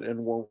loathe it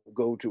and won't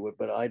go to it,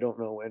 but I don't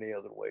know any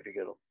other way to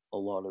get a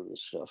lot of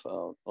this stuff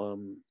out.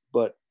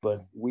 But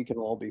we can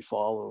all be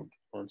followed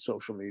on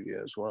social media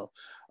as well.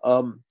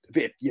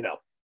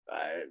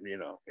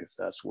 If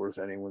that's worth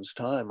anyone's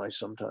time, I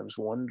sometimes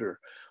wonder.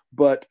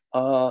 But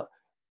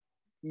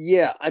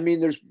yeah, I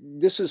mean,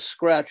 this is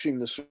scratching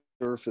the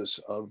surface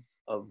of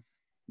a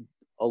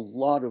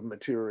lot of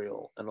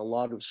material and a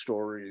lot of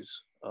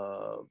stories.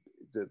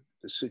 The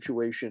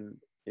situation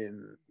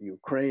in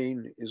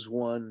Ukraine is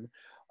one.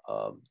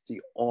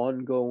 The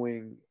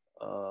ongoing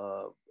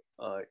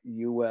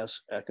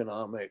U.S.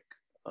 economic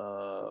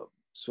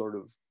sort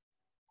of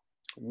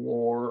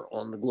war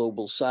on the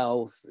global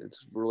south,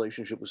 its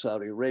relationship with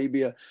Saudi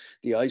Arabia,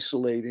 the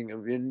isolating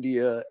of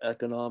India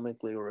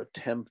economically or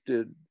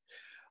attempted,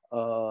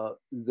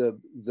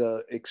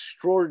 the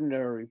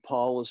extraordinary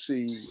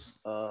policy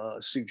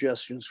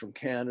suggestions from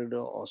Canada,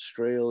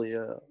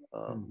 Australia,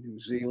 New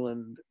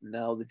Zealand.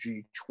 Now the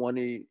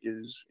G20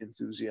 is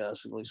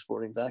enthusiastically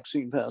supporting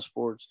vaccine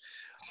passports,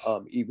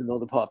 even though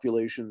the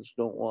populations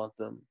don't want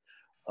them.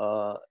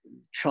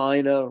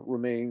 China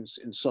remains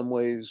in some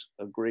ways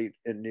a great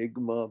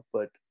enigma,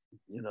 but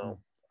you know,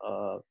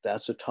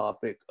 that's a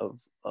topic of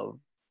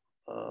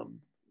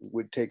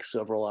would take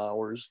several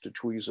hours to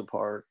tweeze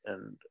apart,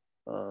 and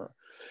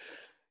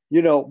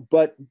you know,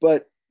 but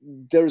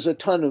there's a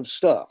ton of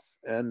stuff,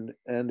 and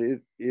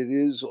it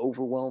is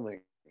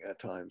overwhelming at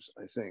times,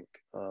 I think,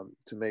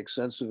 to make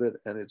sense of it,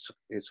 and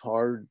it's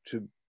hard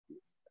to,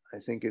 I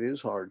think it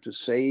is hard to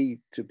say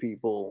to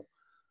people,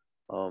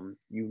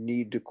 you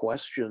need to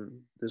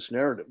question this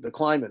narrative, the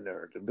climate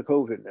narrative, the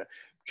COVID narrative.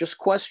 Just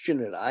question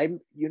it.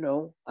 You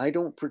know, I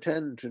don't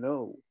pretend to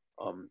know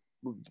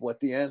what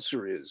the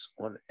answer is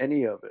on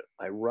any of it.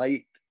 I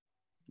write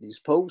these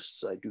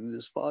posts, I do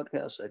this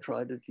podcast, I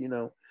try to, you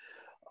know,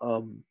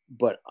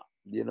 but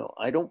you know,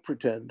 I don't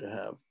pretend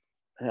to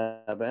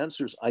have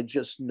answers. I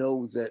just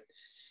know that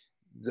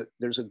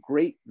there's a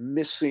great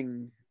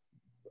missing,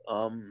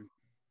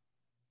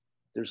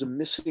 there's a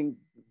missing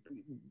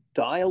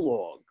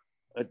dialogue,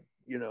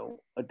 you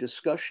know, a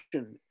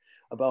discussion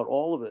about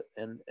all of it.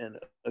 And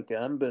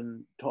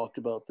Agamben talked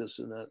about this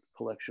in that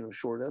collection of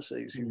short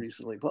essays he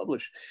recently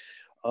published.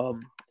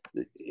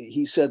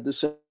 He said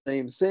the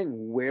same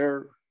thing.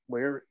 Where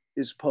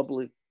is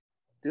public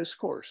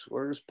discourse?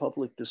 Where is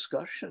public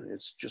discussion?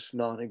 It's just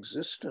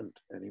non-existent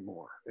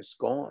anymore. It's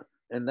gone.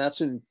 And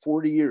that's in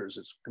 40 years,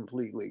 it's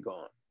completely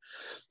gone.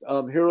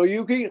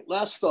 Hiroyuki,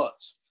 last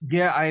thoughts.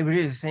 Yeah, I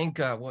really think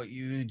what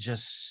you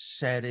just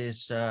said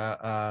is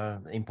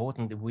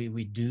important.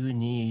 We do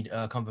need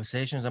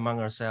conversations among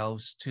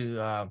ourselves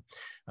to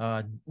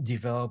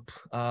develop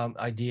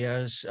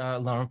ideas,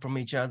 learn from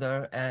each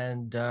other,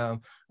 and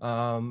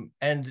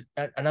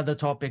another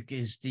topic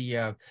is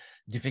the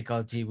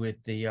difficulty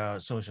with the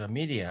social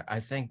media. I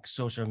think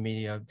social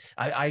media.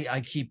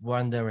 I keep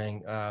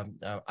wondering.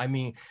 I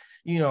mean,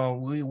 you know,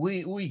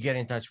 we get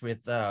in touch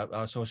with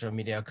our social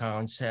media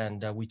accounts,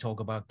 and we talk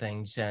about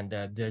things, and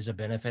there's a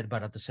benefit,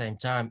 but at the same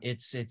time,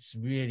 it's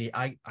really,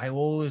 I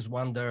always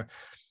wonder,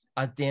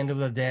 at the end of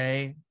the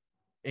day,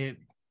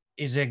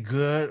 is it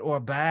good or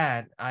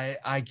bad?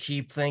 I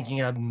keep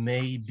thinking of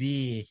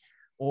maybe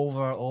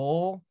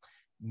overall,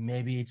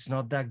 maybe it's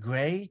not that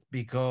great,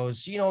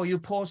 because, you know, you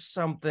post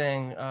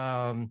something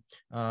and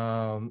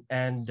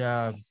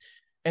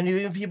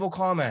even people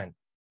comment.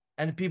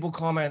 And people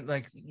comment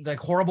like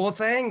horrible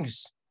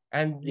things,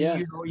 and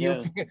you know,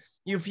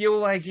 you feel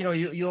like, you know,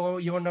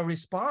 you want to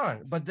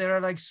respond, but there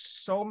are like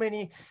so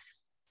many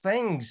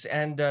things,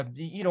 and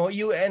you know,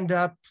 you end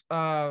up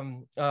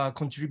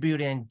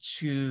contributing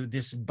to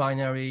this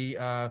binary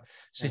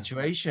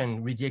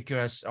situation,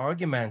 ridiculous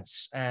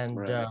arguments, and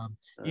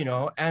you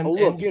know, and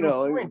look, and you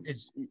know, point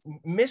is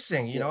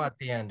missing, you know, at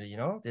the end, you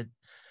know.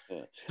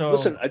 So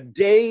listen, a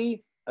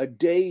day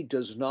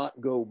does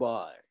not go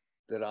by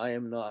that I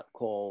am not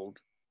called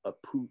a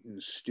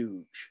Putin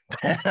stooge.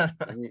 I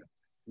mean,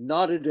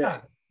 not a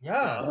day.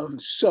 Yeah.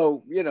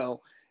 So, you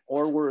know,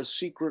 or we're a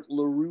secret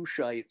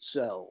LaRoucheite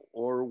cell,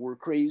 or we're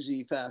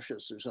crazy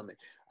fascists or something.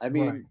 I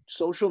mean,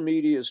 social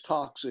media is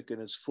toxic,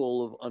 and it's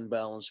full of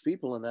unbalanced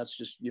people. And that's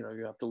just, you know,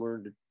 you have to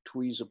learn to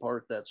tweeze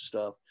apart that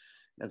stuff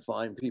and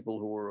find people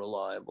who are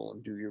reliable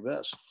and do your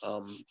best.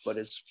 But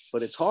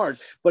it's hard.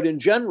 But in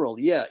general,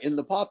 yeah, in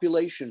the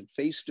population,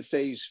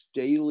 face-to-face,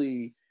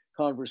 daily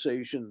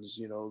conversations,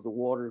 you know, the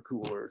water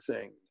cooler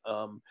thing,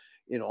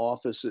 in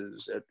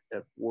offices, at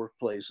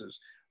workplaces,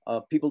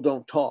 people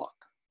don't talk,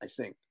 I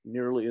think,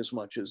 nearly as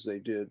much as they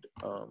did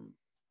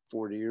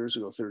 40 years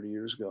ago, 30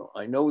 years ago.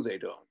 I know they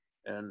don't.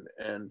 And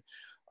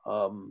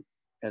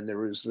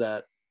there is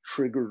that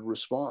triggered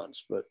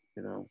response, but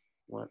you know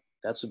what?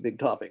 That's a big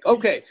topic.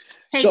 Okay.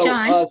 Hey, so,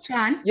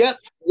 John. Yep.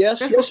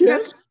 Yes.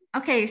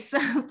 Okay,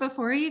 so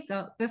before we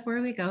go,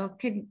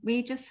 could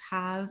we just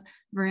have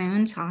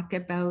Varun talk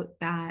about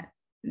that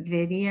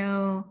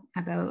video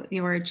about the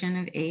origin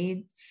of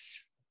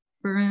AIDS,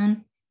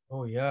 Varun?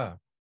 Oh yeah.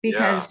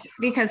 Because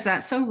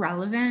that's so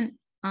relevant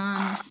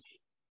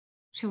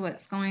to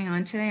what's going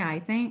on today,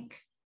 I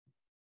think.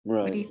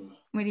 Right.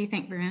 What do you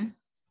think, Varun?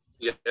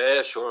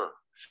 Yeah, sure.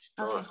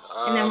 Okay.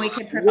 And then we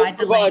could provide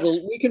the link.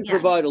 We can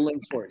provide a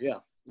link for it. Yeah.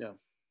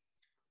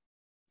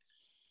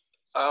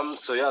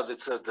 So yeah,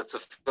 that's a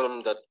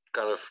film that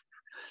kind of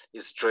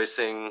is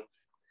tracing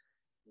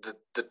the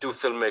two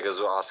filmmakers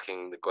who are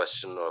asking the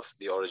question of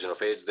the origin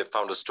of AIDS. They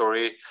found a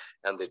story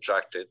and they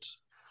tracked it,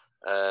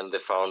 and they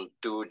found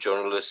two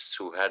journalists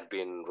who had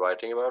been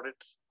writing about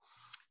it,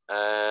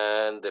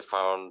 and they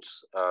found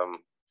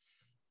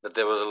that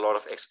there was a lot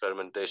of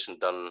experimentation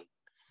done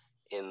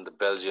in the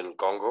Belgian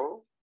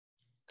Congo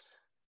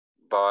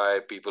by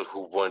people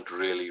who weren't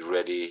really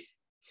ready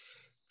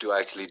to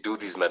actually do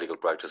these medical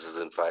practices,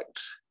 in fact.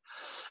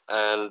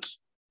 And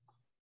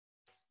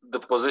the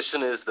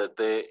position is that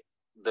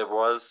there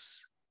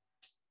was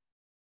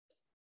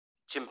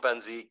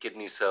chimpanzee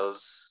kidney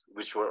cells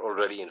which were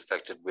already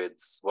infected with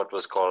what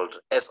was called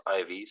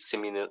SIV,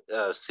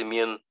 the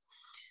simian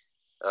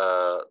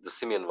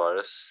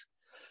virus,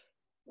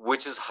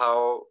 which is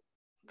how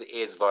the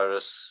AIDS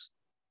virus,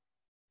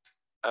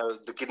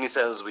 the kidney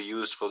cells were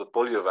used for the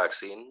polio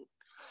vaccine,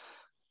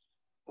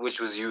 which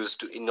was used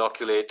to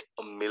inoculate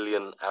 1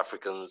 million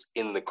Africans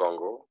in the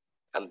Congo.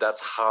 And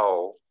that's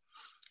how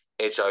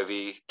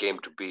HIV came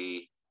to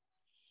be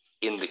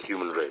in the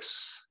human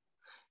race.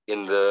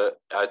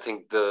 I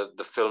think the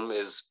film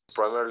is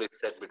primarily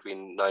set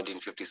between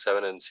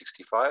 1957 and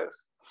 65.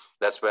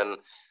 That's when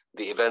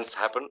the events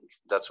happened.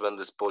 That's when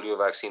this polio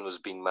vaccine was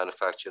being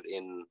manufactured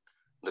in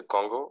the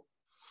Congo,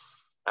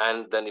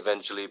 and then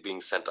eventually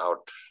being sent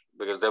out,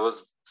 because there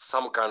was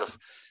some kind of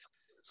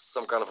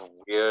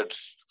weird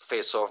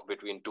face-off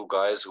between two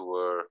guys who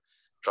were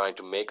trying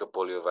to make a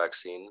polio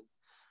vaccine.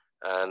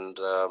 And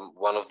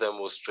one of them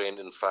was trained,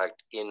 in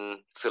fact, in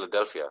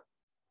Philadelphia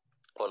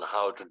on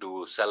how to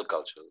do cell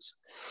cultures.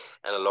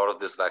 And a lot of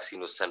this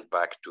vaccine was sent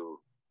back to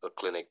a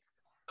clinic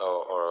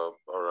or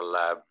a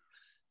lab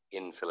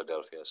in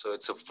Philadelphia. So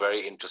it's a very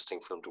interesting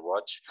film to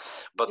watch.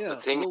 But the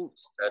thing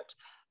is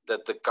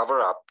that the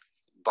cover-up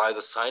by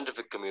the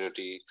scientific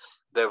community,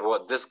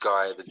 this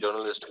guy, the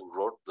journalist who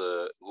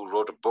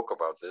wrote a book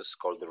about this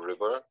called The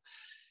River,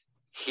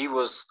 he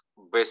was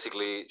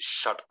basically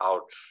shut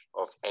out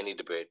of any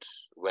debate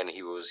when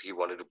he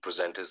wanted to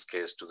present his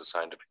case to the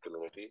scientific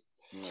community.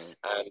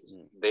 And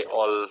they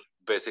all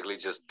basically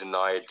just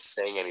denied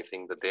saying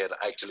anything that they had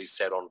actually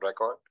said on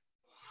record.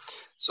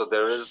 So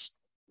there is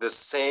the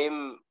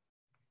same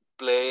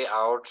play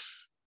out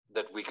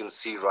that we can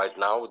see right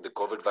now with the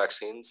COVID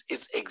vaccines.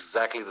 It's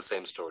exactly the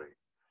same story.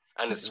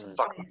 And it's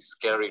fucking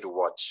scary to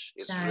watch.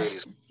 It's really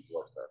scary to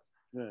watch that.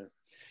 Yeah.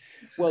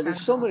 Well,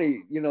 there's so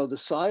many, the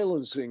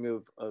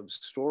silencing of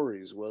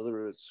stories,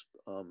 whether it's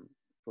from,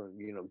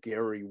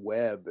 Gary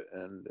Webb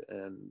and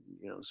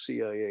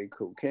CIA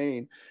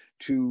cocaine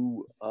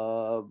to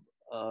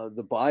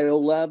the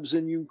biolabs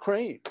in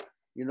Ukraine.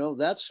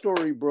 That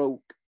story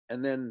broke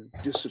and then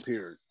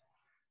disappeared.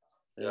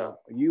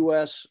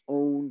 U.S.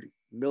 owned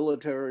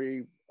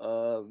military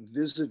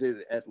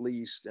visited at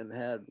least and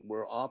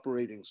were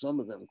operating some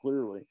of them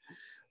clearly.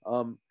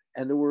 And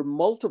there were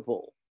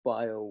multiple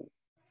bio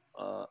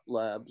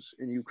labs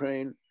in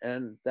Ukraine,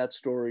 and that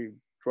story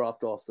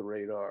dropped off the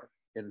radar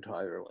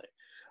entirely.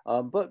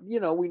 But,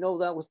 we know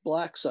that with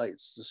black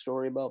sites, the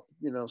story about,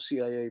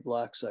 CIA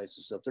black sites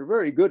and stuff, they're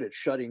very good at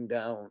shutting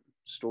down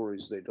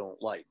stories they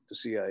don't like, the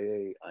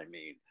CIA, I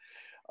mean.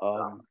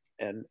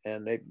 And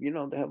they,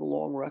 they have a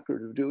long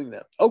record of doing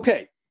that.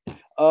 Okay.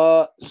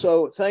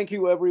 So thank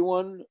you,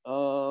 everyone.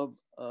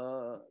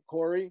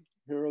 Corey,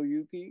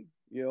 Hiroyuki,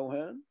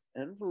 Johan,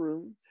 and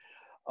Varun.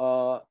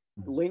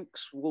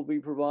 Links will be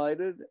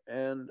provided,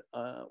 and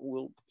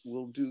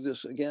we'll do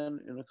this again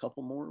in a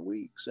couple more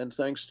weeks. And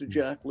thanks to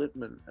Jack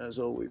Littman, as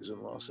always,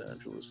 in Los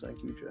Angeles.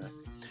 Thank you, Jack.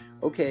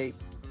 Okay,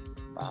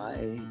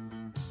 bye.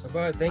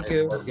 Bye-bye. Thank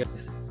you.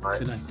 Bye.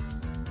 Good night.